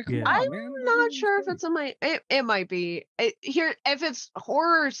 Like, Yeah. come on, I'm man. not sure if it's in my. It might be here. If it's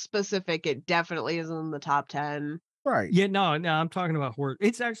horror specific, it definitely is in the top 10. Right. Yeah, no, I'm talking about horror.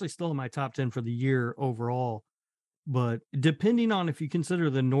 It's actually still in my top 10 for the year overall. But depending on if you consider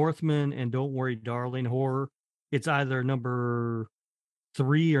The Northman and Don't Worry, Darling horror, it's either number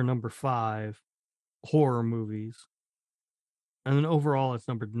 3 or number 5 horror movies. And then overall, it's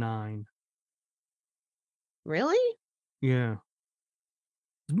number 9. Really? Yeah.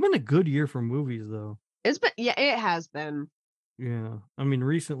 It's been a good year for movies, though. It's been, yeah, it has been. Yeah. I mean,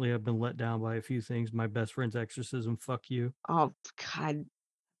 recently I've been let down by a few things. My Best Friend's Exorcism, fuck you. Oh, God.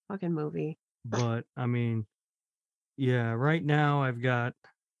 Fucking movie. But, I mean, yeah, right now I've got,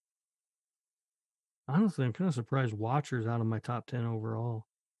 honestly, I'm kind of surprised Watcher's out of my top 10 overall.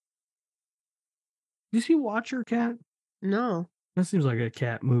 You see Watcher, Cat? No. That seems like a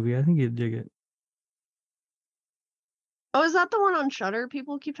cat movie. I think you'd dig it. Oh, is that the one on Shudder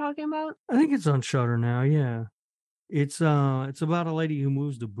people keep talking about? I think it's on Shudder now, yeah. It's about a lady who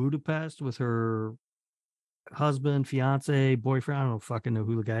moves to Budapest with her husband, fiance, boyfriend. I don't fucking know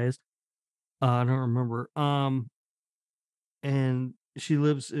who the guy is. I don't remember. And she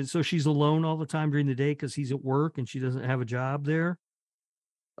lives, so she's alone all the time during the day because he's at work and she doesn't have a job there.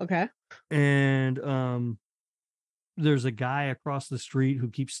 Okay. And there's a guy across the street who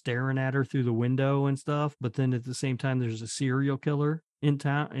keeps staring at her through the window and stuff. But then at the same time, there's a serial killer in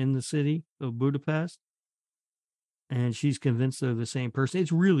town, in the city of Budapest. And she's convinced they're the same person.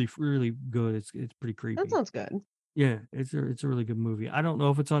 It's really, really good. It's pretty creepy. That sounds good. Yeah, it's a really good movie. I don't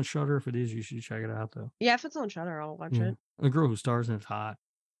know if it's on Shudder. If it is, you should check it out, though. Yeah, if it's on Shudder, I'll watch it. The girl who stars in it's hot.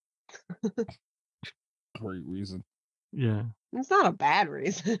 Great reason. Yeah. It's not a bad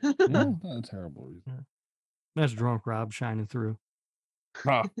reason. No, not a terrible reason. Yeah. That's drunk Rob shining through.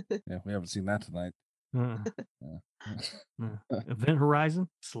 Huh. Yeah, we haven't seen that tonight. Event Horizon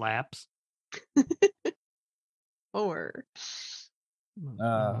slaps. Or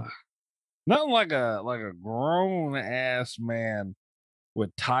nothing like a grown ass man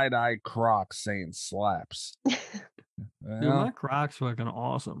with tie-dye Crocs saying slaps. Dude, my Crocs fucking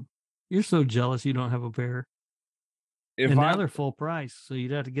awesome. You're so jealous you don't have a pair. If now they're full price, so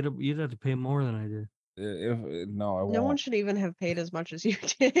you'd have to pay more than I did. No, I won't. No one should even have paid as much as you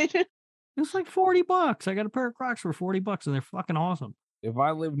did. It's like $40. I got a pair of Crocs for $40 and they're fucking awesome. If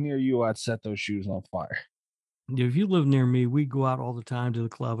I lived near you, I'd set those shoes on fire. Dude, if you live near me, we'd go out all the time to the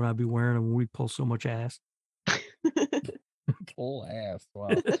club and I'd be wearing them and we'd pull so much ass. Pull ass. Wow.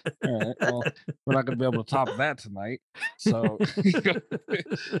 All right. Well, we're not going to be able to top that tonight. So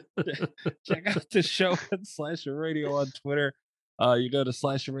check out the show at Slasher Radio on Twitter. You go to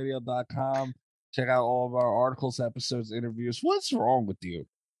slasherradio.com. Check out all of our articles, episodes, interviews. What's wrong with you?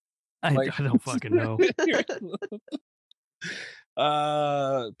 I don't fucking know.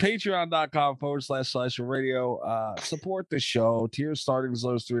 Patreon.com/Slasher Radio. Support the show. Tiers starting as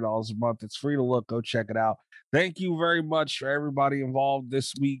low as $3 a month. It's free to look. Go check it out. Thank you very much for everybody involved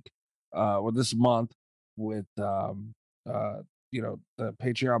this week or this month with the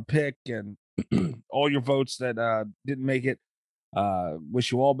Patreon pick and all your votes that didn't make it.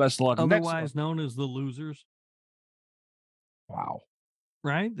 Wish you all best of luck. Otherwise known as the losers. Wow.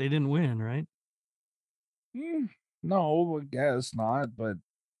 Right? They didn't win, right? No, I guess not, but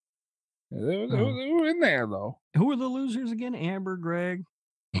they were in there, though. Who were the losers again? Amber, Greg,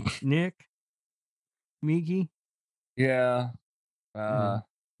 Nick, Miki? Yeah. I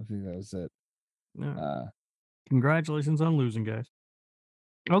think that was it. Congratulations on losing, guys.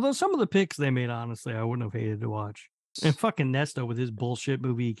 Although some of the picks they made, honestly, I wouldn't have hated to watch. And fucking Nesto with his bullshit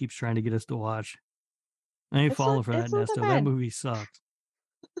movie he keeps trying to get us to watch. I ain't falling for that, Nesto. That movie sucks.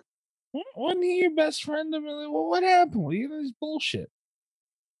 Wasn't he your best friend? I mean, what happened? You know, this bullshit.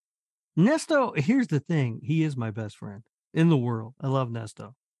 Nesto, here's the thing. He is my best friend in the world. I love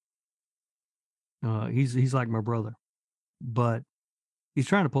Nesto. He's like my brother. But he's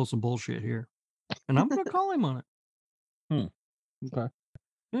trying to pull some bullshit here. And I'm going to call him on it. Okay.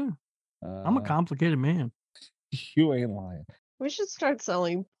 Yeah. I'm a complicated man. You ain't lying. We should start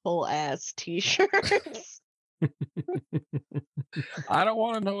selling pull ass t-shirts. I don't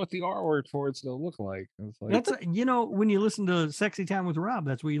want to know what the R word for it's gonna look like. It's like That's when you listen to Sexy Time with Rob,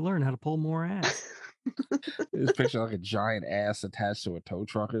 that's where you learn how to pull more ass. this picture like a giant ass attached to a tow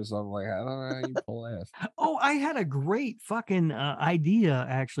truck or something. Like, I don't know how you pull ass. Oh, I had a great fucking idea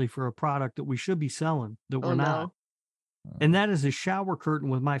actually for a product that we should be selling that we're not. And that is a shower curtain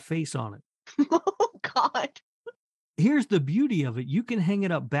with my face on it. Oh God. Here's the beauty of it. You can hang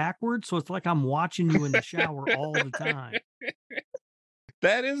it up backwards, so it's like I'm watching you in the shower all the time.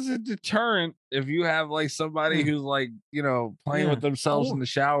 That is a deterrent if you have like somebody who's like, playing with themselves in the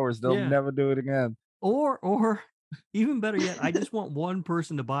showers. They'll never do it again. Or even better yet, I just want one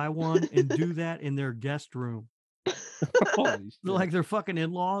person to buy one and do that in their guest room. Like their fucking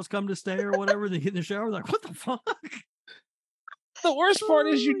in-laws come to stay or whatever. They get in the shower, like, what the fuck? The worst part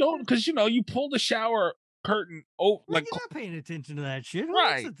is you don't, because you pull the shower curtain over. Like, you're not paying attention to that shit,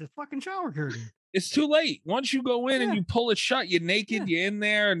 right? It's the fucking shower curtain. It's too late. Once you go in and you pull it shut, you're naked. You're in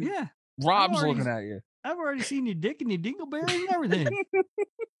there, and Rob's looking at you. I've already seen your dick and your dingleberries and everything.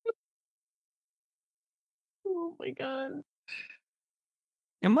 Oh my God.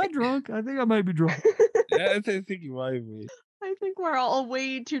 Am I drunk? I think I might be drunk. Yeah, I think you might be. I think we're all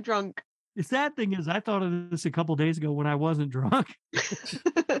way too drunk. The sad thing is, I thought of this a couple days ago when I wasn't drunk.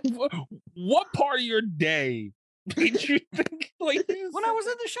 What part of your day made you think like this? When I was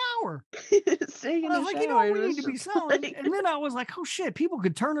in the shower. I was like, we need to be selling. And then I was like, oh shit, people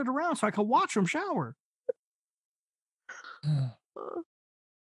could turn it around so I could watch them shower.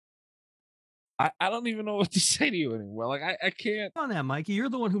 I don't even know what to say to you anymore. Like, I can't. On that, Mikey, you're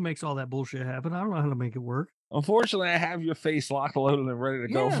the one who makes all that bullshit happen. I don't know how to make it work. Unfortunately, I have your face locked, loaded, and ready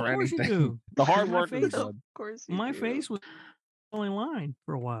to go for anything. You do. The hard work is done. Of course, my face was only line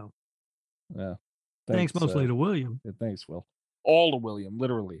for a while. Yeah. Thanks mostly to William. Yeah, thanks, Will. All to William,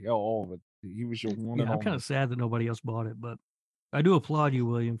 literally. All of it. He was your one. Yeah, I'm kind of sad that nobody else bought it, but I do applaud you,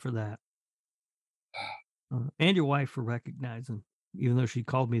 William, for that. And your wife for recognizing, even though she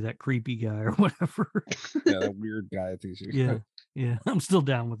called me that creepy guy or whatever. Yeah, that weird guy. I think she was. Yeah, I'm still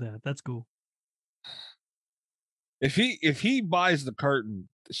down with that. That's cool. If he buys the curtain,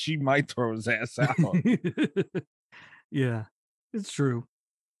 she might throw his ass out. Yeah, it's true.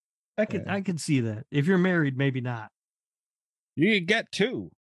 I could see that. If you're married, maybe not. You could get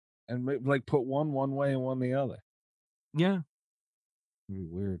two, and like put one way and one the other. Yeah, it'd be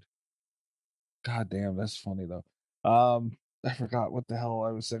weird. God damn, that's funny though. I forgot what the hell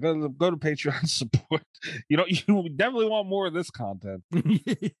I was saying. Go to Patreon support. You definitely want more of this content.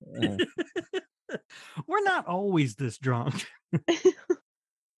 We're not always this drunk.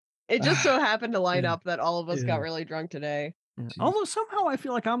 It just so happened to line up that all of us got really drunk today. Yeah. Although somehow I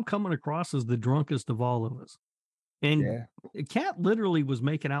feel like I'm coming across as the drunkest of all of us. And Kat literally was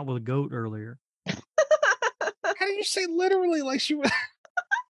making out with a goat earlier. How do you say literally? Like she was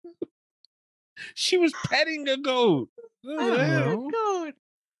she was petting a goat. Goat.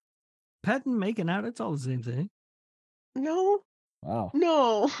 Petting, making out, it's all the same thing. No. Wow.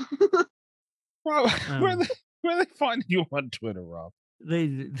 No. Where they find you on Twitter, Rob? They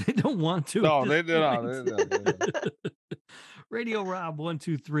don't want to. No, they don't. Radio Rob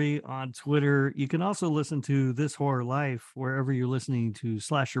 123 on Twitter. You can also listen to This Horror Life wherever you're listening to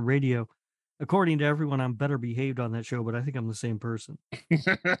Slasher Radio. According to everyone, I'm better behaved on that show, but I think I'm the same person. You're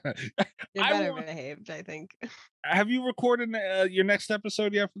better behaved, I think. Have you recorded your next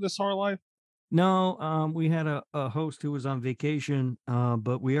episode yet for This Horror Life? No, we had a host who was on vacation,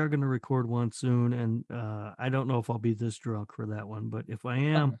 but we are going to record one soon, and I don't know if I'll be this drunk for that one, but if I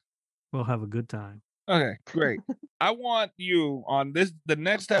am, we'll have a good time. Okay, great. I want you on the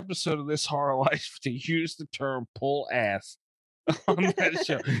next episode of This Horror Life to use the term pull ass on that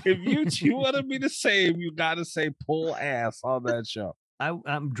show. If you want to be the same, you got to say pull ass on that show.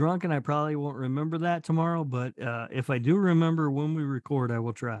 I'm drunk and I probably won't remember that tomorrow, but if I do remember when we record, I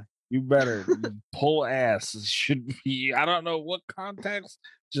will try. You better pull ass. It should be, I don't know what context,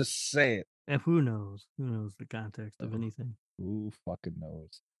 just say it. And who knows? Who knows the context of anything? Who fucking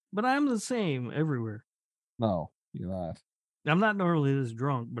knows? But I'm the same everywhere. No, you're not. I'm not normally this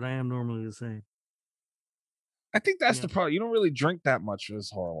drunk, but I am normally the same. I think that's the problem. You don't really drink that much for This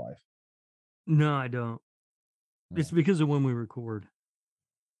Horror Life. No, I don't. Yeah. It's because of when we record.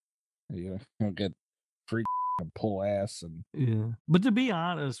 You don't get free and pull ass and But to be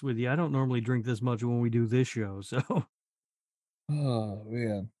honest with you, I don't normally drink this much when we do this show. So, oh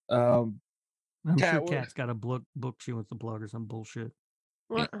man, I'm sure Kat's got a book she wants to plug or some bullshit.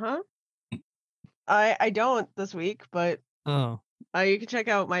 What? Huh? I don't this week, but you can check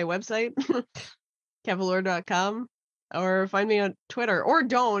out my website, Kevallure.com. or find me on Twitter, or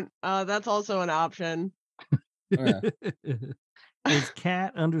don't. That's also an option. It's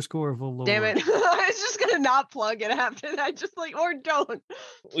cat_Valor. Damn it. I was just going to not plug it after that. Just like, or don't.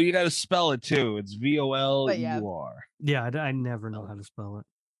 Well, you got to spell it too. It's VOLEUR. Yeah, I never know how to spell it.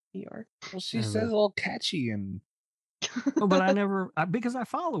 ER. Well, she says a little catchy and. Oh, but I never, because I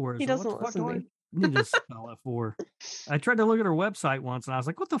follow her. He so doesn't what the fuck listen do I need to spell it for? I tried to look at her website once and I was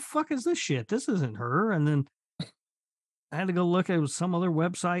like, what the fuck is this shit? This isn't her. And then I had to go look at some other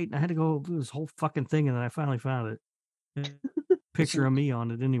website and I had to go do this whole fucking thing. And then I finally found it. Picture of me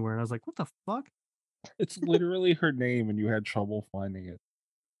on it anywhere. And I was like, what the fuck? It's literally her name and you had trouble finding it.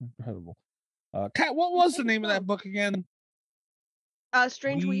 Incredible. Kat, what was the name of that book again?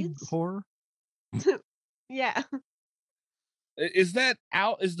 Strange Weeds. Horror? Yeah. Is that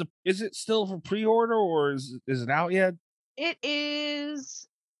out? Is it still for pre-order or is it out yet? It is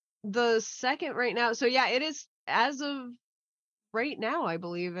the second right now. So yeah, it is as of right now, I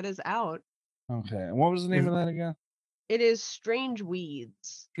believe it is out. Okay. And what was the name of that again? It is Strange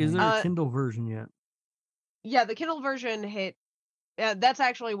Weeds. Is there a Kindle version yet? Yeah, the Kindle version hit. That's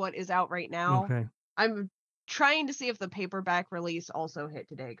actually what is out right now. Okay. I'm trying to see if the paperback release also hit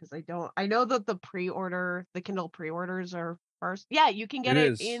today because I know that the Kindle pre-orders are first. Yeah, you can get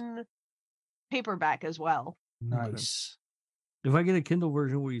it in paperback as well. Nice. If I get a Kindle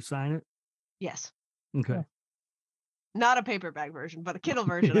version, will you sign it? Yes. Okay. Yeah. Not a paperback version, but a Kindle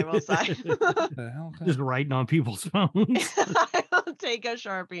version I will sign. Just writing on people's phones. I'll take a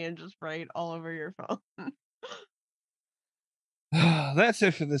Sharpie and just write all over your phone. That's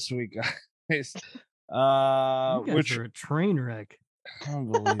it for this week, guys. You guys are a train wreck.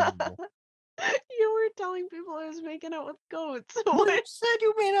 Unbelievable. You were telling people I was making out with goats. Who said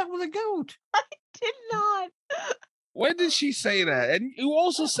you made out with a goat? I did not. When did she say that? And you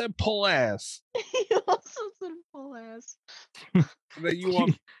also said pull ass. You also said pull ass. That you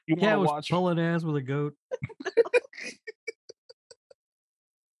want to watch pulling ass with a goat.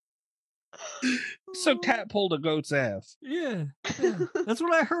 So Kat pulled a goat's ass. Yeah. That's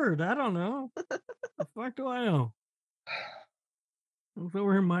what I heard. I don't know. The fuck do I know? I'm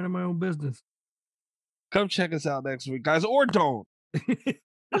over here minding my own business. Come check us out next week, guys, or don't.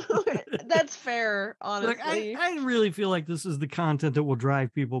 That's fair, honestly. Look, I really feel like this is the content that will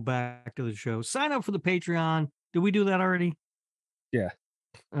drive people back to the show. Sign up for the Patreon. Did we do that already? Yeah.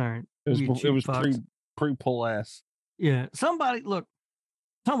 All right. It was pre-pull ass. Yeah. Somebody's got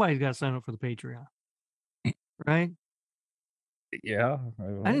to sign up for the Patreon. Right? Yeah.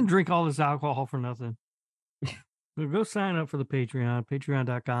 I didn't drink all this alcohol for nothing. So go sign up for the Patreon,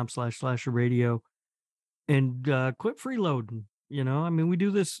 patreon.com/slasherradio, and quit freeloading. You know, I mean, we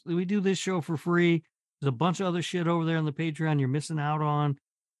do this show for free. There's a bunch of other shit over there on the Patreon you're missing out on.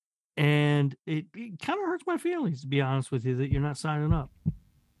 And it kind of hurts my feelings, to be honest with you, that you're not signing up.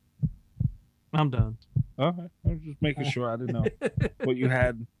 I'm done. Okay. I was just making sure. I didn't know what you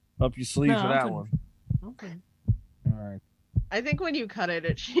had up your sleeve for that one. Okay. All right. I think when you cut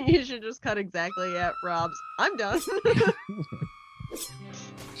it, you should just cut exactly at Rob's. I'm done.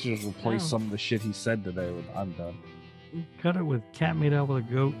 Just replace some of the shit he said today with I'm done. Cut it with cat made out with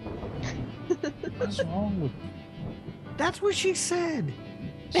a goat. What's wrong with That's what she said.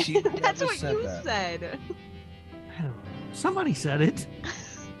 That's what you said. I don't know. Somebody said it.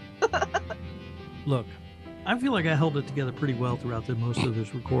 Look, I feel like I held it together pretty well throughout most of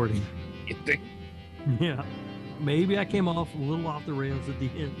this recording. You think? Yeah. Maybe I came off a little off the rails at the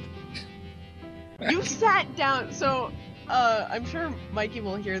end. You sat down, so I'm sure Mikey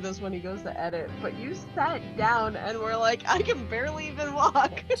will hear this when he goes to edit, but you sat down and were like, I can barely even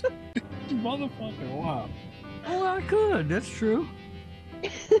walk. Motherfucker, wow. Oh, I could. That's true.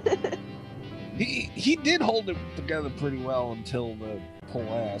 He did hold it together pretty well until the pull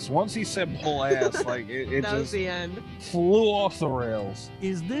ass. Once he said pull ass, like it that just was the end. Flew off the rails.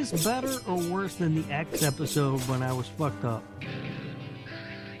 Is this better or worse than the X episode when I was fucked up?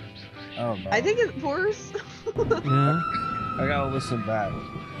 I don't know. I think it's worse. Yeah. I gotta listen back.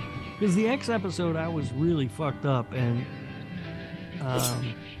 Because the X episode, I was really fucked up, and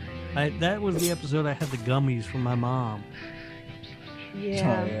that was the episode I had the gummies from my mom.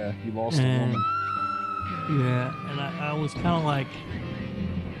 Yeah. Oh, yeah. You lost a woman. Yeah, and I was kind of like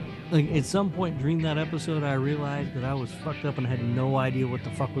at some point during that episode, I realized that I was fucked up and had no idea what the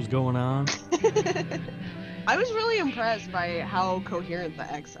fuck was going on. I was really impressed by how coherent the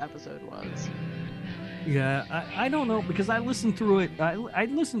X episode was. Yeah, I don't know, because I listened through it. I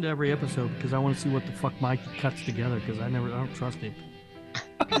listened to every episode because I want to see what the fuck Mikey cuts together, because I don't trust him.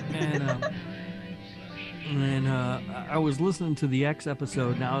 And then I was listening to the X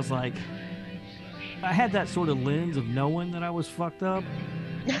episode, and I was like, I had that sort of lens of knowing that I was fucked up.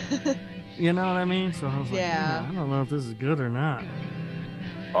 You know what I mean? So I was like, I don't know if this is good or not.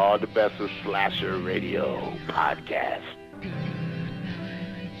 All the best of Slasher Radio podcast.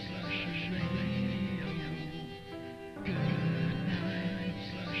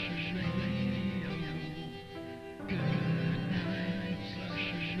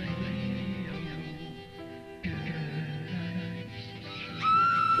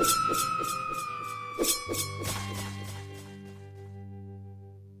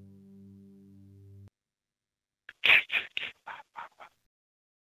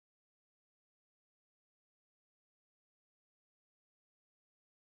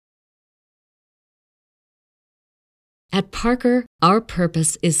 At Parker, our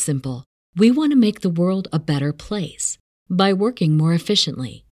purpose is simple. We want to make the world a better place by working more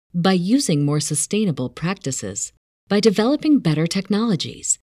efficiently, by using more sustainable practices, by developing better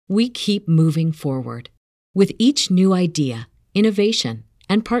technologies. We keep moving forward. With each new idea, innovation,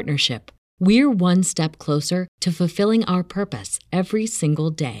 and partnership, we're one step closer to fulfilling our purpose every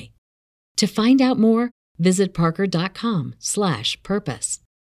single day. To find out more, visit parker.com/purpose.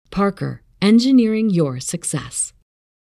 Parker, engineering your success.